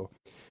podcast too.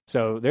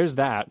 So there's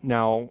that.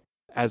 Now,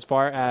 as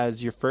far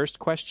as your first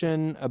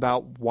question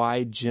about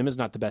why Jim is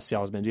not the best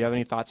salesman, do you have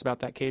any thoughts about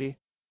that, Katie?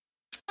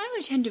 I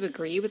would tend to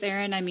agree with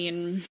Aaron. I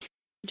mean,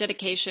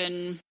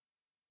 dedication,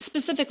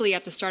 specifically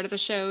at the start of the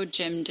show,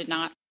 Jim did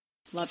not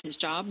love his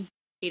job.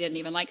 He didn't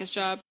even like his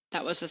job.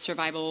 That was a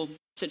survival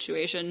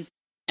situation.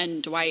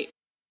 And Dwight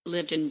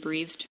lived and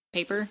breathed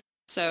paper.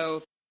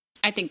 So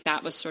I think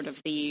that was sort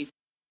of the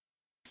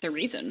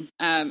reason.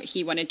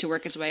 He wanted to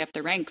work his way up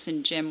the ranks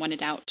and Jim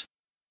wanted out.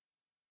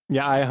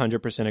 Yeah, I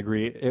 100%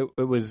 agree.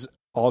 It was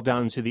all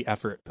down to the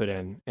effort put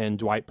in. And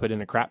Dwight put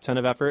in a crap ton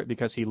of effort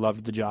because he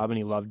loved the job and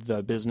he loved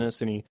the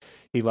business and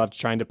he loved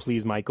trying to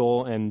please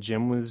Michael. And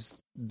Jim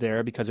was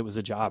there because it was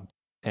a job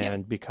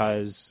and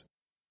because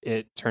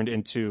it turned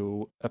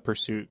into a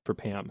pursuit for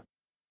Pam.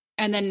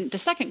 And then the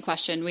second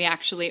question we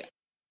actually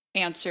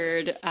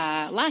answered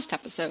last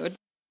episode,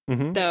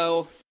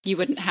 though you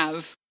wouldn't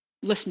have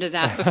listened to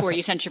that before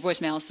you sent your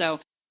voicemail. So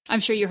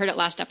I'm sure you heard it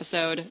last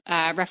episode,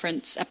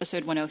 reference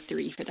episode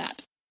 103 for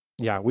that.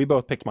 Yeah, we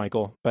both picked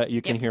Michael, but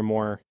you can hear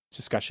more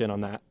discussion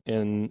on that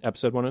in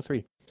episode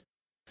 103.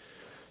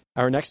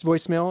 Our next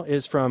voicemail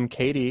is from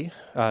Katie,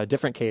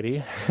 different Katie.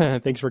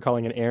 Thanks for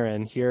calling in,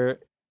 Aaron. Here,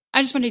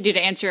 I just wanted you to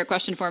answer a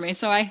question for me,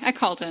 so I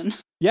called in.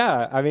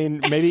 Yeah, I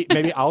mean,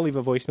 maybe I'll leave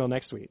a voicemail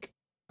next week.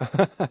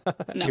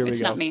 No,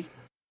 it's not me.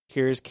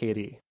 Here's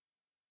Katie.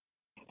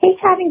 Hey,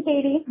 Chad and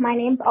Katie. My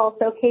name's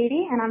also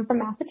Katie, and I'm from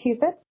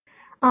Massachusetts.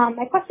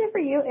 My question for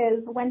you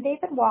is, when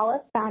David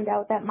Wallace found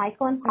out that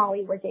Michael and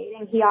Holly were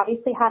dating, he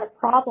obviously had a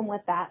problem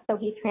with that, so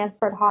he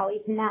transferred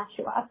Holly to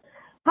Nashua.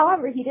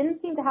 However, he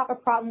didn't seem to have a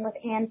problem with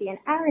Andy and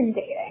Aaron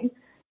dating.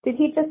 Did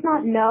he just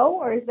not know,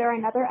 or is there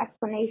another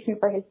explanation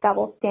for his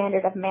double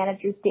standard of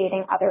managers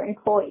dating other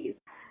employees?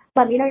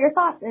 Let me know your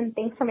thoughts, and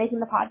thanks for making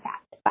the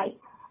podcast. Bye.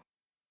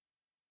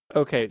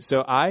 Okay,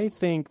 so I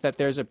think that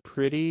there's a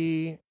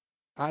pretty,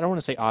 I don't want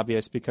to say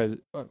obvious because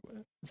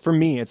for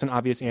me, it's an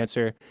obvious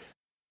answer.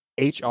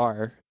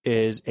 HR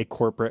is a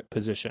corporate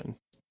position.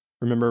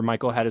 Remember,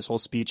 Michael had his whole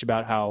speech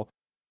about how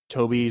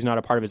Toby's not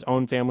a part of his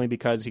own family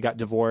because he got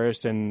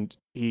divorced and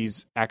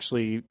he's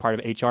actually part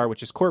of HR,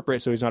 which is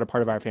corporate, so he's not a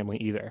part of our family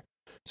either.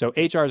 So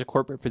HR is a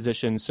corporate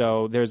position,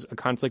 so there's a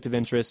conflict of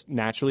interest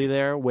naturally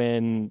there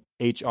when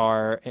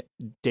HR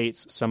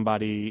dates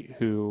somebody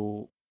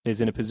who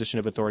is in a position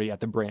of authority at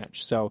the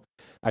branch. So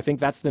I think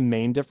that's the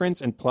main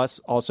difference. And plus,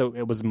 also,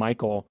 it was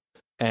Michael,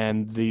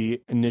 and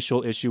the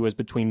initial issue was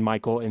between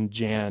Michael and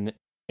Jan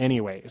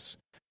anyways.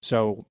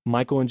 So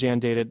Michael and Jan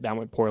dated, that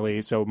went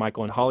poorly. So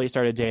Michael and Holly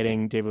started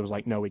dating. David was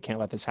like, no, we can't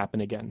let this happen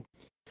again.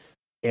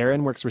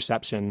 Aaron works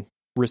reception,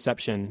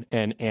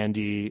 and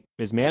Andy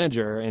is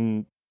manager.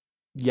 And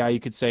yeah, you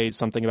could say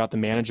something about the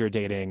manager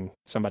dating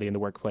somebody in the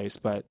workplace,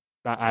 but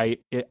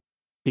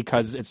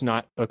because it's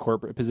not a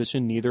corporate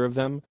position, neither of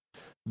them,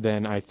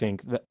 then I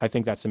think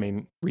that's the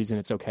main reason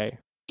it's okay.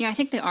 Yeah, I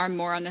think they are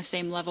more on the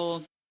same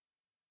level.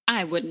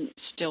 I wouldn't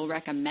still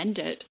recommend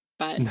it,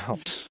 but no.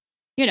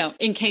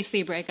 In case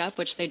they break up,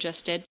 which they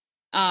just did,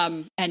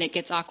 and it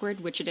gets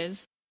awkward, which it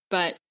is.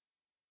 But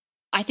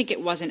I think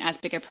it wasn't as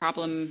big a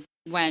problem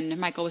when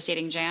Michael was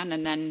dating Jan,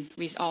 and then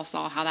we all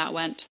saw how that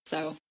went.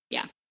 So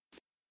yeah,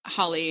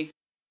 Holly,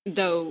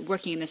 though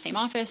working in the same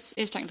office,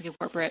 is technically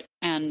corporate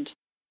and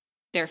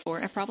therefore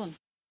a problem.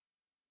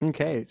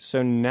 Okay,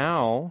 so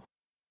now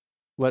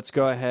let's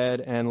go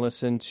ahead and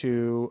listen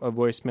to a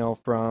voicemail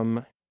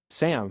from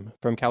Sam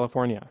from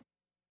California.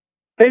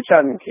 Hey,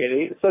 Chad and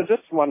Katie. So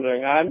just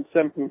wondering, I'm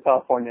Sam from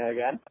California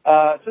again.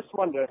 Just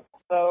wondering,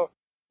 so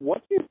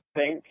what do you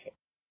think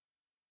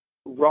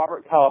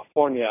Robert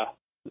California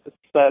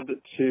said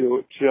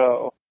to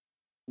Joe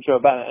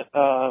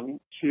Bennett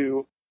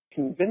to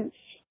convince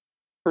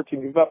her to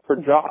give up her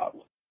job,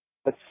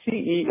 a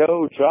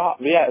CEO job?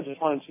 Yeah, I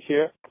just wanted to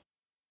hear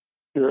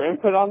your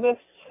input on this.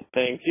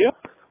 Thank you.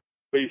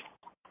 Peace.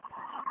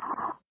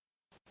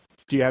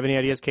 Do you have any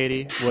ideas,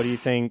 Katie? What do you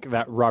think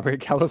that Robert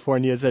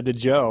California said to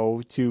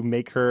Joe to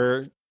make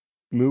her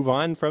move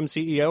on from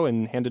CEO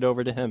and hand it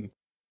over to him?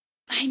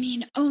 I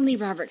mean, only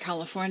Robert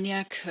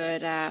California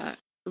could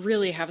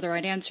really have the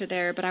right answer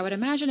there, but I would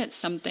imagine it's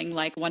something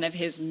like one of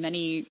his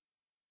many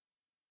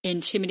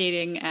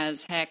intimidating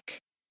as heck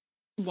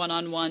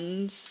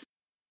one-on-ones.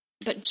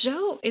 But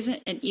Joe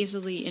isn't an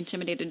easily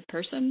intimidated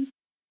person.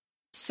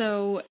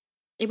 So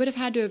it would have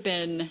had to have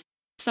been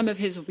some of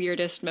his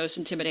weirdest, most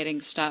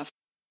intimidating stuff.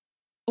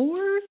 Or,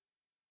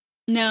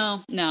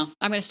 no,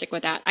 I'm going to stick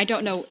with that. I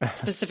don't know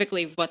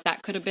specifically what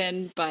that could have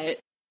been, but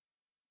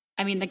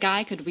I mean, the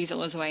guy could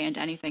weasel his way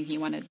into anything he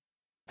wanted.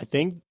 I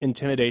think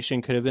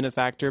intimidation could have been a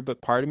factor,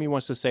 but part of me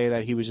wants to say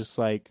that he was just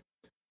like,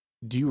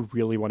 do you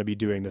really want to be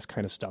doing this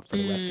kind of stuff for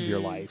the rest of your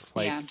life?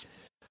 Like, yeah.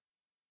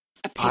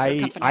 A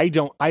paper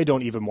company. I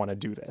don't even want to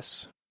do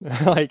this.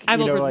 Like, I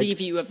will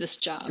relieve you of this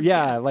job.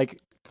 Yeah, like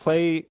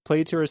play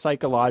to her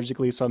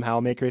psychologically somehow,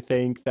 make her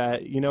think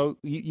that,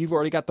 you've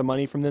already got the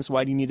money from this.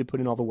 Why do you need to put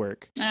in all the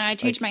work? I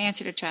changed my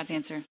answer to Chad's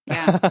answer.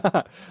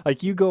 Yeah.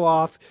 Like, you go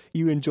off,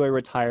 you enjoy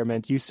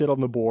retirement, you sit on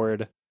the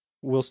board,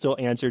 we'll still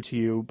answer to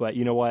you, but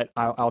you know what?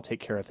 I'll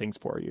take care of things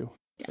for you.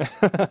 Yeah.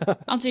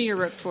 I'll do your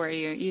work for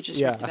you. You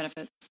just reap the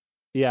benefits.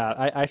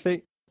 Yeah, I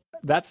think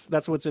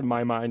that's what's in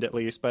my mind at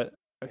least, but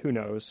who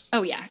knows?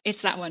 Oh yeah,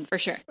 it's that one for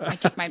sure. I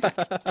take mine back.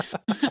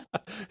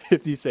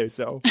 If you say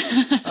so.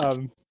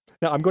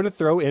 Now I'm going to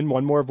throw in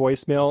one more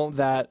voicemail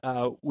that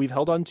we've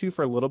held on to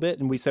for a little bit,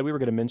 and we said we were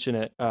going to mention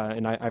it,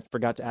 and I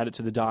forgot to add it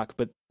to the doc,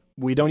 but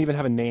we don't even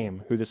have a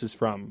name who this is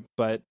from.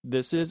 But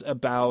this is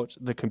about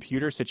the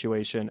computer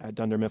situation at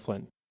Dunder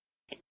Mifflin.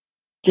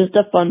 Just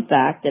a fun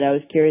fact that I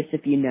was curious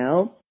if you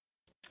know.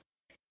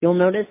 You'll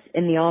notice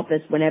in the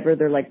office whenever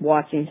they're like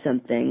watching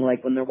something,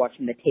 like when they're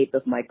watching the tape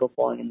of Michael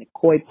falling in the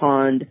koi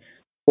pond,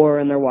 or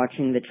when they're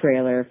watching the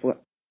trailer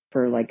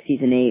for like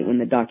season 8 when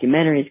the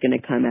documentary is going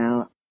to come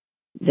out,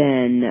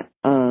 then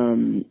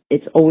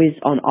it's always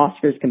on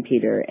Oscar's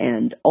computer,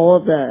 and all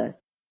of the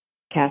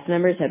cast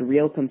members had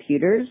real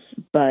computers,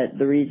 but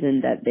the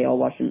reason that they all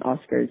watched on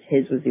Oscar's,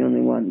 his was the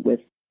only one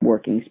with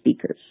working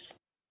speakers.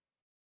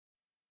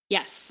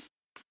 Yes.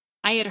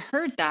 I had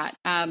heard that,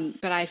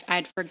 but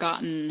I'd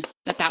forgotten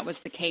that was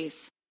the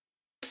case.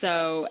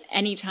 So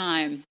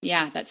anytime,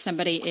 that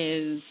somebody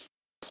is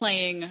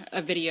playing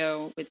a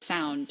video with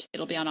sound,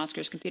 it'll be on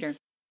Oscar's computer.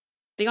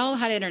 They all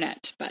had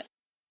internet, but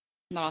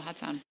not all had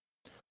sound.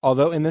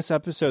 Although in this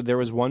episode, there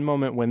was one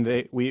moment when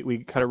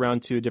we cut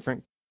around to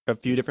a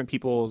few different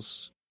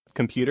people's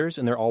computers,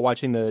 and they're all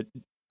watching the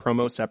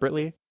promo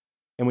separately.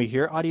 And we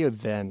hear audio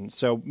then.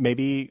 So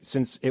maybe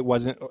since it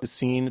wasn't a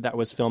scene that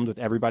was filmed with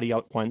everybody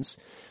at once,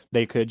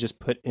 they could just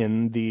put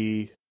in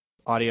the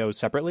audio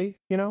separately,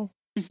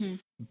 Mm-hmm.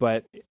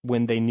 But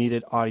when they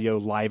needed audio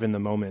live in the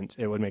moment,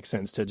 it would make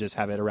sense to just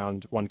have it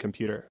around one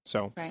computer.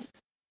 So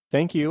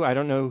Thank you. I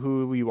don't know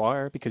who you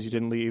are because you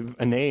didn't leave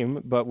a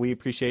name, but we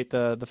appreciate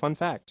the fun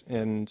fact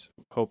and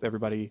hope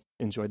everybody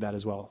enjoyed that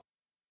as well.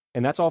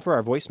 And that's all for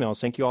our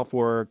voicemails. Thank you all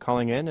for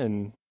calling in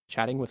and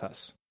chatting with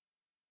us.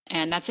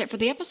 And that's it for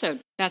the episode.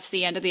 That's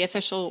the end of the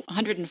official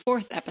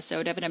 104th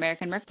episode of An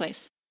American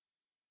Workplace.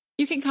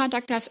 You can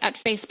contact us at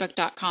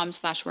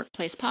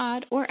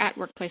facebook.com/workplacepod or at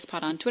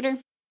workplacepod on Twitter.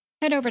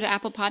 Head over to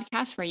Apple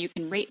Podcasts where you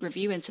can rate,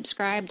 review, and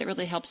subscribe. That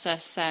really helps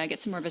us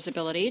get some more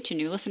visibility to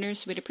new listeners.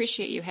 So we'd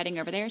appreciate you heading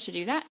over there to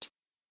do that.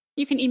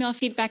 You can email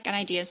feedback and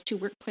ideas to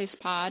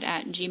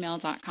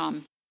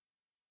workplacepod@gmail.com.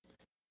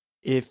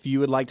 If you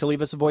would like to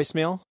leave us a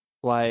voicemail,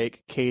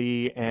 like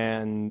Katie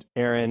and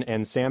Aaron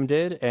and Sam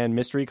did, and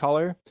Mystery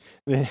Caller,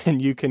 then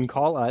you can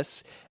call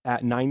us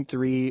at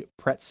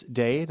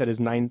 93-PRETS-DAY. That is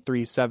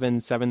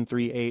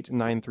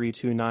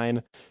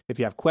 937-738-9329. If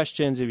you have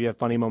questions, if you have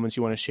funny moments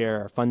you want to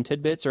share, or fun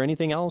tidbits, or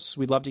anything else,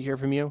 we'd love to hear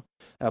from you.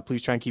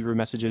 Please try and keep your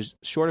messages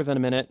shorter than a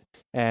minute,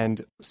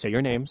 and say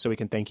your name so we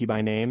can thank you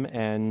by name.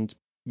 And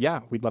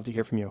we'd love to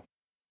hear from you.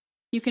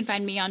 You can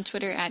find me on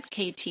Twitter at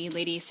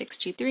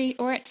KTLady623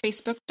 or at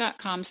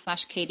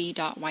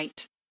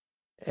facebook.com/katie.white.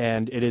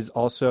 And it is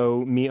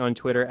also me on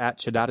Twitter at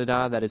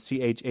Chadadada, that is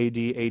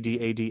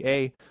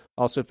CHADADADA.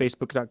 Also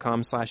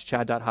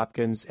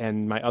facebook.com/chad.hopkins.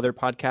 And my other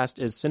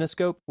podcast is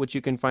Cinescope, which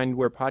you can find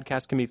where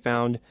podcasts can be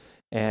found,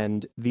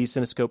 and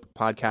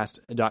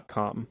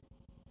thecinescopepodcast.com.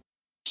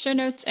 Show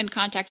notes and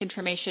contact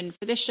information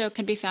for this show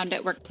can be found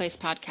at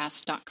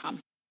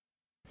workplacepodcast.com.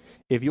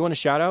 If you want a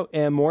shout out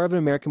and more of An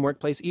American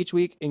Workplace each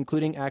week,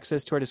 including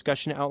access to our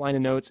discussion outline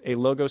and notes, a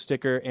logo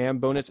sticker,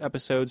 and bonus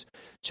episodes,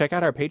 check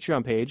out our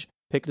Patreon page.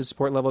 Pick the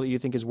support level that you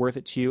think is worth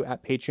it to you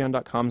at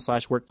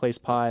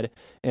patreon.com/workplacepod.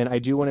 And I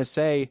do want to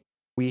say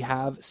we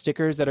have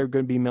stickers that are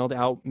going to be mailed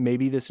out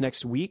maybe this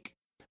next week.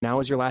 Now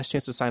is your last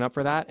chance to sign up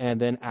for that. And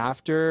then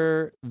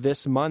after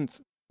this month,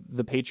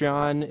 the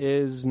Patreon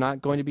is not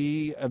going to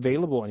be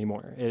available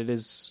anymore. It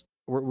is...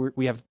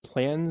 We have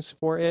plans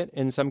for it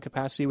in some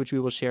capacity, which we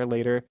will share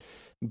later.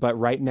 But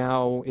right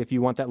now, if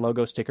you want that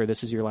logo sticker,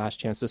 this is your last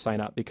chance to sign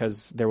up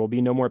because there will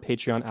be no more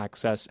Patreon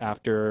access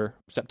after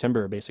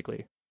September,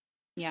 basically.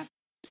 Yeah.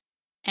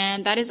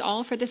 And that is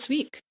all for this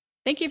week.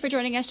 Thank you for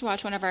joining us to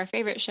watch one of our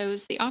favorite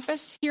shows, The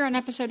Office, here on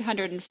episode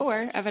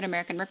 104 of An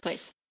American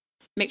Workplace.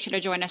 Make sure to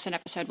join us in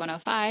episode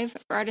 105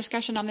 for our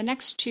discussion on the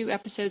next 2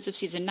 episodes of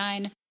season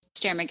 9,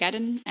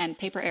 Starmageddon and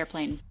Paper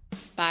Airplane.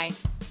 Bye.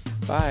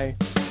 Bye.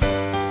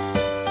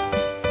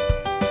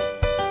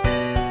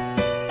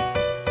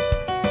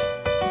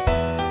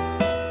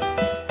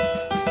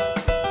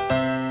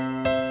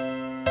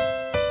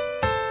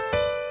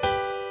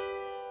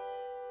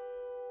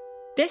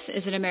 This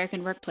is An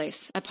American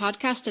Workplace, a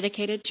podcast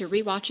dedicated to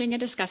rewatching and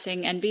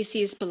discussing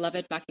NBC's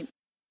beloved beloved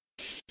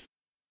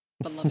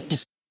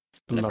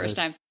for the first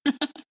time.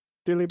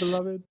 Dearly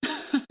beloved.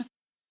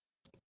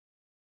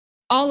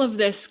 All of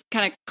this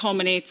kind of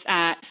culminates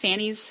at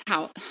Fanny's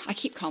house. I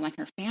keep calling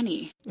her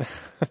Fanny.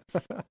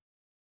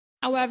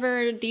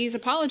 However, these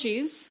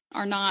apologies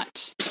are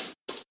not...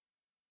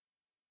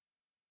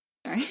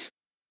 Sorry.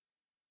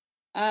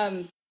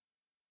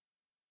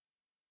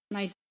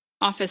 My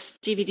Office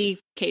DVD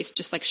case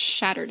just like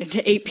shattered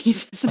into 8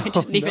 pieces and I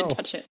didn't even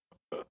touch it.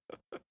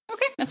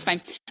 Okay, that's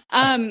fine.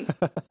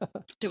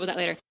 Deal with that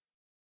later.